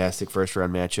fantastic first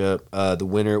round matchup. The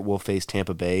winner will face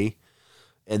Tampa Bay.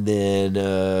 And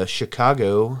then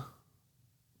Chicago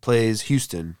plays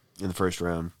Houston in the first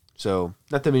round. So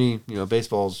not that many,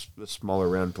 baseball's a smaller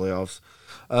round playoffs.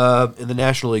 In the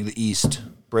National League, the East,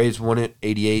 Braves won it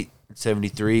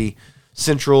 88-73.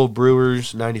 Central,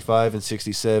 Brewers 95 and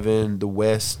 67. The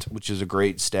West, which is a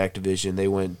great stacked division,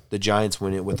 the Giants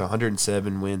win it with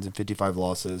 107 wins and 55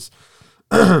 losses.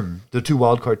 The two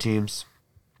wild card teams.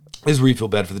 This is where you feel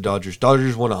bad for the Dodgers.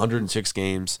 Dodgers won 106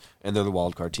 games, and they're the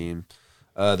wild card team.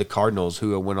 The Cardinals,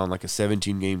 who went on like a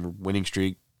 17-game winning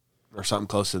streak or something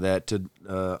close to that to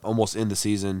almost end the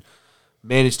season,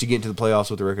 managed to get into the playoffs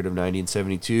with a record of 90 and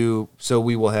 72. So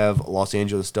we will have Los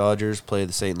Angeles Dodgers play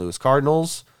the St. Louis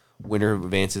Cardinals. Winner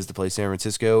advances to play San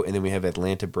Francisco. And then we have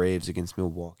Atlanta Braves against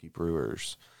Milwaukee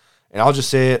Brewers. And I'll just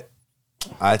say it.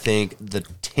 I think the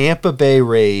Tampa Bay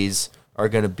Rays are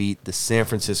going to beat the San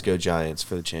Francisco Giants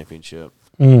for the championship.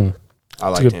 I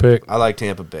like good Tampa. pick. I like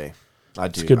Tampa Bay. I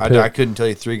do. good pick. I couldn't tell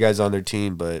you three guys on their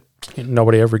team, but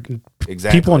Nobody ever.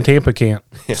 exactly. People in Tampa can't.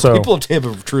 So people in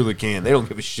Tampa truly can. They don't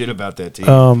give a shit about that team.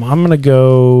 I'm gonna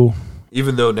go.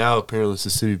 Even though now apparently it's the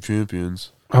City of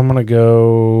Champions. I'm gonna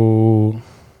go.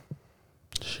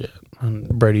 Shit,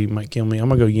 Brady might kill me. I'm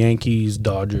gonna go Yankees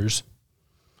Dodgers.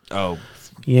 Oh,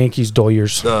 Yankees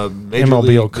Dodgers. Major MLB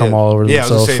League, will come all over I was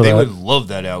themselves gonna say for they that. would love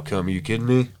that outcome. Are you kidding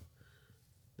me?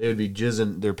 They would be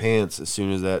jizzing their pants as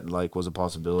soon as that was a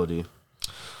possibility.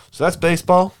 So that's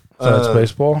baseball.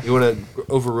 Baseball. You want to go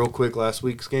over real quick last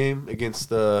week's game against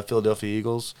the Philadelphia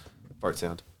Eagles? Fart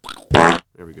sound.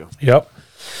 There we go. Yep.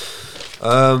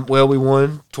 Well, we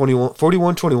won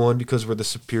 41-21 because we're the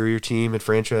superior team at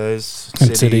franchise,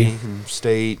 city, and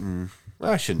state, and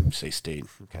I shouldn't say state.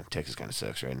 Texas kind of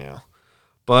sucks right now.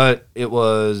 But it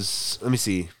was, let me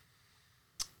see.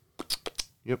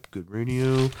 Yep, good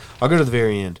radio. I'll go to the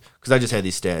very end because I just had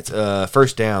these stats.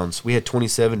 First downs, we had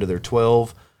 27 to their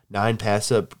 12, 9 pass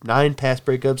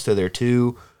breakups to their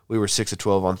 2. We were 6 of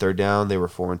 12 on third down. They were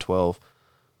 4 and 12.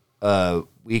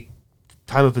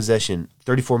 Time of possession,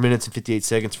 34 minutes and 58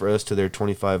 seconds for us to their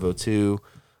 25:02.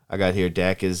 I got here.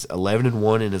 Dak is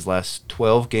 11-1 in his last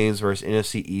 12 games versus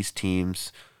NFC East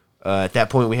teams. At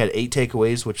that point, we had 8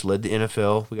 takeaways, which led the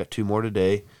NFL. We got 2 more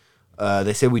today.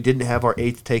 They said we didn't have our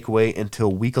 8th takeaway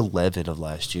until week 11 of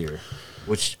last year,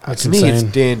 which That's to me insane. it's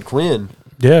Dan Quinn.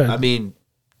 Yeah. I mean,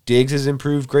 Diggs has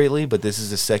improved greatly, but this is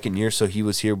his second year, so he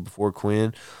was here before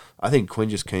Quinn. I think Quinn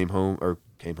just came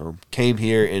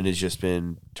here and has just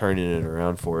been turning it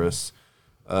around for us.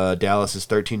 Dallas is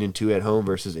 13-2 at home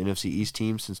versus NFC East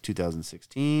teams since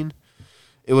 2016.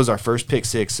 It was our first pick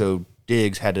six, so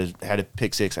Diggs had a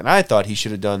pick six, and I thought he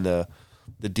should have done the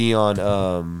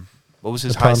Dion. What was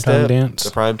his high step? Dance. The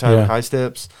primetime Yeah. high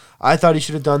steps. I thought he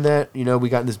should have done that. You know, we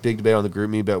got in this big debate on the group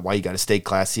me about why you got to stay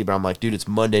classy, but I'm like, dude, it's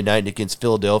Monday night against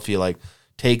Philadelphia. Like,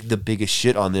 take the biggest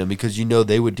shit on them because you know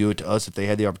they would do it to us if they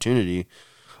had the opportunity.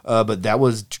 But that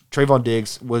was Trayvon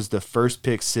Diggs was the first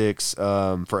pick six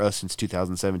for us since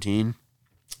 2017.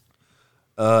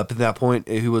 Up to that point,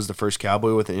 he was the first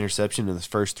Cowboy with an interception in the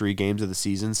first 3 games of the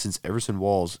season since Everson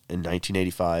Walls in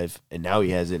 1985, and now he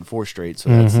has it in 4 straight. So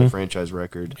that's the franchise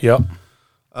record. Yep.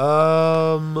 You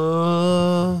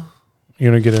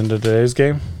gonna get into today's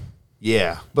game?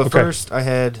 Yeah, but Okay. first I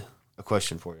had a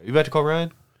question for you. You about to call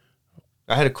Ryan?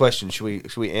 I had a question.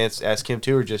 Should we ask him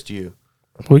too, or just you?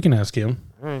 We can ask him.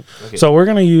 All right. Okay. So we're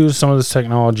gonna use some of this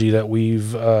technology that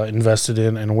we've invested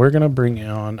in, and we're gonna bring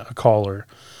on a caller.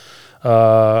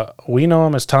 We know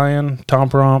him as Tom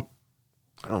Prompt.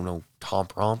 I don't know Tom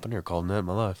Prompt. I never called him that in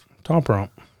my life. Tom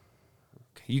Prompt.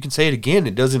 You can say it again.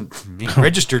 It doesn't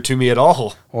register to me at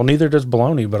all. Well, neither does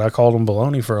Baloney, but I called him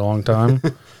Baloney for a long time.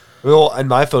 Well, on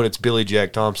my phone, it's Billy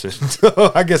Jack Thompson.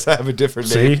 So I guess I have a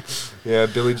different name. Yeah,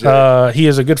 Billy Jack. He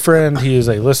is a good friend. He is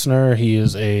a listener. He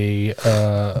is a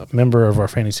member of our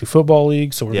fantasy football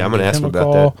league. So I'm going to ask him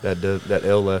about that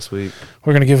L last week.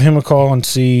 We're going to give him a call and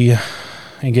see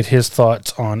and get his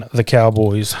thoughts on the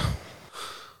Cowboys.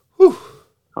 Whew.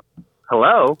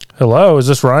 Hello? Hello, is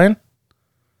this Ryan?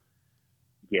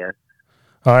 Yes.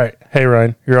 All right. Hey,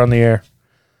 Ryan, you're on the air.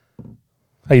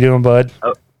 How you doing, bud?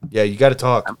 Yeah, you got to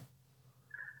talk.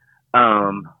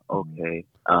 Okay.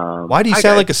 Why do you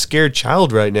sound like a scared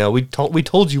child right now? We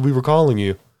told you we were calling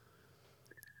you.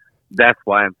 That's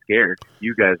why I'm scared.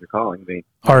 You guys are calling me.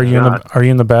 Are you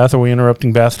in the bath? Are we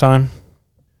interrupting bath time?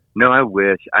 No, I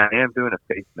wish. I am doing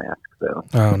a face mask, though.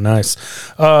 Oh, nice.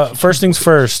 First things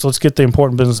first, let's get the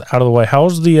important business out of the way.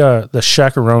 How's the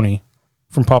Shaq-a-roni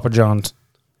from Papa John's?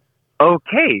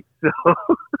 Okay,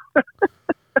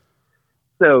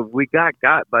 so we got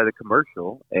by the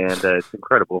commercial, and it's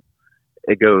incredible.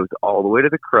 It goes all the way to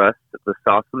the crust, the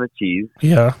sauce and the cheese.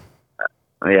 Yeah.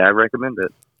 Yeah, I recommend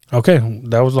it. Okay,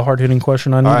 that was the hard-hitting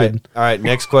question I needed. All right.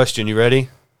 Next question. You ready?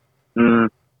 Mm.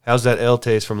 How's that L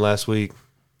taste from last week?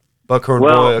 Buckhorn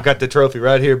Well- boy, I got the trophy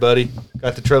right here, buddy.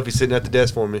 Got the trophy sitting at the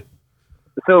desk for me.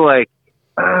 So, I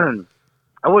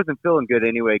wasn't feeling good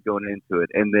anyway going into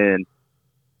it, and then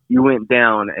you went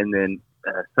down, and then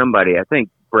somebody, I think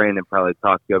Brandon probably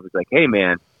talked to you. Was like, "Hey,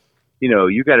 man, you know,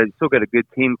 you still got a good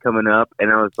team coming up."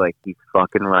 And I was like, "He's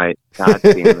fucking right." God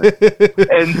damn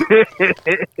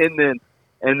it!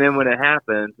 and then when it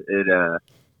happened, it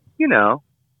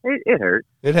it hurt.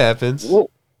 It happens. Well,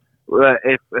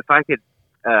 if I could,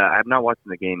 I'm not watching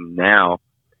the game now.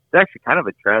 It's actually kind of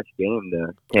a trash game,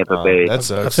 the Tampa Bay. That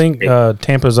sucks. I think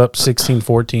Tampa's up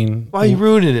 16-14. Why are you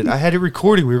ruining it? I had it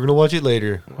recording. We were going to watch it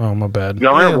later. Oh, my bad.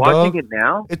 Y'all Yeah, aren't watching dog. it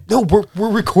now? No, we're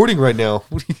recording right now.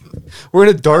 We're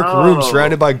in a dark room Oh.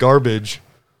 surrounded by garbage.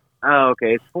 Oh,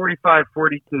 okay. It's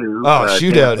 45-42. Oh,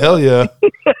 shootout. Hell yeah.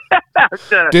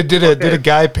 Did a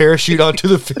guy parachute onto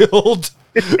the field?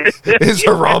 Is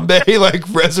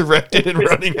Harambe resurrected and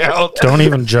running out? Don't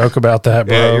even joke about that,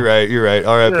 bro. Yeah, you're right.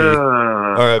 R.I.P. R.I.p.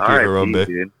 R.I.P., Harambe.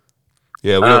 dude.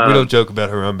 Yeah, we don't joke about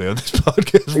Harambe on this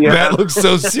podcast. Yeah. Matt looks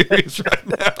so serious right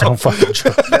now. Don't fucking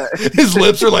joke. His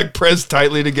lips are pressed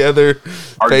tightly together.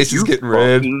 Are Face you is getting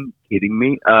red. fucking kidding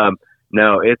me?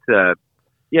 No, it's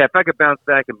Yeah, if I could bounce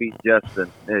back and beat Justin,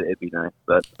 it'd be nice.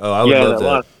 But I would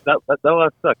love that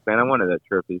loss sucks, man. I wanted that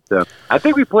trophy. So I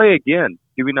think we play again.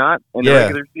 Do we not? In the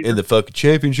regular season? In the fucking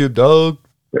championship, dog.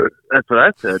 That's what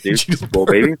I said, dude. Super Bowl,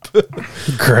 baby.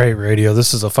 Great radio.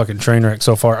 This is a fucking train wreck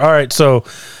so far. All right, so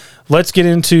let's get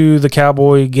into the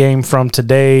Cowboy game from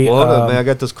today. Well, hold on, man. I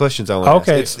got those questions I want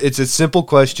to ask. It's a simple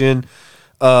question.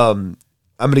 I'm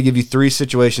going to give you 3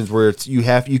 situations where you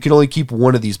can only keep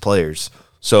one of these players.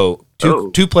 So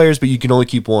two players, but you can only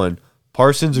keep one.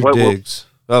 Parsons or Diggs?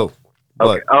 What?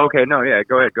 Okay. No, yeah.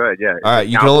 Go ahead. Yeah. All right.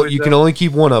 You can only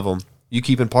keep one of them. You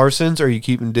keeping Parsons or are you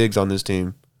keeping Diggs on this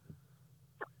team?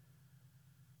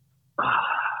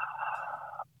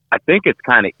 I think it's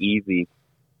kind of easy.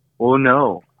 Well,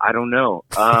 no, I don't know.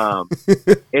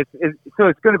 It's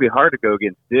going to be hard to go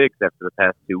against Diggs after the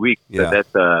past 2 weeks. Yeah. So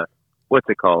that's what's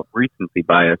it called? Recency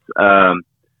bias.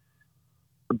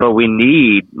 But we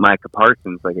need Micah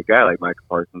Parsons, like a guy like Micah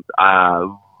Parsons.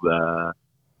 I'm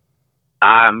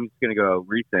just going to go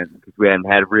recent because we hadn't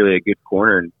had really a good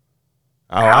corner.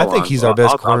 I think he's our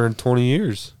best corner in 20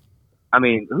 years. I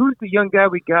mean, who's the young guy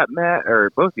we got, Matt?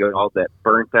 Or both of you all that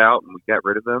burnt out and we got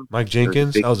rid of them? Mike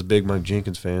Jenkins? I was a big Mike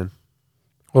Jenkins fan.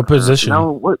 What position? It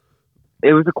was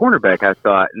a cornerback, I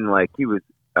thought, and like he was.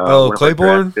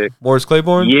 Claiborne? Morris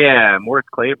Claiborne? Yeah, Morris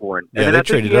Claiborne. Yeah, they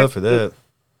traded up for that.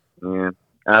 Yeah.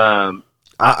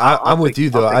 I'm with you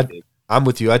though. I'm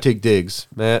with you. I take Diggs,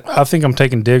 Matt. I think I'm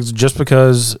taking Diggs just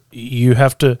because you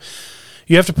have to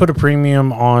put a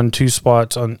premium on 2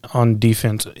 spots on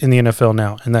defense in the NFL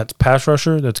now, and that's pass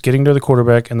rusher, that's getting to the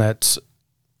quarterback, and that's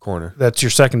corner. That's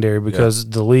your secondary because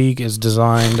the league is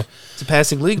designed. It's a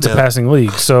passing league. It's a passing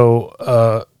league.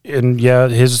 So,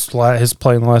 his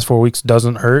play in the last 4 weeks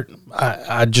doesn't hurt.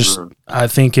 I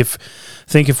think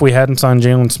if we hadn't signed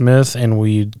Jalen Smith and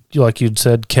we, like you'd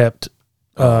said, kept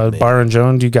Byron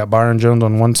Jones, you got Byron Jones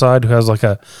on one side who has like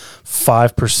a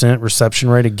 5% reception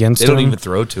rate against him. They don't even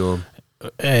throw to him.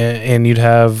 And you'd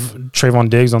have Trayvon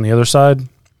Diggs on the other side.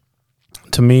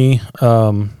 To me,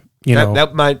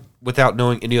 that might, without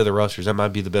knowing any other rosters, that might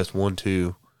be the best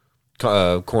 1-2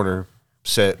 corner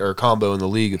set or combo in the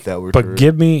league if that were but true.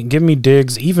 give me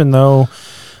Diggs, even though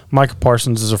Micah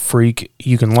Parsons is a freak.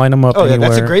 You can line him up anywhere.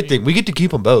 That's a great thing. We get to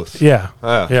keep them both. Yeah.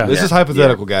 This is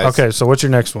hypothetical, guys. Okay, so what's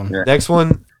your next one? Yeah. Next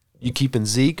one, you keeping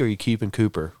Zeke or you keeping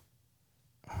Cooper?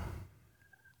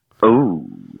 Oh.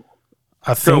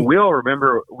 I think so we all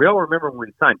remember when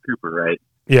we signed Cooper, right?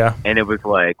 Yeah. And it was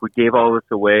like we gave all this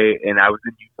away, and I was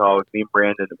in Utah with me and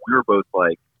Brandon, and we were both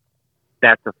like,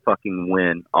 that's a fucking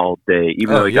win all day,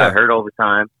 even though he got hurt all the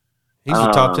time. He's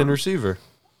a top 10 receiver.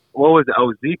 What was it?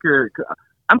 Oh, Zeke or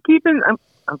I'm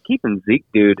keeping Zeke,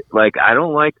 dude. Like, I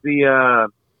don't like the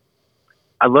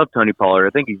I love Tony Pollard. I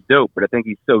think he's dope, but I think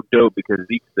he's so dope because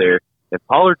Zeke's there. If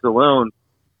Pollard's alone,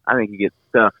 I think he gets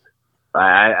stuffed.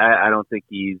 I don't think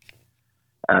he's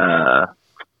I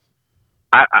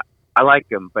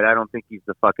like him, but I don't think he's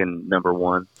the fucking number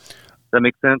one. Does that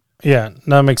make sense? Yeah,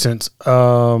 no, it makes sense.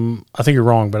 I think you're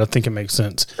wrong, but I think it makes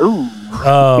sense. Ooh.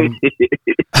 I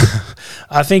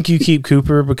think you keep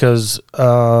Cooper because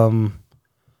I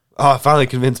finally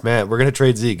convinced Matt. We're gonna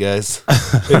trade Zeke, guys.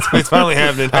 It's finally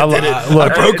happening. I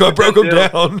broke him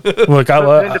down. Look, I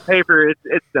love the paper.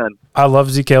 It's done. I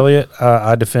love Zeke Elliott.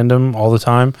 I defend him all the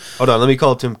time. Hold on, let me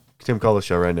call Tim call the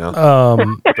show right now.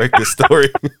 Break this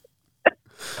story.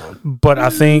 But I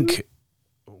think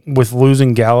with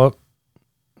losing Gallup,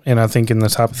 and I think in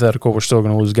this hypothetical we're still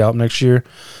going to lose Gallup next year.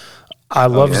 I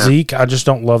love Zeke. I just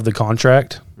don't love the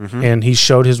contract, and he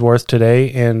showed his worth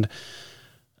today. And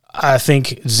I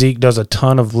think Zeke does a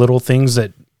ton of little things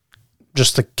that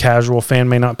just the casual fan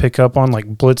may not pick up on, like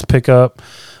blitz pickup,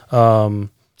 falling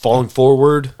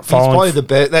forward. He's probably the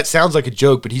best. That sounds like a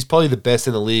joke, but he's probably the best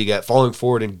in the league at falling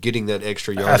forward and getting that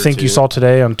extra yard. I think you saw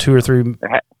today on 2 or 3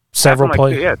 several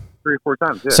plays. 3 or 4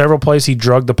 times. Yeah. Several plays he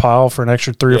drugged the pile for an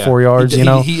extra 3 or 4 yards.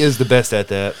 He is the best at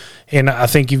that. And I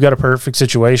think you've got a perfect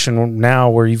situation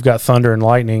now where you've got thunder and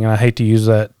lightning. And I hate to use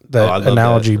that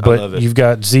analogy, but you've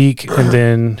got Zeke, and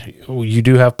then you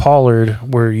do have Pollard,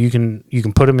 where you can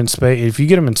put him in space. If you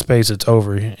get him in space, it's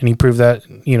over. And he proved that.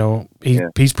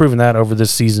 He's proven that over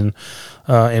this season.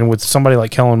 And with somebody like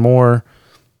Kellen Moore,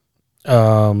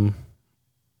 and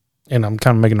I'm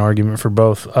kind of making an argument for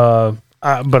both.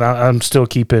 But I'm still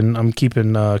keeping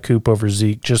Coop over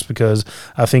Zeke just because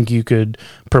I think you could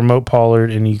promote Pollard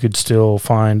and you could still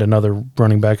find another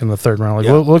running back in the 3rd round.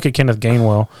 Look at Kenneth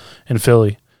Gainwell in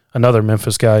Philly, another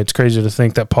Memphis guy. It's crazy to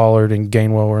think that Pollard and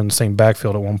Gainwell were in the same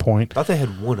backfield at one point. I thought they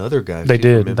had one other guy. They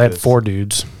did. They had 4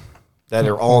 dudes. that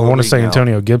are all. I want to say now.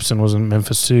 Antonio Gibson was in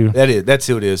Memphis too. That's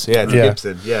who it is. Yeah, it's Yeah.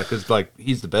 Gibson. Yeah, because like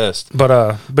he's the best.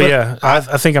 But yeah,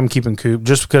 I think I'm keeping Coop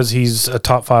just because he's a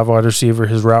top 5 wide receiver.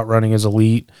 His route running is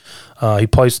elite. He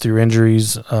plays through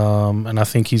injuries, and I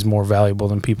think he's more valuable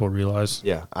than people realize.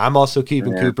 Yeah, I'm also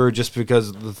keeping Cooper just because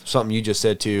of something you just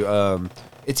said too.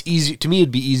 It's easy to me.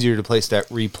 It'd be easier to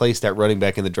replace that running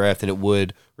back in the draft than it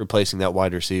would replacing that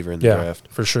wide receiver in the draft.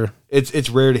 For sure. It's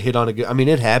rare to hit on a good. I mean,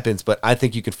 it happens, but I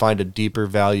think you could find a deeper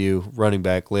value running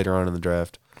back later on in the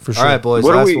draft. For sure. All right, boys.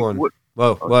 Last one.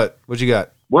 What you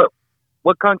got?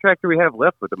 What contract do we have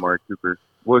left with Amari Cooper?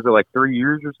 Was it like 3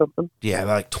 years or something? Yeah,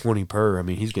 like 20 per. I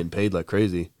mean, he's getting paid like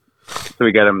crazy. So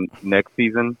we got him next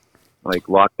season, like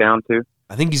locked down too.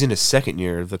 I think he's in his second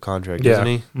year of the contract, Yeah. isn't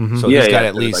he? Mhm. So he's got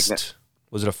at least.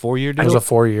 Was it a 4-year deal? It was a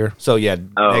 4-year. So yeah,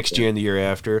 next year and the year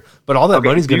after. But all that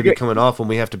money's going to be coming off when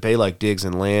we have to pay like Diggs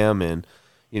and Lamb, and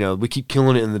we keep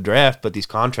killing it in the draft. But these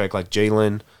contracts like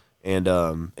Jalen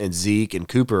and Zeke and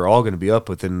Cooper are all going to be up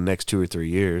within the next 2 or 3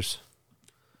 years.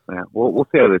 Yeah, we'll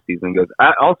see how this season goes.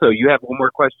 Also, you have one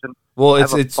more question. Well,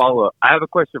 it's follow up. I have a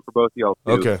question for both of y'all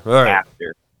too. Okay, all right.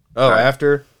 After.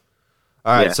 After.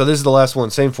 All right. Yeah. So this is the last one.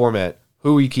 Same format.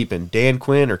 Who are you keeping? Dan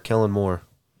Quinn or Kellen Moore?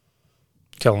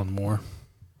 Kellen Moore.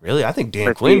 Really, I think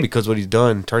Dan Quinn because what he's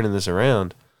done turning this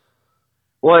around.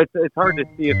 Well, it's hard to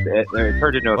see if it's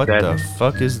hard to know What if the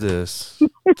fuck is this?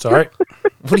 It's all right.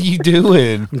 What are you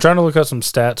doing? I'm trying to look up some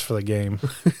stats for the game.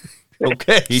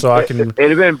 Okay. So I can. It'd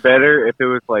have been better if it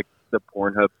was like the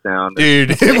Pornhub sound.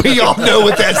 Dude, we all know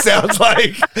what that sounds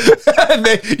like. And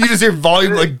then you just hear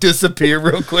volume like disappear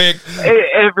real quick.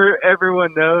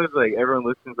 Everyone knows, like everyone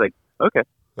listens, like okay.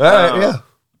 All right, yeah.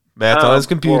 Matt's on his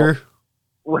computer.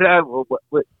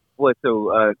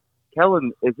 So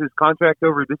Kellen, is his contract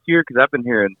over this year? Because I've been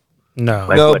hearing. No,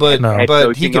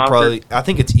 but he could probably. I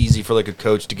think it's easy for like a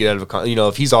coach to get out of a.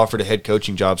 If he's offered a head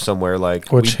coaching job somewhere,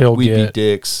 like which we'd get. be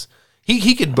dicks.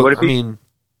 He could book.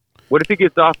 What if he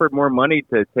gets offered more money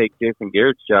to take Jason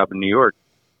Garrett's job in New York?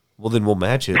 Well, then we'll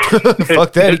match it.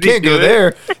 Fuck that. He can't go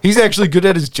there. He's actually good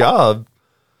at his job.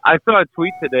 I saw a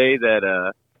tweet today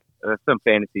that some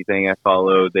fantasy thing I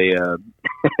follow.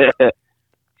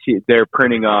 They're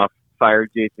printing off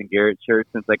fired Jason Garrett shirts,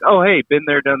 and it's like, oh hey, been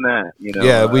there, done that.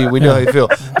 Yeah, we know how you feel.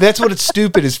 That's what it's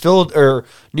stupid is New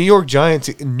York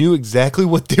Giants knew exactly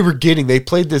what they were getting. They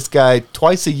played this guy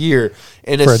twice a year,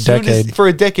 and for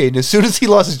a decade. And as soon as he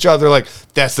lost his job, they're like,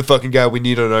 that's the fucking guy we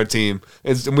need on our team.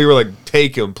 And we were like,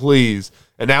 take him, please.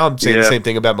 And now I'm saying the same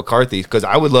thing about McCarthy because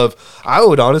I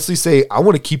would honestly say I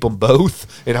want to keep them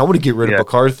both, and I want to get rid of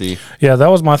McCarthy. Yeah, that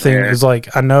was my thing. Is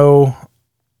like I know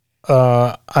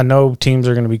teams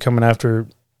are going to be coming after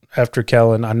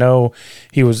Kellen. I know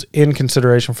he was in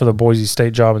consideration for the Boise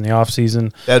State job in the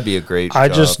offseason. That'd be a great I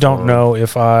job just don't know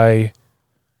if I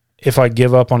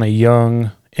give up on a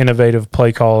young, innovative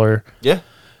play caller. Yeah.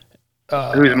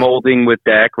 Who's molding with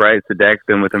Dak, right? So Dak's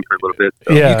been with him for a little bit.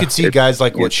 So. Yeah. You could see guys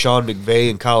like what Sean McVay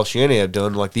and Kyle Shanahan have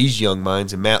done, like these young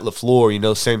minds, and Matt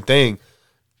LaFleur, same thing.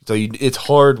 So it's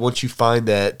hard once you find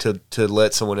that to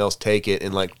let someone else take it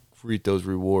and like reap those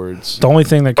rewards. The only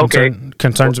thing that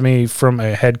concerns me from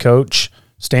a head coach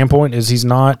standpoint is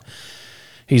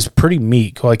he's pretty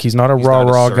meek. Like he's not a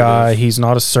raw guy. He's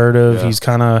not assertive.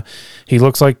 Yeah. He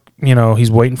looks like, he's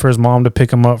waiting for his mom to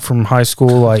pick him up from high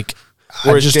school. Like,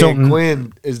 Whereas Dan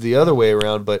Quinn is the other way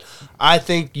around, but I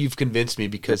think you've convinced me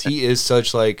because he is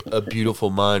such like a beautiful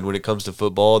mind when it comes to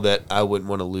football that I wouldn't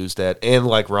want to lose that. And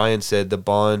like Ryan said, the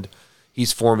bond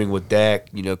he's forming with Dak,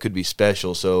 could be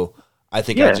special. So I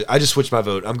think I just switched my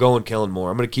vote. I'm going Kellen Moore.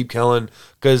 I'm going to keep Kellen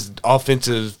because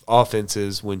offenses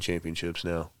win championships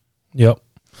now. Yep.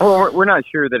 Oh, we're not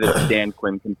sure that it's Dan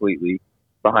Quinn completely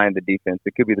behind the defense.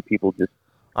 It could be the people just.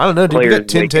 I don't know, dude. We got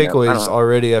 10 takeaways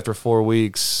already after 4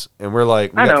 weeks, and we're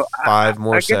like, we got 5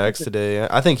 more sacks today.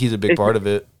 I think he's a big part of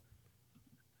it.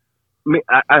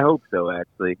 I hope so,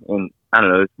 actually. And I don't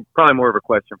know. It's probably more of a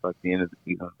question for us at the end of the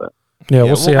season, but. Yeah,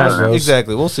 we'll see how it goes.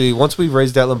 Exactly. We'll see. Once we've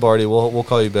raised that Lombardi, we'll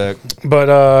call you back. But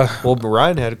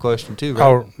Ryan had a question too,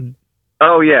 right?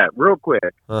 Oh yeah, real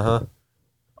quick. Uh-huh.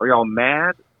 Are y'all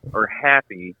mad or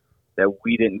happy that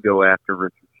we didn't go after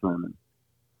Richard Sherman?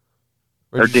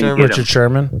 Richard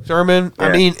Sherman. Yeah.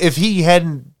 I mean, if he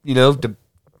hadn't,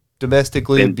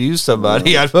 domestically abused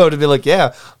somebody, I would have been like,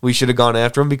 yeah, we should have gone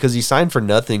after him because he signed for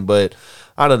nothing. But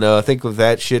I don't know. I think with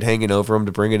that shit hanging over him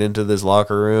to bring it into this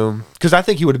locker room, because I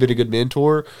think he would have been a good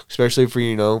mentor, especially for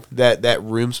that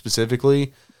room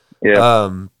specifically. Yeah.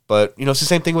 But it's the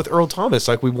same thing with Earl Thomas.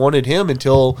 Like we wanted him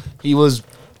until he was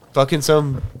fucking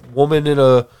some woman in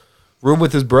a room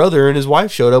with his brother, and his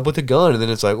wife showed up with a gun, and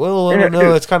then it's like, well, I don't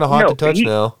know. It's kind of hot to touch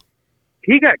now.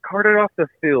 he got carted off the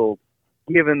field,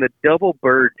 giving the double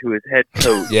bird to his head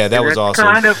coach. Yeah, that was awesome.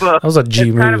 That was a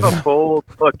G move. Kind of a bold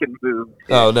fucking move.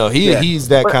 Oh no, he's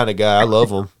that kind of guy. I love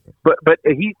him. But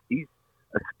he's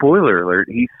a spoiler alert.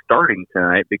 He's starting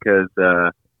tonight because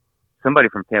somebody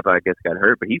from Tampa, I guess, got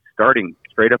hurt. But he's starting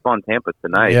straight up on Tampa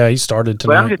tonight. Yeah, he started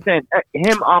tonight. But I'm just saying,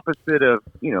 him opposite of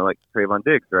like Trayvon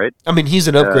Diggs, right? I mean, he's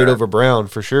an upgrade over Brown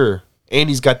for sure, and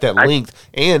he's got that length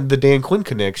and the Dan Quinn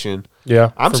connection.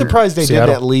 Yeah, I'm surprised they Seattle.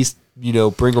 didn't at least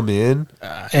bring him in.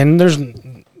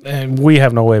 And we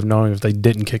have no way of knowing if they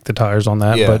didn't kick the tires on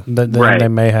that, but they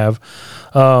may have.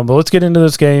 But let's get into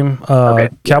this game. Okay.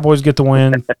 Cowboys get the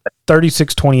win,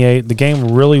 36-28. The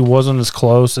game really wasn't as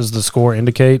close as the score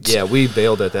indicates. Yeah, we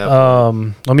bailed at that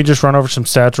point. Let me just run over some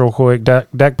stats real quick.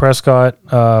 Dak Prescott,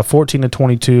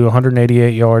 14-22,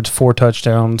 188 yards, 4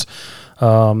 touchdowns.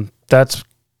 That's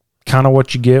kind of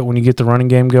what you get when you get the running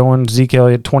game going. Zeke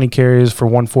Elliott, 20 carries for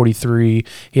 143.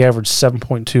 He averaged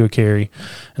 7.2 a carry,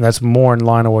 and that's more in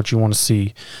line of what you want to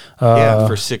see. For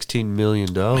 $16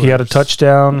 million. He had a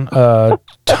touchdown.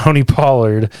 Tony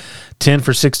Pollard, 10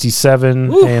 for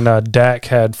 67, and Dak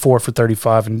had 4 for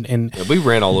 35. And we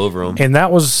ran all over him. And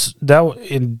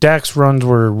and Dak's runs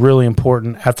were really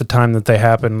important at the time that they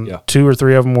happened. Yeah. 2 or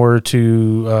 3 of them were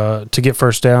to get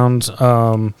first downs.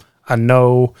 I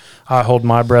know I hold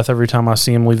my breath every time I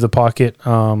see him leave the pocket.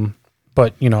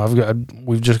 But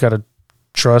we've just got to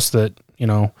trust that,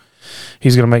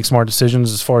 he's going to make smart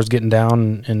decisions as far as getting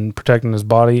down and protecting his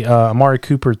body. Amari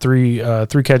Cooper, three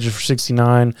catches for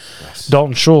 69. Yes.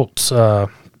 Dalton Schultz,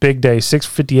 big day, 6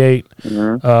 for 58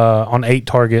 on 8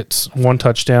 targets, 1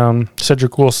 touchdown.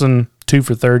 Cedric Wilson, 2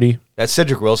 for 30. That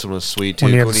Cedric Wilson was sweet too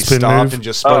when he stopped and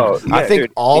just spun. I think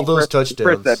all those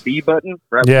touchdowns. Press that B button.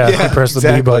 Right? Yeah, he pressed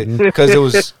the B button because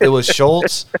it was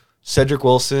Schultz, Cedric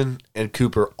Wilson, and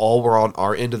Cooper all were on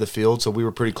our end of the field, so we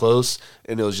were pretty close,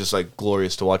 and it was just like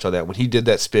glorious to watch all that. When he did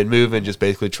that spin move and just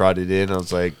basically trotted in, I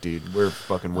was like, dude, we're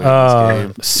fucking winning this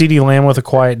game. CeeDee Lamb with a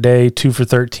quiet day, 2 for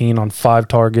 13 on 5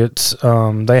 targets.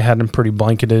 They had him pretty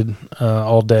blanketed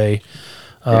all day.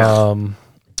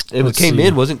 It came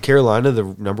in. Wasn't Carolina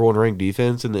the number 1 ranked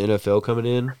defense in the NFL coming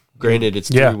in? Granted, it's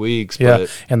 3 weeks,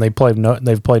 but and they've played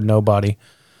nobody.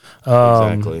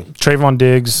 Exactly. Trayvon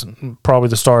Diggs, probably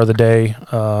the star of the day.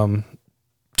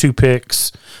 2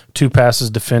 picks, 2 passes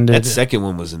defended. That second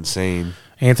one was insane.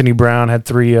 Anthony Brown had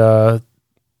 3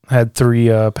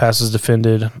 passes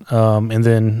defended, and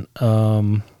then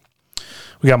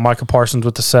we got Micah Parsons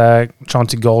with the sack,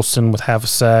 Chauncey Golston with half a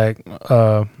sack,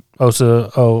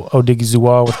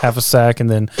 Odigizua with half a sack, and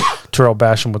then Terrell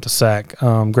Basham with the sack.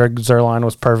 Greg Zuerlein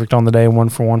was perfect on the day, 1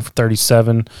 for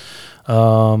 37.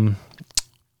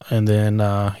 And then,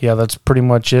 that's pretty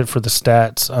much it for the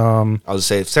stats. I would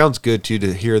say it sounds good, too,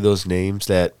 to hear those names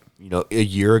that, a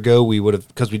year ago we would have,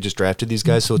 because we just drafted these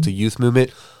guys, so it's a youth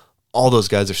movement. All those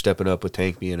guys are stepping up with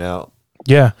Tank being out.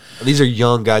 Yeah. And these are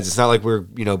young guys. It's not like we're,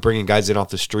 bringing guys in off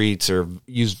the streets or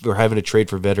having to trade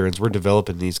for veterans. We're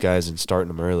developing these guys and starting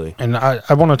them early. And I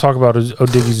want to talk about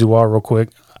Odigizua real quick.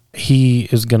 He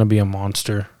is going to be a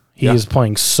monster. He is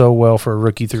playing so well for a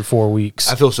rookie through 4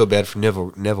 weeks. I feel so bad for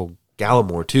Neville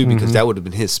Gallimore too, because that would have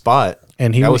been his spot.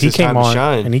 And he came on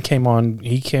and he came on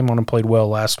and played well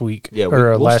last week. Yeah,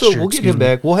 last year. We'll get him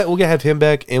back. We'll have him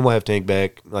back, and we'll have Tank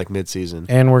back like midseason.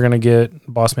 And we're gonna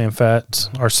get Boss Man Fats,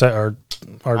 our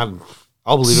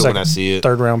I'll believe it when I see it.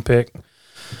 3rd round pick.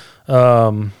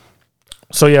 So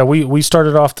yeah, we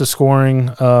started off the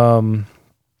scoring.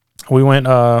 We went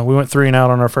 3 and out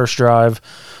on our first drive,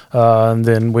 and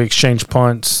then we exchanged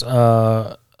punts.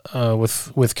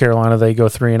 With Carolina, they go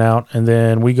 3 and out, and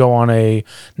then we go on a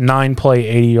 9-play,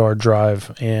 80-yard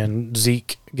drive, and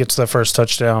Zeke gets that first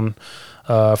touchdown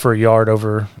for a yard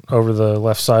over the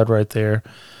left side right there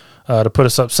to put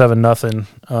us up 7-0.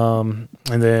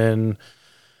 And then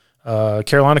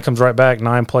Carolina comes right back,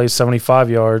 9 plays, 75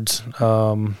 yards,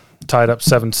 tied up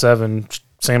 7-7.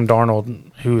 Sam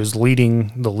Darnold, who is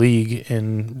leading the league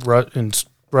in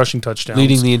rushing touchdowns.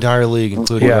 Leading the entire league,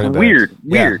 including running backs.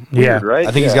 Weird, right?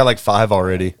 I think he's got like 5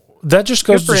 already. That just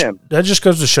goes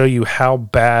to show you how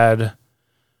bad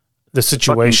the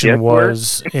situation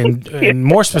was, and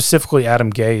more specifically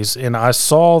Adam Gase. And I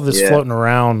saw this floating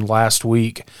around last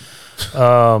week.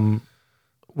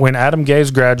 When Adam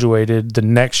Gase graduated, the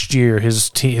next year his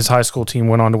high school team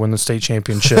went on to win the state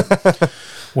championship.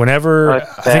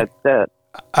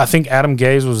 I think Adam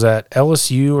Gase was at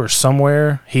LSU or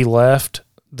somewhere. He left.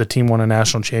 The team won a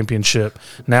national championship.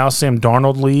 Now Sam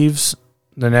Darnold leaves.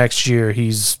 The next year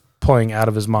he's playing out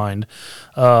of his mind.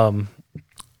 I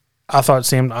thought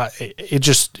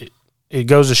it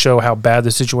goes to show how bad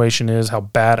the situation is, how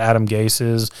bad Adam Gase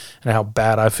is, and how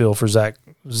bad I feel for Zach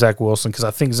Wilson, because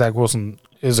I think Zach Wilson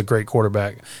is a great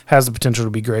quarterback, has the potential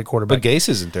to be a great quarterback. But Gase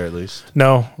isn't there at least.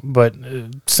 No, but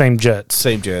same Jets.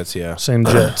 Same Jets, yeah. Same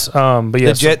Jets. But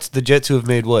yeah, the Jets who have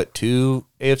made, what, 2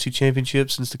 AFC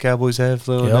championships since the Cowboys have,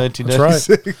 though, in Yep, 1996?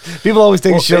 that's right. People always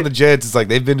take a shit on the Jets. It's like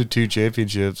they've been to 2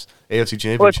 championships, AFC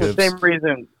championships. Well, it's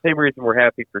the same reason we're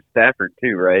happy for Stafford,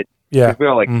 too, right? Yeah. We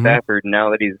all like Stafford, and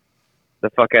now that he's the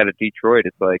fuck out of Detroit,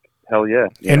 it's like, hell yeah.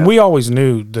 And we always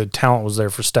knew the talent was there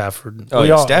for Stafford.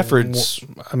 Stafford's...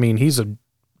 I mean, he's a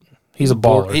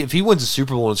baller. If he wins a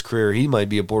Super Bowl in his career, he might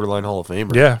be a borderline Hall of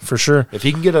Famer. Yeah, for sure. If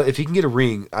he can get a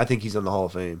ring, I think he's in the Hall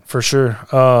of Fame. For sure.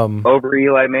 Over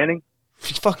Eli Manning?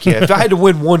 Fuck yeah. If I had to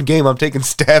win one game, I'm taking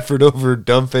Stafford over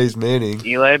dumbface Manning.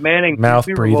 Eli Manning. Mouth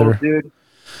Super Bowls, breather. dude.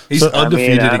 He's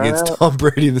undefeated against Tom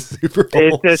Brady in the Super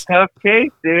Bowl. It's a tough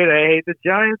case, dude. I hate the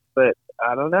Giants, but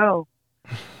I don't know.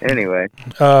 Anyway.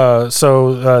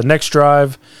 So next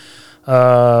drive,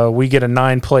 we get a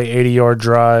 9-play, 80-yard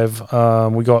drive.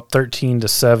 We go up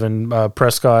 13-7.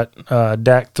 Prescott,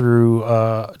 Dak threw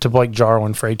to Blake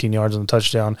Jarwin for 18 yards on the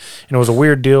touchdown. And it was a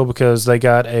weird deal because they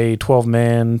got a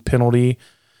 12-man penalty,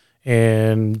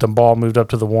 and the ball moved up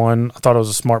to the 1. I thought it was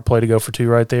a smart play to go for 2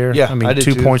 right there. Yeah, I mean, I did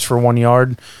 2 too. points for 1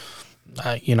 yard.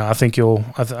 I think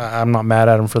I'm not mad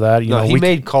at him for that. He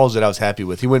made calls that I was happy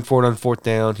with. He went for it on 4th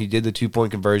down. He did the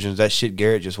 2-point conversions. That shit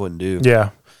Garrett just wouldn't do.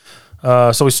 Yeah.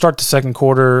 So we start the second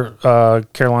quarter.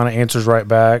 Carolina answers right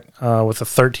back with a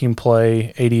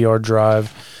 13-play, 80-yard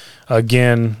drive.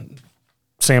 Again,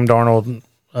 Sam Darnold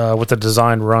with a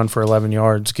designed run for 11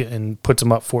 yards and puts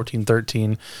them up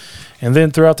 14-13. And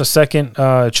then throughout the second,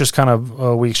 it's just kind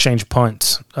of we exchange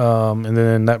punts. And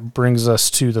then that brings us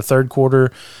to the third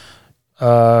quarter.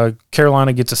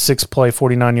 Carolina gets a 6-play,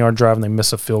 49-yard drive, and they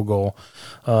miss a field goal.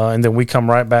 And then we come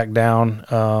right back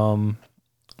down.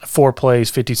 4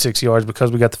 plays, 56 yards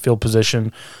because we got the field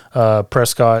position.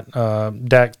 Prescott,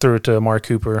 Dak threw it to Amari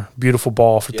Cooper. Beautiful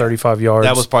ball for 35 yards.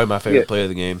 That was probably my favorite play of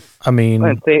the game. I mean,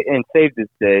 and saved his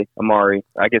day, Amari.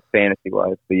 I guess fantasy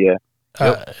wise, but yeah.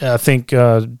 I think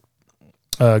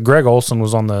Greg Olson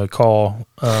was on the call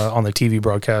on the TV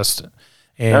broadcast,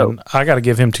 and I got to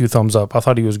give him 2 thumbs up. I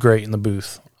thought he was great in the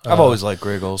booth. I've always liked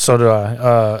Greg Olson. So do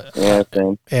I. Yeah,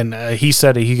 same. And he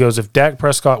said it. He goes, if Dak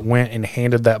Prescott went and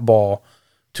handed that ball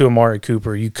to Amari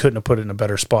Cooper, you couldn't have put it in a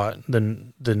better spot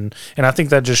than. And I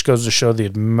think that just goes to show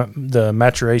the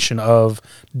maturation of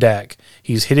Dak.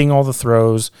 He's hitting all the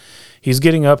throws. He's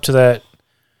getting up to that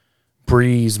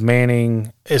Breeze,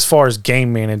 Manning, as far as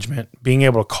game management, being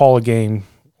able to call a game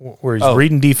where he's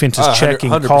reading defenses,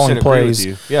 checking, calling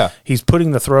plays. Yeah, he's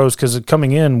putting the throws because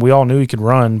coming in, we all knew he could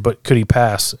run, but could he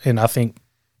pass? And I think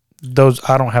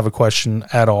I don't have a question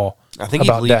at all. I think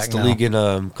he leads the league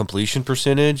in completion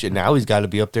percentage, and now he's got to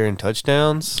be up there in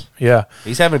touchdowns. Yeah,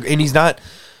 he's not,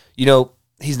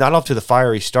 he's not off to the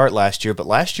fiery start last year, but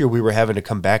last year we were having to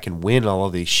come back and win all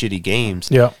of these shitty games.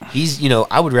 Yeah, he's,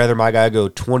 I would rather my guy go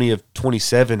 20 of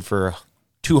 27 for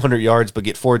 200 yards but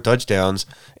get 4 touchdowns,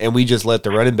 and we just let the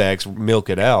running backs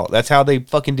milk it out. That's how they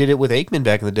fucking did it with Aikman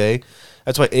back in the day.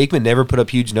 That's why Aikman never put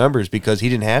up huge numbers, because he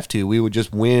didn't have to. We would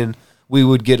just win. We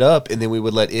would get up, and then we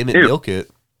would let Emmett milk it.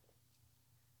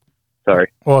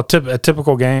 Sorry. Well, a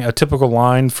typical game, a typical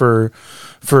line for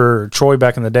Troy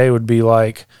back in the day would be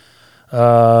like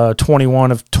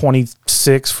 21 of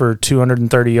 26 for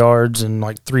 230 yards and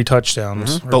like 3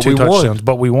 touchdowns. Mm-hmm. Or but 2 we touchdowns. won.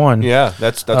 But we won. Yeah,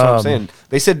 that's what I'm saying.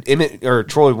 They said Emmett or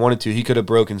Troy wanted to. He could have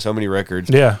broken so many records.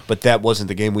 Yeah. But that wasn't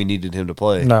the game we needed him to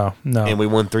play. No. And we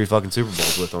won 3 fucking Super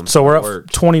Bowls with him. So we're up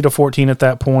 20-14 at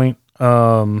that point.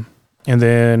 And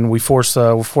then we force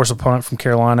a punt from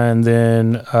Carolina, and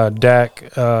then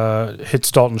Dak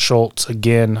hits Dalton Schultz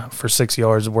again for 6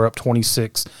 yards. We're up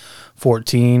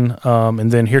 26-14.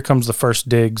 And then here comes the first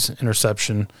Diggs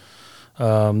interception.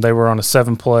 They were on a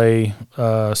 7-play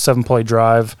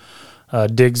drive.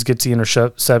 Diggs gets the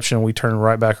interception. We turn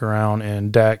right back around,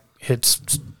 and Dak hits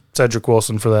Cedric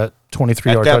Wilson for that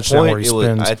 23-yard touchdown where he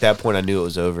spins. At that point, I knew it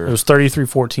was over. It was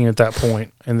 33-14 at that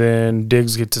point. And then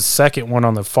Diggs gets his second one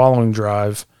on the following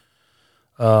drive,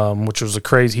 which was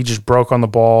he just broke on the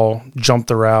ball, jumped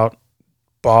the route,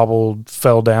 bobbled,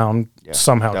 fell down,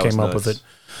 somehow came up with it.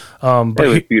 But it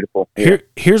was beautiful. Yeah.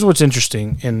 Here's what's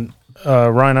interesting. And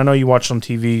Ryan, I know you watched on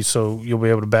TV, so you'll be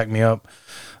able to back me up.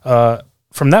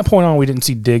 From that point on, we didn't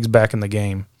see Diggs back in the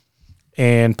game.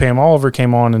 And Pam Oliver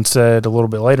came on and said a little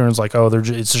bit later, and was like,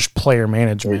 it's just player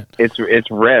management.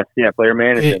 It's rest. Yeah, player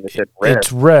management. It said rest.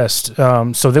 It's rest.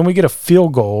 So then we get a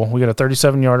field goal. We get a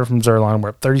 37-yarder from Zerline. We're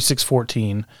up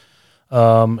 36-14.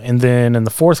 And then in the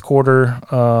fourth quarter,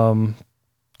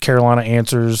 Carolina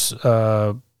answers.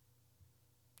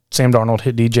 Sam Darnold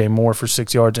hit DJ Moore for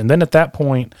 6 yards. And then at that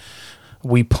point,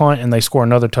 we punt and they score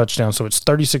another touchdown. So it's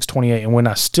 36-28. And when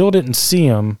I still didn't see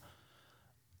him,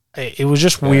 it was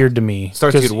just weird to me. It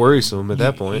starts to get worrisome at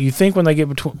that point. You think when they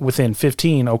get within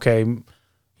 15, okay,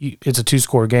 it's a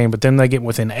 2-score game, but then they get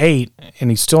within 8 and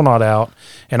he's still not out.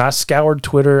 And I scoured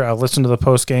Twitter. I listened to the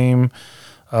post game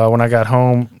when I got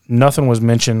home. Nothing was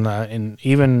mentioned. And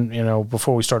even,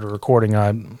 before we started recording,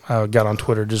 I got on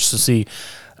Twitter just to see.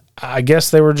 I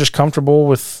guess they were just comfortable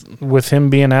with him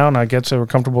being out, and I guess they were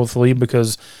comfortable with the lead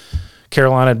because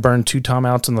Carolina had burned 2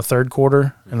 timeouts in the third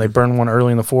quarter, and they burned one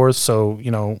early in the fourth. So,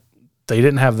 they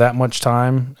didn't have that much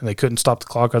time, and they couldn't stop the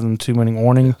clock other than 2-minute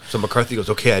warning. So McCarthy goes,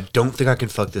 okay, I don't think I can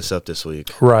fuck this up this week.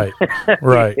 Right,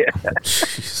 right.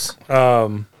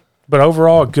 But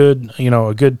overall, a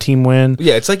good team win.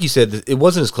 Yeah, it's like you said, it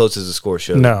wasn't as close as the score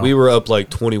showed. No. We were up like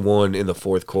 21 in the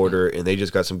fourth quarter, and they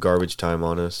just got some garbage time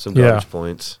on us, some garbage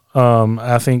points.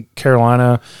 I think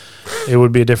Carolina, it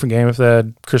would be a different game if they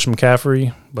had Christian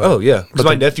McCaffrey. But, because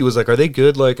my nephew was like, are they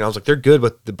good? And I was like, they're good,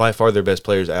 but by far their best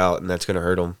player's out, and that's going to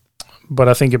hurt them. But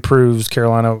I think it proves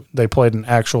Carolina, they played an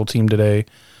actual team today.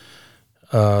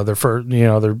 Their first,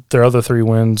 their other 3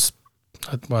 wins,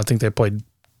 I think they played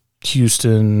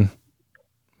Houston,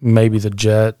 maybe the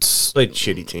Jets, Played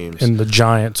shitty teams, and the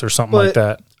Giants or something like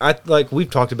that. We've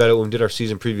talked about it when we did our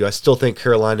season preview. I still think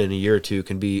Carolina in a year or two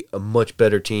can be a much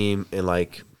better team and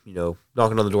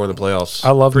knocking on the door in the playoffs.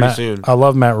 I love soon. I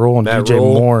love Matt Rule, and DJ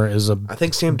Moore is a I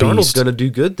think Sam beast. Darnold's going to do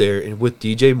good there, and with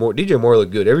DJ Moore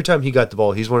looked good every time he got the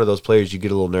ball. He's one of those players you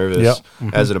get a little nervous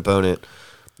as an opponent.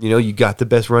 You got the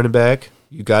best running back,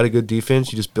 you got a good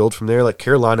defense. You just build from there. Like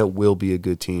Carolina will be a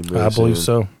good team. Really I believe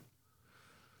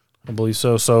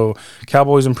so. So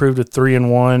Cowboys improved to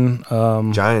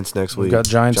 3-1. Giants next week. We've got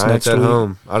Giants next at week.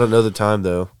 home. I don't know the time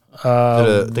though.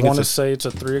 I want to say it's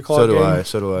a 3 o'clock game.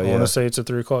 So do I. I want to say it's a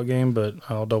 3 o'clock game, but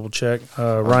I'll double check.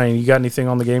 Ryan, you got anything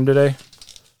on the game today?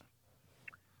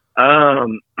 Are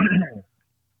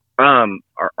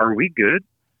we good?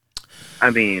 I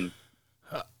mean,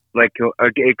 because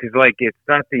it's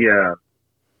not the.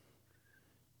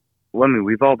 Well, I mean,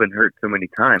 we've all been hurt so many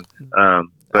times.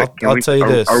 But I'll tell you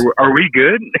this: are we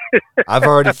good? I've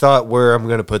already thought where I'm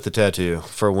going to put the tattoo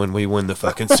for when we win the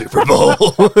fucking Super Bowl.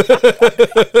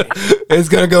 It's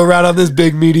going to go right on this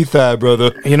big meaty thigh,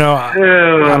 brother.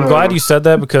 I'm glad you said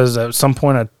that because at some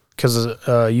point, because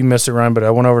you missed it, Ryan, but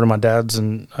I went over to my dad's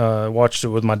and watched it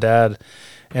with my dad,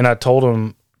 and I told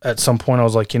him at some point, I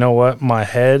was like, you know what? My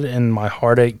head and my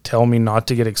heartache tell me not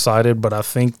to get excited, but I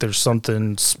think there's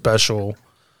something special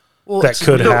that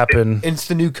could happen. It's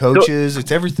the new coaches.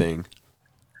 It's everything.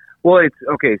 Well, it's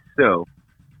okay. So,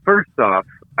 first off,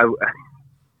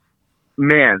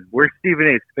 where's Stephen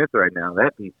A. Smith right now?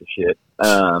 That piece of shit.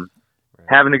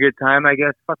 Having a good time, I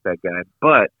guess. Fuck that guy.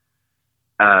 But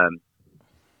I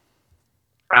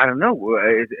don't know.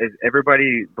 As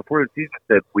everybody before the season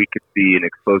said we could be an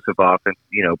explosive offense.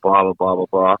 Blah blah blah blah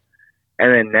blah.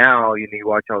 And then now, you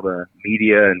watch all the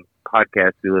media and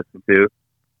podcasts we listen to.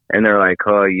 And they're like,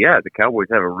 oh, yeah, the Cowboys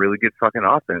have a really good fucking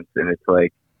offense. And it's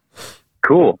like,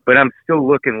 cool. But I'm still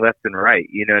looking left and right.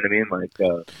 You know what I mean?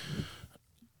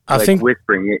 I think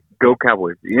whispering, go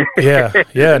Cowboys.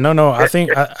 Yeah. No. I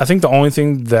think the only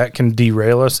thing that can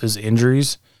derail us is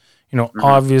injuries.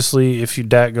 Obviously, if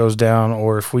Dak goes down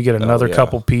or if we get another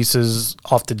couple pieces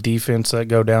off the defense that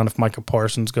go down, if Micah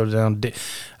Parsons goes down,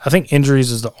 I think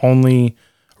injuries is the only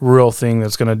real thing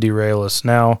that's going to derail us.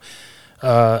 Now,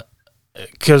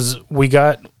 because we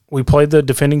played the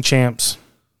defending champs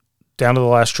down to the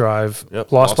last drive,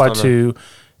 lost by 2.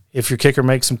 If your kicker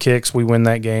makes some kicks, we win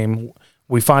that game.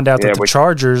 We find out that the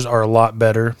Chargers are a lot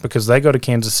better because they go to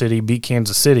Kansas City, beat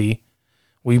Kansas City.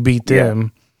 We beat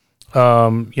them.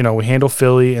 We handle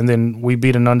Philly, and then we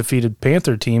beat an undefeated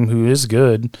Panther team who is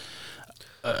good.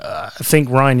 I think,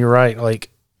 Ryan, you're right.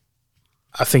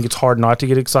 I think it's hard not to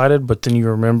get excited, but then you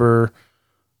remember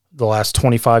the last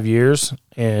 25 years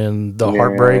and the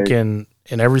heartbreak and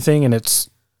everything, and it's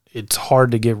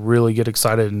hard to really get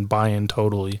excited and buy in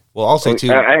totally. Well, I'll say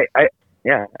too. I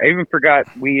even forgot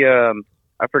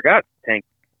I forgot Tank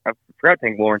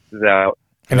Lawrence is out,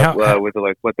 and with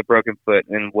the broken foot,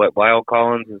 and Lyle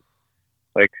Collins is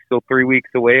still 3 weeks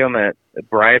away on that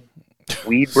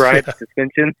weed bribe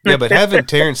suspension. Yeah, but haven't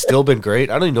Terrence still been great?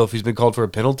 I don't even know if he's been called for a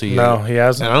penalty yet. No, he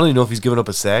hasn't. And I don't even know if he's given up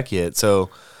a sack yet. So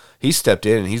he's stepped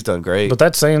in and he's done great. But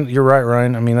that's saying, you're right,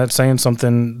 Ryan. I mean, that's saying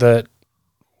something that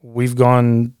we've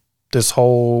gone this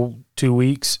whole 2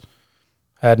 weeks.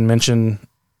 Hadn't mentioned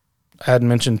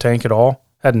Tank at all.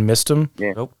 Hadn't missed him.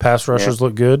 Yeah. Nope. Pass rushers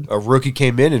look good. A rookie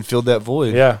came in and filled that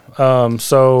void. Yeah.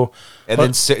 So And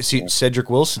then Cedric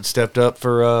Wilson stepped up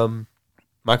for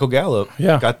Michael Gallup.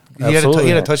 Yeah, He had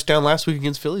a touchdown last week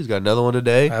against Philly. He's got another one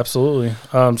today. absolutely.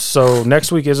 So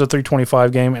next week is a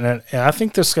 325 game, and I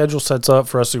think the schedule sets up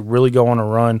for us to really go on a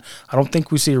run. I don't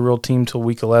think we see a real team till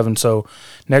week 11. So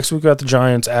next week we got the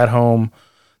Giants at home,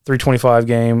 325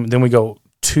 game. Then we go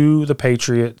to the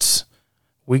Patriots.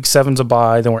 Week 7's a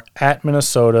bye. Then we're at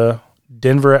Minnesota,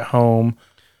 Denver at home,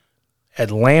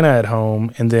 Atlanta at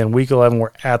home, and then week 11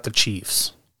 we're at the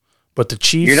Chiefs. But the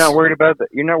Chiefs, You're not worried about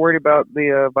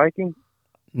the Vikings?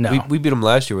 no. We beat them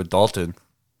last year with Dalton.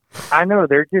 I know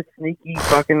they're just sneaky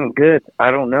fucking good.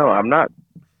 I don't know. I'm not.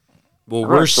 Well, I'm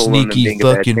we're not sold on them sneaky being a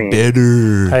bad fucking team.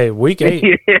 better. Hey, week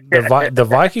 8, the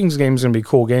Vikings game is going to be a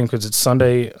cool game because it's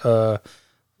Sunday.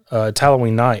 It's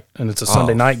Halloween night, and it's a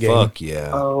Sunday night game. Fuck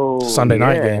yeah. Oh, Sunday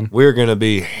night game. We're going to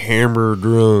be hammer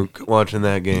drunk watching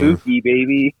that game. Spooky,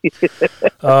 baby.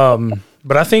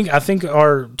 But I think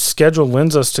our schedule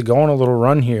lends us to go on a little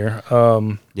run here.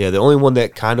 Yeah, the only one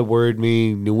that kind of worried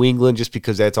me, New England, just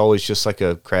because that's always just like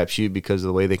a crapshoot because of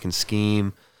the way they can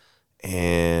scheme.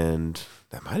 And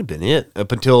that might have been it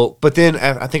but then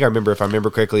I think I remember, if I remember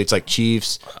correctly, it's like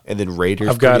Chiefs and then Raiders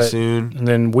I've got pretty it. soon. And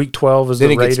then week 12 is Then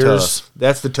the it gets Raiders. tough.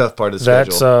 That's the tough part of the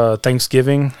That's schedule.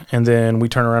 Thanksgiving, and then we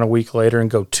turn around a week later and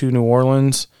go to New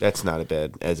Orleans. That's not as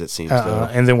bad as it seems, though.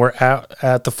 And then we're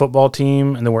at the football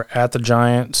team, and then we're at the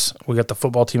Giants. We got the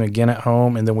football team again at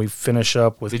home, and then we finish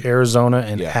up with Arizona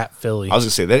and at Philly. I was going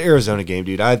to say, that Arizona game,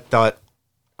 dude,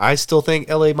 I still think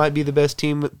LA might be the best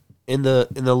team in the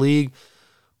league.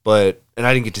 And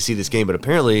I didn't get to see this game, but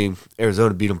apparently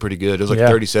Arizona beat them pretty good. It was like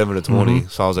 37-20. Mm-hmm.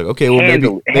 So I was like, okay, well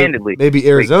Handily. maybe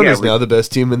Arizona's now the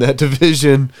best team in that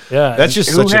division. Yeah, that's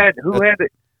just who had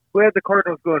the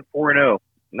Cardinals going 4-0?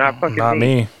 Not fucking not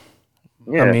me.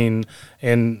 Yeah. I mean,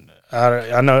 and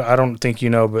I know I don't think you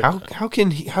know, but how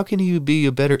can you be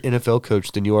a better NFL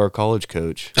coach than you are a college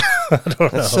coach? I don't know.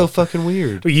 That's so fucking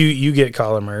weird. You get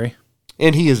Kyler Murray.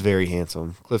 And he is very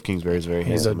handsome. Cliff Kingsbury is very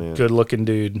He's handsome, a man. good-looking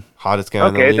dude. Hottest guy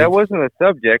in the league. Okay, that wasn't a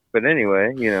subject, but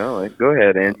anyway, go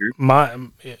ahead, Andrew. Andrew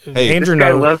this guy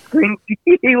knows. loves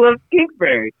he loves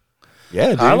Kingsbury.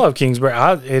 Yeah, dude. I love Kingsbury.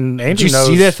 And Andrew Did you knows.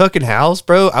 see that fucking house,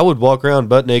 bro? I would walk around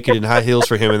butt naked in high heels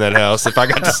for him in that house if I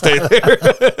got to stay there.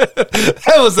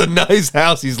 That was a nice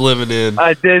house he's living in.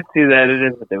 I did see that.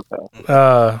 It is a dope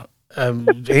house.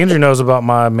 Andrew knows about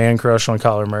my man crush on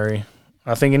Kyler Murray.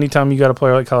 I think anytime you got a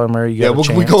player like Kyler Murray, you got a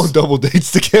chance. We go on double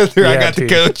dates together. I Yeah, got dude.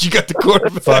 the coach, you got the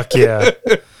quarterback. Fuck yeah.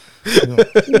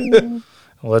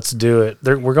 Let's do it.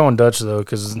 We're going Dutch, though,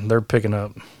 because they're picking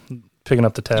up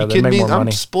the tab. They make more money.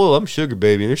 I'm spoiled. I'm sugar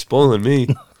baby. They're spoiling me.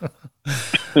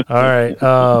 All right.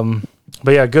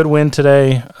 But yeah, good win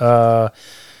today.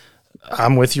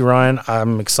 I'm with you, Ryan.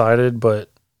 I'm excited,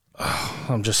 but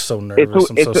I'm just so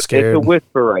nervous. I'm so scared. It's a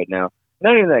whisper right now.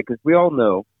 Not even that, because we all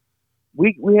know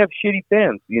we have shitty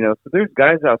fans, So there's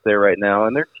guys out there right now,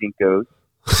 and they're Chinkos,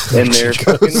 and they're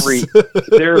fucking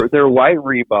they're white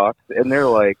Reeboks, and they're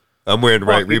like, I'm wearing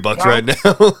white Reeboks right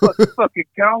now. fucking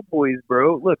Cowboys,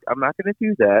 bro. Look, I'm not going to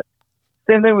do that.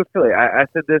 Same thing with Philly. I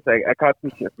said this. I caught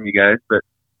some shit from you guys, but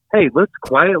hey, let's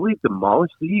quietly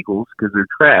demolish the Eagles because they're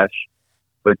trash.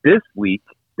 But this week,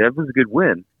 that was a good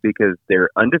win because they're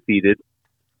undefeated.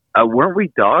 Weren't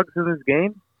we dogs in this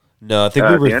game? No, I think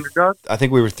we were the underdogs. I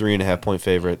think we were 3.5-point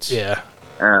favorites. Yeah.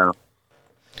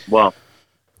 Well,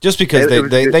 just because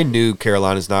they knew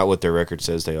Carolina's not what their record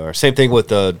says they are. Same thing with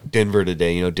Denver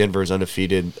today. Denver's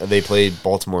undefeated. They played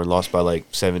Baltimore and lost by like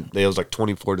 7. It was like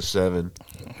 24-7.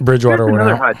 Bridgewater here's went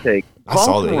another out. hot take. I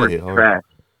saw that. Baltimore's Hit hard. trash.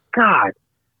 God,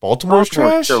 Baltimore's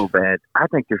trash. so bad. I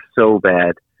think they're so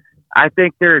bad. I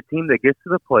think they're a team that gets to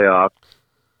the playoffs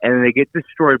and they get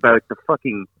destroyed by like the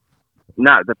fucking,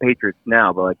 not the Patriots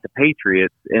now, but like the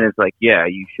Patriots. And it's like, yeah,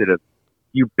 you should have,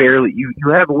 you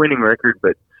have a winning record,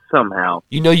 but somehow.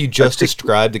 You just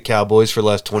described the Cowboys for the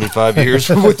last 25 years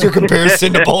with your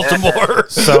comparison to Baltimore.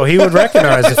 So he would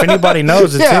recognize if anybody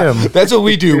knows it's him. That's what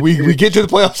we do. We get to the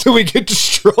playoffs and we get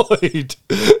destroyed.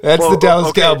 That's the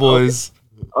Dallas Cowboys.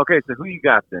 Okay, so who you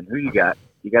got then? Who you got?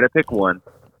 You got to pick one.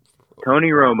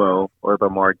 Tony Romo or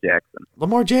Lamar Jackson?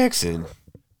 Lamar Jackson.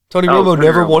 Tony Romo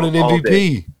never won an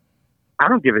MVP. I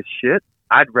don't give a shit.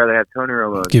 I'd rather have Tony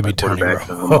Romo. Give me Tony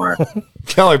Romo.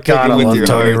 Y'all are picking God, I with love your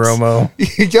Tony hearts.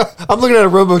 Romo. I'm looking at a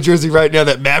Romo jersey right now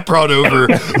that Matt brought over.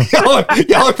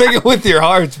 y'all are picking with your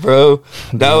hearts, bro.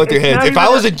 Not with your heads. If I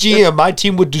was a GM, my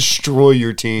team would destroy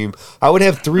your team. I would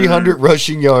have 300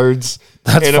 rushing yards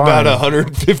and about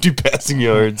 150 passing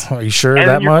yards. Are you sure And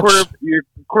that your much? Your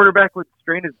quarterback would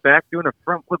strain his back doing a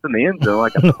front flip in the end zone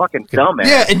like a fucking dumbass.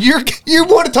 Yeah, and you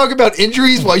want to talk about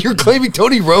injuries while you're claiming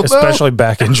Tony Romo? Especially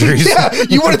back injuries. Yeah,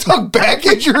 you want to talk back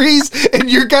injuries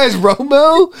and your guy's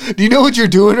Romo? Do you know what you're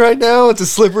doing right now? It's a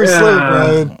slippery slope,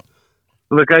 Ryan.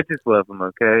 Look, I just love him,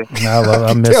 okay?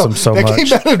 I miss him so that much.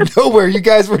 That came out of nowhere. You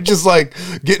guys were just like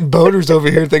getting boners over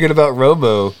here thinking about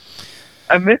Romo.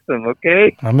 I miss him,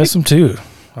 okay? I miss him too.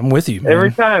 I'm with you, man.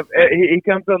 Every time he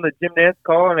comes on the Jim Nance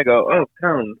call, and I go, "Oh,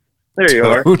 Tone, there you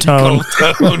are." Tone.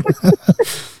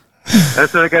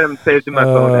 That's what I got him saved in my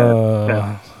phone.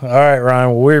 All right, Ryan.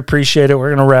 Well, we appreciate it.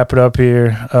 We're gonna wrap it up here.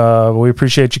 We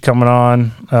appreciate you coming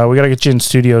on. We gotta get you in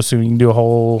studio so you can do a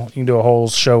whole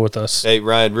show with us. Hey,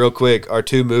 Ryan, real quick. Our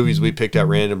 2 movies we picked out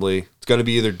randomly. It's gonna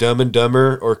be either Dumb and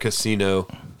Dumber or Casino.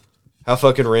 How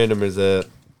fucking random is that?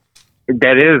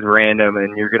 That is random,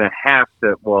 and you're gonna have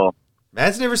to. Well,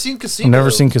 Matt's never seen Casino. I've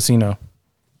never seen Casino.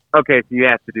 Okay, so you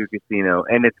have to do Casino,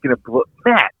 and it's gonna blow.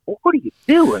 Matt, what are you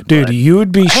doing, dude? bud? You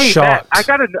would be Hey, shocked.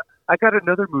 Matt, I got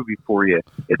another movie for you.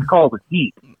 It's called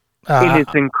Heat. And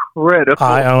it's incredible.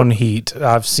 I own Heat.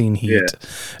 I've seen Heat.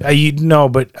 Yeah.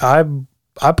 But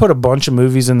I put a bunch of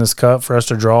movies in this cup for us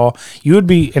to draw. You would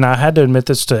be, and I had to admit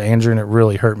this to Andrew, and it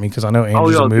really hurt me because I know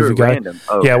Andrew's a movie guy.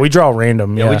 Yeah, we draw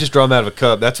random. Yeah, we just draw them out of a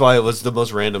cup. That's why it was the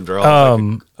most random draw.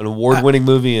 An award-winning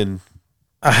movie, and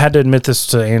I had to admit this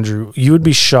to Andrew. You would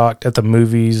be shocked at the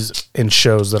movies and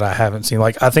shows that I haven't seen.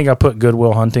 Like, I think I put Good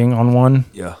Will Hunting on one.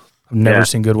 Yeah. I've never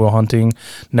seen Good Will Hunting.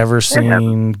 Never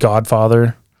seen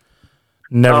Godfather.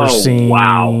 Never seen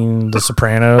The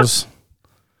Sopranos.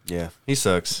 Yeah, he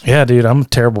sucks. Yeah, dude, I'm a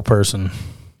terrible person.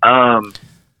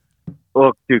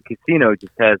 Well, dude, Casino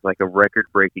just has like a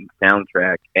record-breaking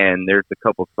soundtrack, and there's a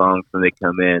couple songs when they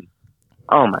come in.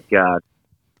 Oh my god,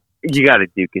 you got to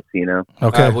do Casino.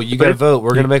 Okay, well, you got to vote.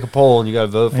 We're gonna make a poll, and you got to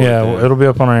vote for it. Yeah, well, it'll be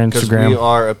up on our Instagram. We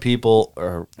are a people,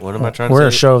 or what am I trying to say? We're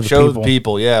a show of the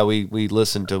people. Yeah, we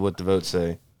listen to what the votes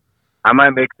say. I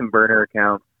might make some burner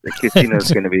accounts. The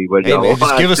Casino's going to be what hey, man,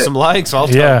 just give us some likes. I'll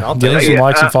give us some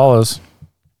likes and follows.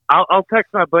 I'll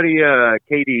text my buddy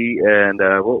Katie, and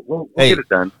we'll get it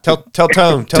done. Tell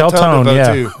Tone. Tell Tone to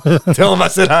vote too. Tell him I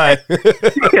said hi.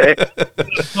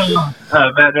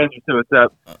 Matt Andrews, what's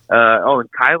up?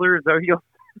 And Kyler, is that you?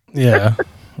 Yeah.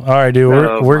 All right,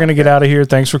 dude. We're gonna get out of here.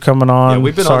 Thanks for coming on. Yeah,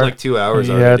 we've been on like 2 hours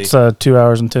already. Yeah, it's 2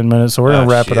 hours and 10 minutes, so we're gonna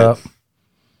wrap it up.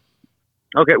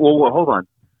 Okay. Well, hold on.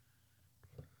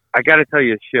 I got to tell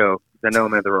you a show. I know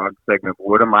I'm at the wrong segment. But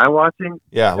what am I watching?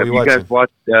 Yeah, have you guys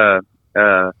watched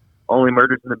Only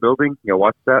Murders in the Building? You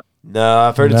watched that? No,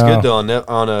 I've heard it's good though on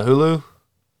Hulu.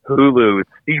 Hulu. It's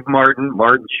Steve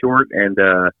Martin Short, and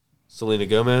Selena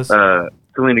Gomez.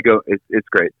 Selena Gomez. It's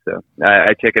great. So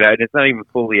I check it out. It's not even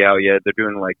fully out yet. They're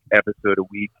doing like episode a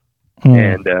week,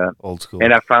 and old school.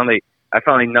 And I finally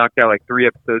knocked out like 3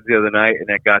 episodes the other night,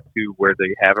 and I got to where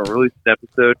they haven't released an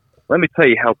episode. Let me tell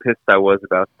you how pissed I was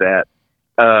about that.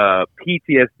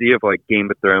 PTSD of like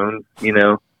Game of Thrones,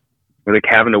 we're like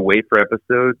having to wait for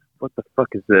episodes. What the fuck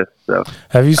is this? So,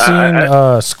 have you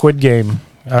seen Squid Game?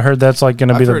 I heard that's like going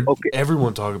to be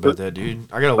everyone talk about that,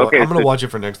 dude. I'm gonna watch it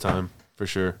for next time for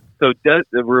sure. So,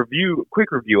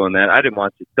 quick review on that. I didn't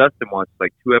watch it. Dustin watched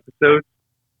like 2 episodes.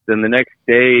 Then the next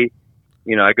day,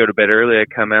 I go to bed early. I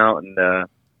come out and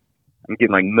I'm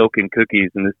getting like milk and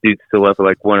cookies, and this dude's still up at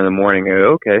like 1 a.m. I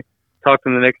go, okay. Talked to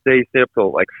him the next day. He stayed up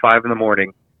till like 5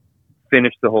 a.m.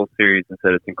 Finished the whole series and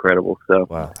said it's incredible. So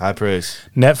wow, high praise.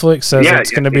 Netflix says it's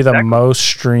going to be the most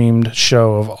streamed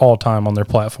show of all time on their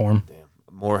platform.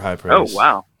 Damn. More high praise. Oh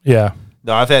wow. Yeah.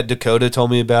 No, I've had Dakota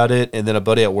told me about it, and then a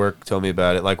buddy at work told me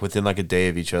about it. Like within like a day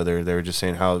of each other, they were just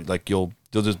saying how like you'll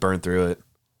just burn through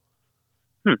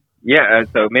it. Yeah.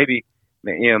 So maybe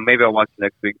I'll watch it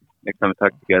next week. Next time I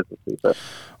talk to you guys, we'll see.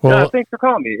 But thanks for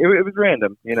calling me. It was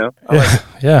random, Yeah.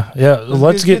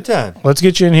 Let's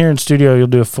get you in here in studio. You'll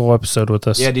do a full episode with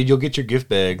us. Yeah, dude. You'll get your gift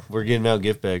bag. We're getting out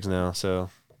gift bags now.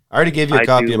 So I already gave you a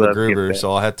copy of MacGruber,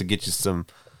 so I'll have to get you some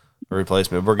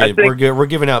replacement. We're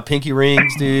giving out pinky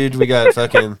rings, dude. We got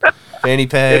fucking fanny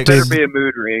packs. It better be a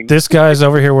mood ring. This guy's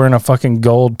over here wearing a fucking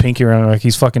gold pinky ring like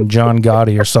he's fucking John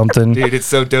Gotti or something. Dude, it's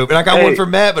so dope. And I got one for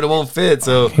Matt, but it won't fit.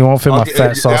 So he won't fit my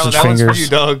fat sausage fingers. That one's for you,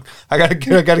 dog. I gotta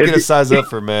get a size up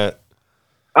for Matt.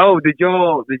 Oh, did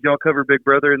y'all cover Big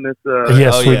Brother in this?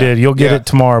 Yes, we did. You'll get it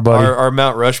tomorrow, buddy. Our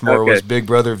Mount Rushmore was Big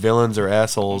Brother villains or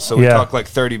assholes. So we talked like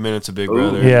 30 minutes of Big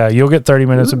Brother. Yeah, you'll get 30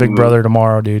 minutes of Big Brother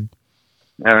tomorrow, dude.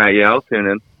 All right, yeah, I'll tune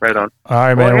in. Right on. All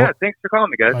right, man. Yeah, thanks for calling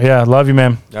me, guys. Yeah, love you,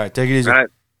 man. All right, take it easy. All right.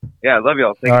 Yeah, love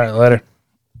y'all. All right, later.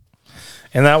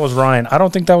 And that was Ryan. I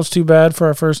don't think that was too bad for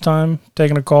our first time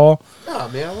taking a call. Oh,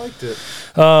 man, I liked it.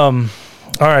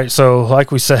 All right, so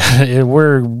like we said,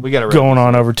 we're gotta wrap going this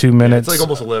on up. over 2 minutes. It's like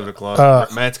almost 11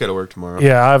 o'clock. Matt's got to work tomorrow.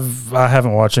 Yeah, I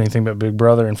haven't watched anything but Big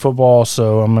Brother and football,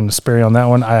 so I'm going to spare you on that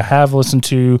one. I have listened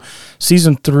to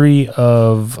season 3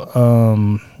 of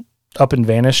Up and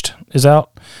Vanished is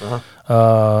out.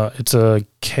 It's a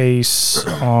case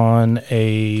on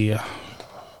either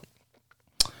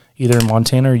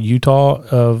Montana or Utah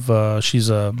of she's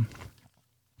a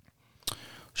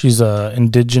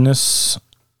indigenous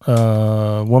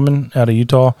woman out of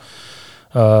Utah,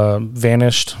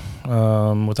 vanished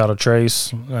without a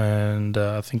trace, and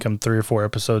I think I'm 3 or 4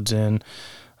 episodes in.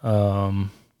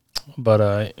 But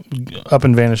Up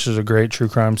and Vanished is a great true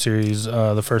crime series.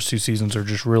 The first 2 seasons are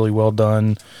just really well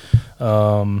done,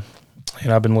 and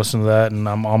I've been listening to that, and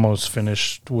I'm almost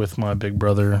finished with my Big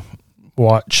Brother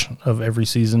watch of every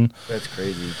season. That's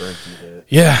crazy. You burnt through that.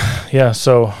 Yeah.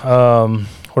 So,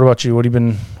 what about you? What have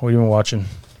you been watching?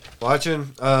 I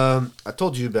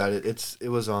told you about it. It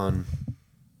was on.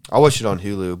 I watched it on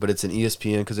Hulu, but it's an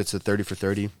ESPN because it's a 30 for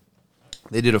 30.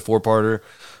 They did a 4-parter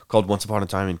called Once Upon a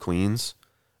Time in Queens.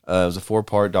 It was a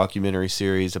 4-part documentary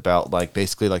series about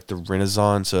basically the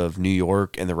Renaissance of New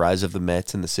York and the rise of the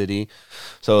Mets in the city.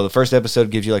 So the first episode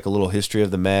gives you a little history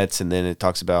of the Mets, and then it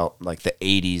talks about the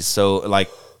 80s. So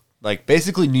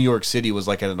basically New York City was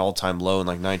at an all-time low in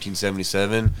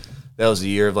 1977. That was the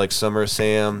year of Summer of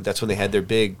Sam. That's when they had their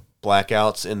big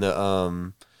blackouts in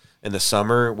the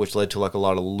summer, which led to a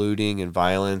lot of looting and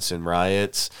violence and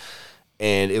riots.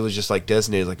 And it was just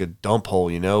designated like a dump hole,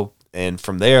 And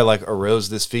from there, arose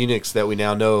this phoenix that we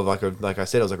now know of. Like I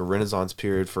said, it was a Renaissance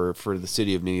period for the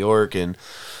city of New York. And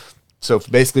so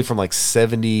basically from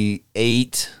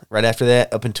 78, right after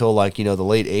that, up until the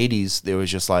late 80s, there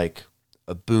was just a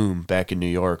boom back in New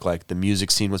York. The music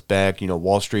scene was back.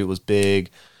 Wall Street was big.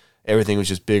 Everything was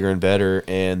just bigger and better.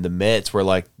 And the Mets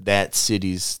were that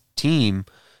city's team.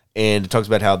 And it talks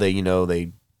about how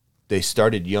they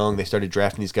started young. They started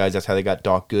drafting these guys. That's how they got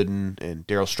Doc Gooden and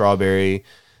Darryl Strawberry.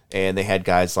 And they had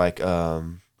guys what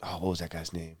was that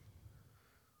guy's name?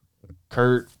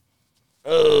 Kurt.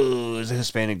 Oh, it was a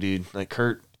Hispanic dude.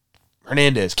 Kurt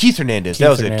Hernandez. Keith Hernandez. That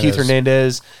was it. Keith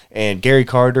Hernandez and Gary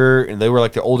Carter. And they were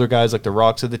the older guys, the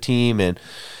rocks of the team. And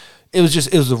it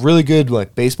was a really good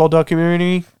baseball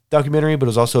documentary, but it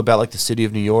was also about the city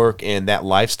of New York and that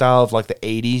lifestyle of the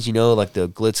 80s, the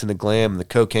glitz and the glam and the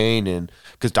cocaine. And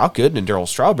because Doc Gooden and Darryl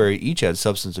Strawberry each had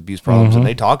substance abuse problems, and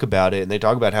they talk about it, and they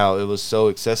talk about how it was so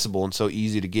accessible and so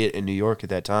easy to get in New York at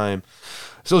that time.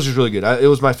 So it was just really good. It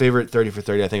was my favorite 30 for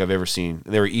 30 I think I've ever seen.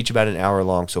 And they were each about an hour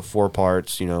long, so 4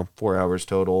 parts, 4 hours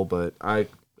total, but I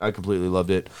completely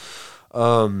loved it.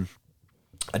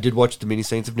 I did watch The Many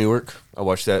Saints of Newark. I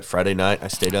watched that Friday night. I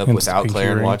stayed up without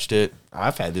Claire and watched it.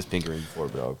 I've had this pink ring before,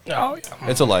 bro. Oh, yeah.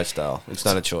 It's a lifestyle. It's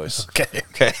not a choice. Okay.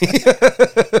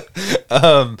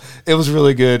 It was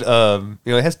really good.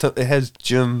 It has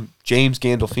James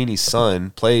Gandolfini's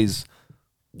son plays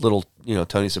little,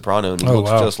 Tony Soprano, and he looks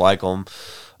just like him.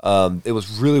 It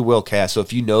was really well cast. So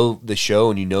if you know the show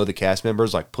and you know the cast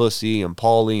members like Pussy and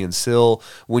Paulie and Syl,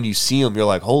 when you see them, you're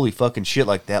like, holy fucking shit,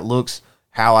 that looks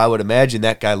how I would imagine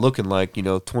that guy looking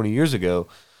 20 years ago.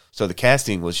 So the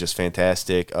casting was just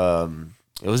fantastic.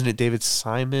 Wasn't it David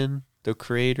Simon, the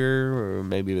creator, or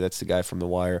maybe that's the guy from The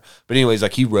Wire? But anyways,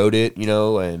 he wrote it,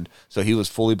 and so he was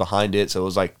fully behind it. So it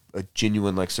was a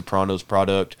genuine Sopranos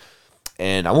product.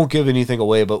 And I won't give anything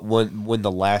away, but when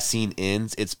the last scene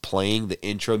ends, it's playing the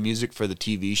intro music for the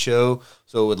TV show.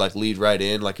 So it would lead right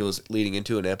in, it was leading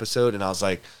into an episode. And I was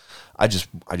like, I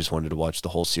just wanted to watch the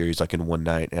whole series in one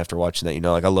night after watching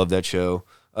that. I love that show.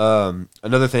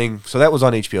 Another thing, so that was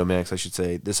on HBO Max, I should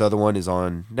say. This other one is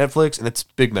on Netflix, and it's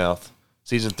Big Mouth,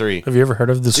 season 3. Have you ever heard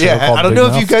of this show called I don't Big know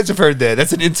Mouth? if you guys have heard that.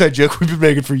 That's an inside joke we've been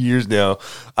making for years now.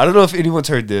 I don't know if anyone's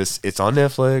heard this. It's on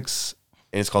Netflix,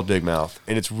 and it's called Big Mouth,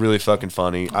 and it's really fucking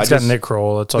funny. It's got Nick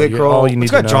Kroll. That's all Nick you, Kroll. all you need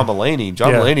It's got to know. John Mulaney.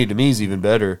 John Mulaney to me is even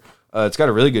better. It's got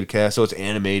a really good cast, so it's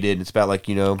animated. And it's about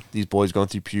these boys going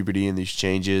through puberty and these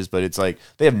changes, but it's they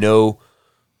have no,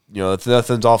 it's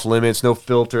nothing's off limits, no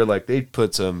filter. They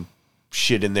put some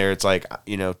shit in there. It's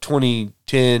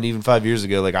 2010, even 5 years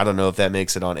ago. I don't know if that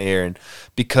makes it on air, and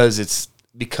because it's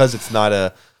not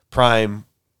a prime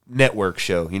network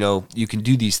show, you can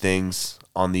do these things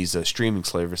on these streaming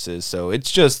services. So it's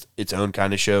just its own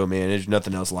kind of show, man. There's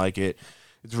nothing else like it.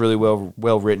 It's really well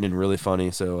written and really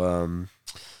funny. So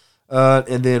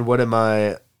and then what am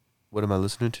I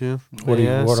listening to? What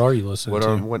are you listening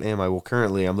to? What am I? Well,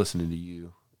 currently I'm listening to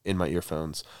you in my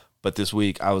earphones. But this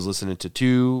week I was listening to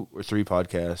 2 or 3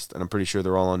 podcasts, and I'm pretty sure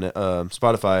they're all on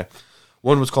Spotify.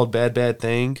 One was called Bad Bad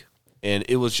Thing, and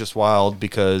it was just wild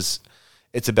because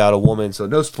It's about a woman. So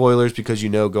no spoilers because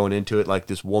going into it, like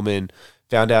this woman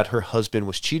found out her husband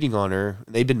was cheating on her.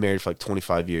 They've been married for like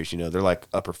 25 years. They're like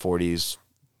upper 40s,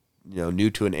 new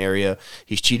to an area.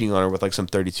 He's cheating on her with like some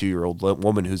 32-year-old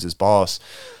woman who's his boss.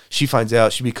 She finds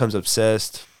out. She becomes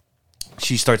obsessed.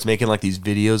 She starts making like these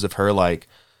videos of her like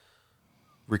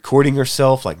recording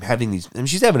herself, like having these. I mean,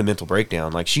 she's having a mental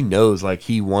breakdown. Like she knows like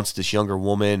he wants this younger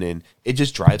woman, and it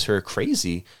just drives her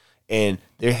crazy. And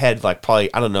they had like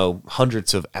probably, I don't know,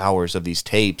 hundreds of hours of these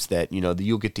tapes that,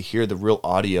 you'll get to hear the real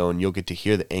audio and you'll get to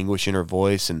hear the anguish in her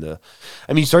voice. And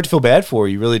you start to feel bad for her.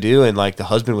 You really do. And like the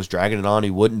husband was dragging it on. He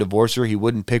wouldn't divorce her. He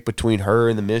wouldn't pick between her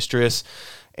and the mistress.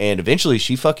 And eventually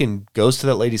she fucking goes to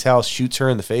that lady's house, shoots her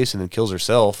in the face, and then kills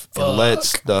herself and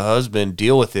lets the husband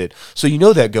deal with it. So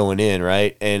that going in,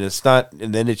 right? And it's not,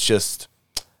 and then it's just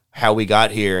how we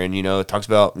got here. And, it talks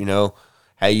about,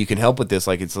 how you can help with this.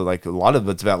 Like, it's like a lot of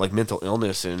it's about like mental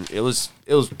illness. And it was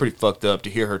pretty fucked up to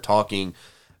hear her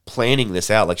planning this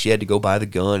out. Like she had to go buy the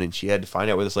gun and she had to find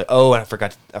out where this, like, oh, I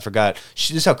forgot.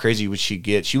 This is how crazy would she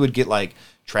get. She would get like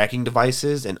tracking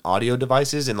devices and audio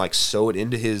devices and like sew it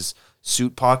into his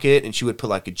suit pocket, and she would put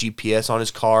like a GPS on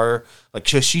his car. Like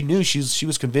she knew she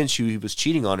was convinced he was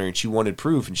cheating on her, and she wanted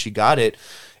proof, and she got it.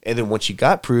 And then when she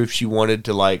got proof, she wanted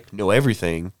to like know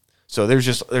everything. So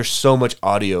there's so much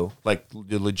audio, like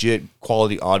the legit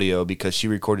quality audio, because she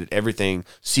recorded everything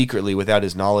secretly without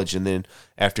his knowledge. And then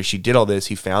after she did all this,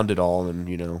 he found it all and,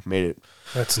 made it.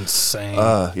 That's insane.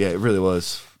 Yeah, it really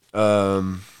was.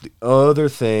 The other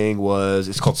thing was,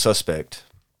 it's called Suspect.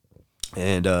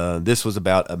 And this was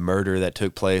about a murder that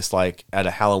took place like at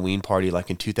a Halloween party like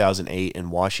in 2008 in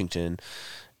Washington.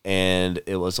 And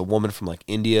it was a woman from like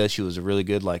India. She was a really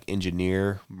good like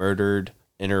engineer, murdered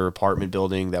in her apartment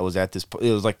building that was at this.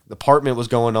 It was like the apartment was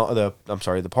going on.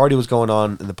 The party was going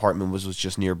on, and the apartment was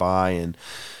just nearby. And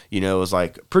it was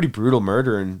like a pretty brutal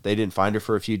murder, and they didn't find her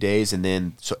for a few days. And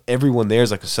then so everyone there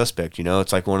is like a suspect.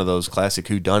 It's like one of those classic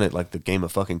whodunit, like the game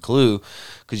of fucking Clue,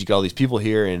 because you got all these people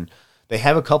here and. They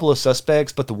have a couple of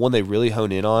suspects, but the one they really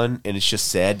hone in on, and it's just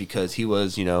sad because he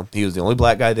was the only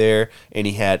black guy there, and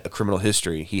he had a criminal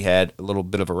history. He had a little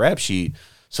bit of a rap sheet,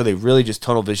 so they really just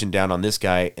tunnel vision down on this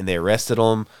guy, and they arrested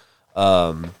him.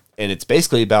 And it's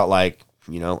basically about like,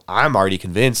 I'm already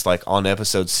convinced like on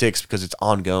episode 6 because it's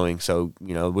ongoing, so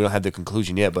we don't have the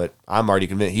conclusion yet, but I'm already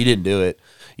convinced he didn't do it.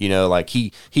 Like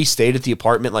he stayed at the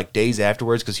apartment like days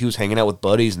afterwards because he was hanging out with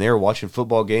buddies and they were watching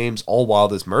football games all while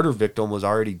this murder victim was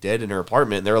already dead in her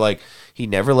apartment. And they're like, he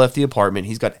never left the apartment.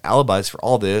 He's got alibis for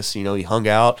all this. He hung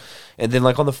out. And then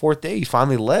like on the 4th day, he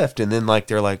finally left. And then like,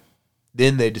 they're like,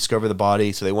 then they discover the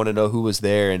body. So they want to know who was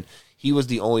there. And he was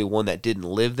the only one that didn't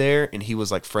live there. And he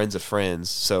was like friends of friends.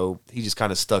 So he just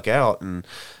kind of stuck out, and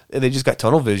they just got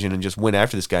tunnel vision and just went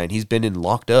after this guy. And he's been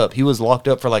locked up. He was locked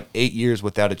up for like 8 years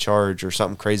without a charge or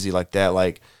something crazy like that.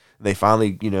 Like they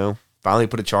finally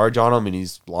put a charge on him, and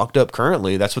he's locked up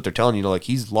currently. That's what they're telling you. Like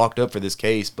he's locked up for this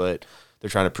case, but they're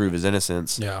trying to prove his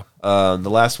innocence. Yeah. The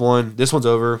last one, this one's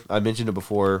over. I mentioned it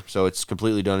before, so it's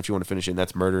completely done if you want to finish it, and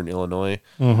that's Murder in Illinois.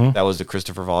 Mm-hmm. That was the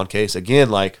Christopher Vaughn case.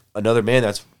 Again, like another man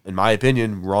that's, in my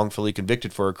opinion, wrongfully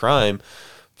convicted for a crime.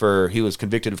 He was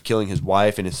convicted of killing his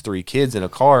wife and his 3 kids in a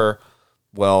car.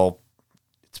 Well,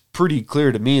 it's pretty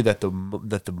clear to me that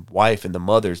the wife and the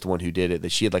mother is the one who did it,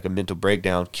 that she had like a mental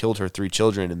breakdown, killed her 3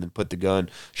 children, and then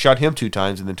shot him 2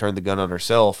 times, and then turned the gun on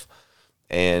herself.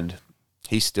 And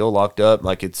he's still locked up.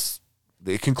 Like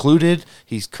they concluded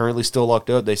he's currently still locked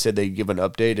up. They said they'd give an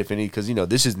update if any, because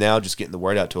this is now just getting the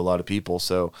word out to a lot of people.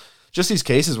 So just these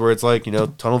cases where it's like,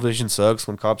 tunnel vision sucks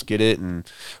when cops get it and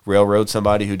railroad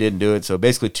somebody who didn't do it. So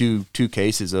basically two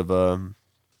cases of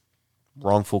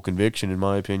wrongful conviction, in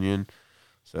my opinion.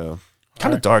 So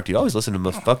kind of dark, dude. I always listen to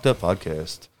my fucked up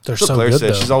podcast. They're so Claire good,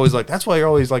 said. She's always like, that's why you're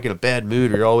always like in a bad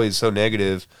mood, or you're always so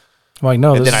negative. I'm like,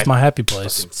 no, And this then is my happy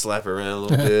place. Slap her around a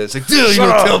little bit. It's like, dude, you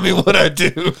don't tell me what I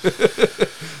do.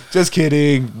 Just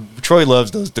kidding. Troy loves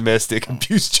those domestic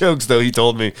abuse jokes, though. He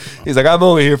told me, he's like, I'm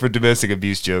only here for domestic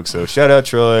abuse jokes. So shout out,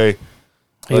 Troy.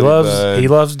 He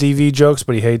loves DV jokes,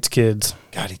 but he hates kids.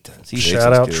 God, he does.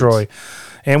 Shout out, Troy.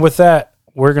 And with that,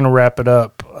 we're gonna wrap it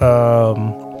up.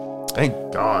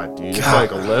 Thank God, dude. It's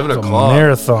like 11 it's o'clock. A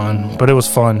marathon, but it was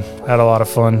fun. Had a lot of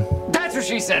fun. That's what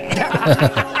she said.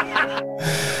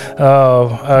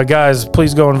 Guys,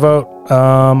 please go and vote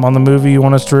on the movie you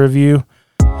want us to review.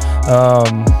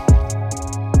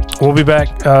 We'll be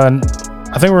back. I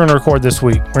think we're going to record this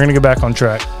week. We're going to get back on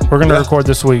track. We're going to record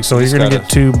this week, so you're going to get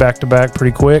 2 back-to-back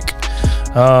pretty quick.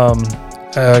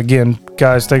 Again,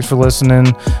 guys, thanks for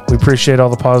listening. We appreciate all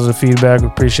the positive feedback. We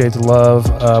appreciate the love.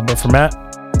 But for Matt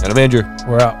And I'm Andrew.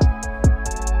 We're out.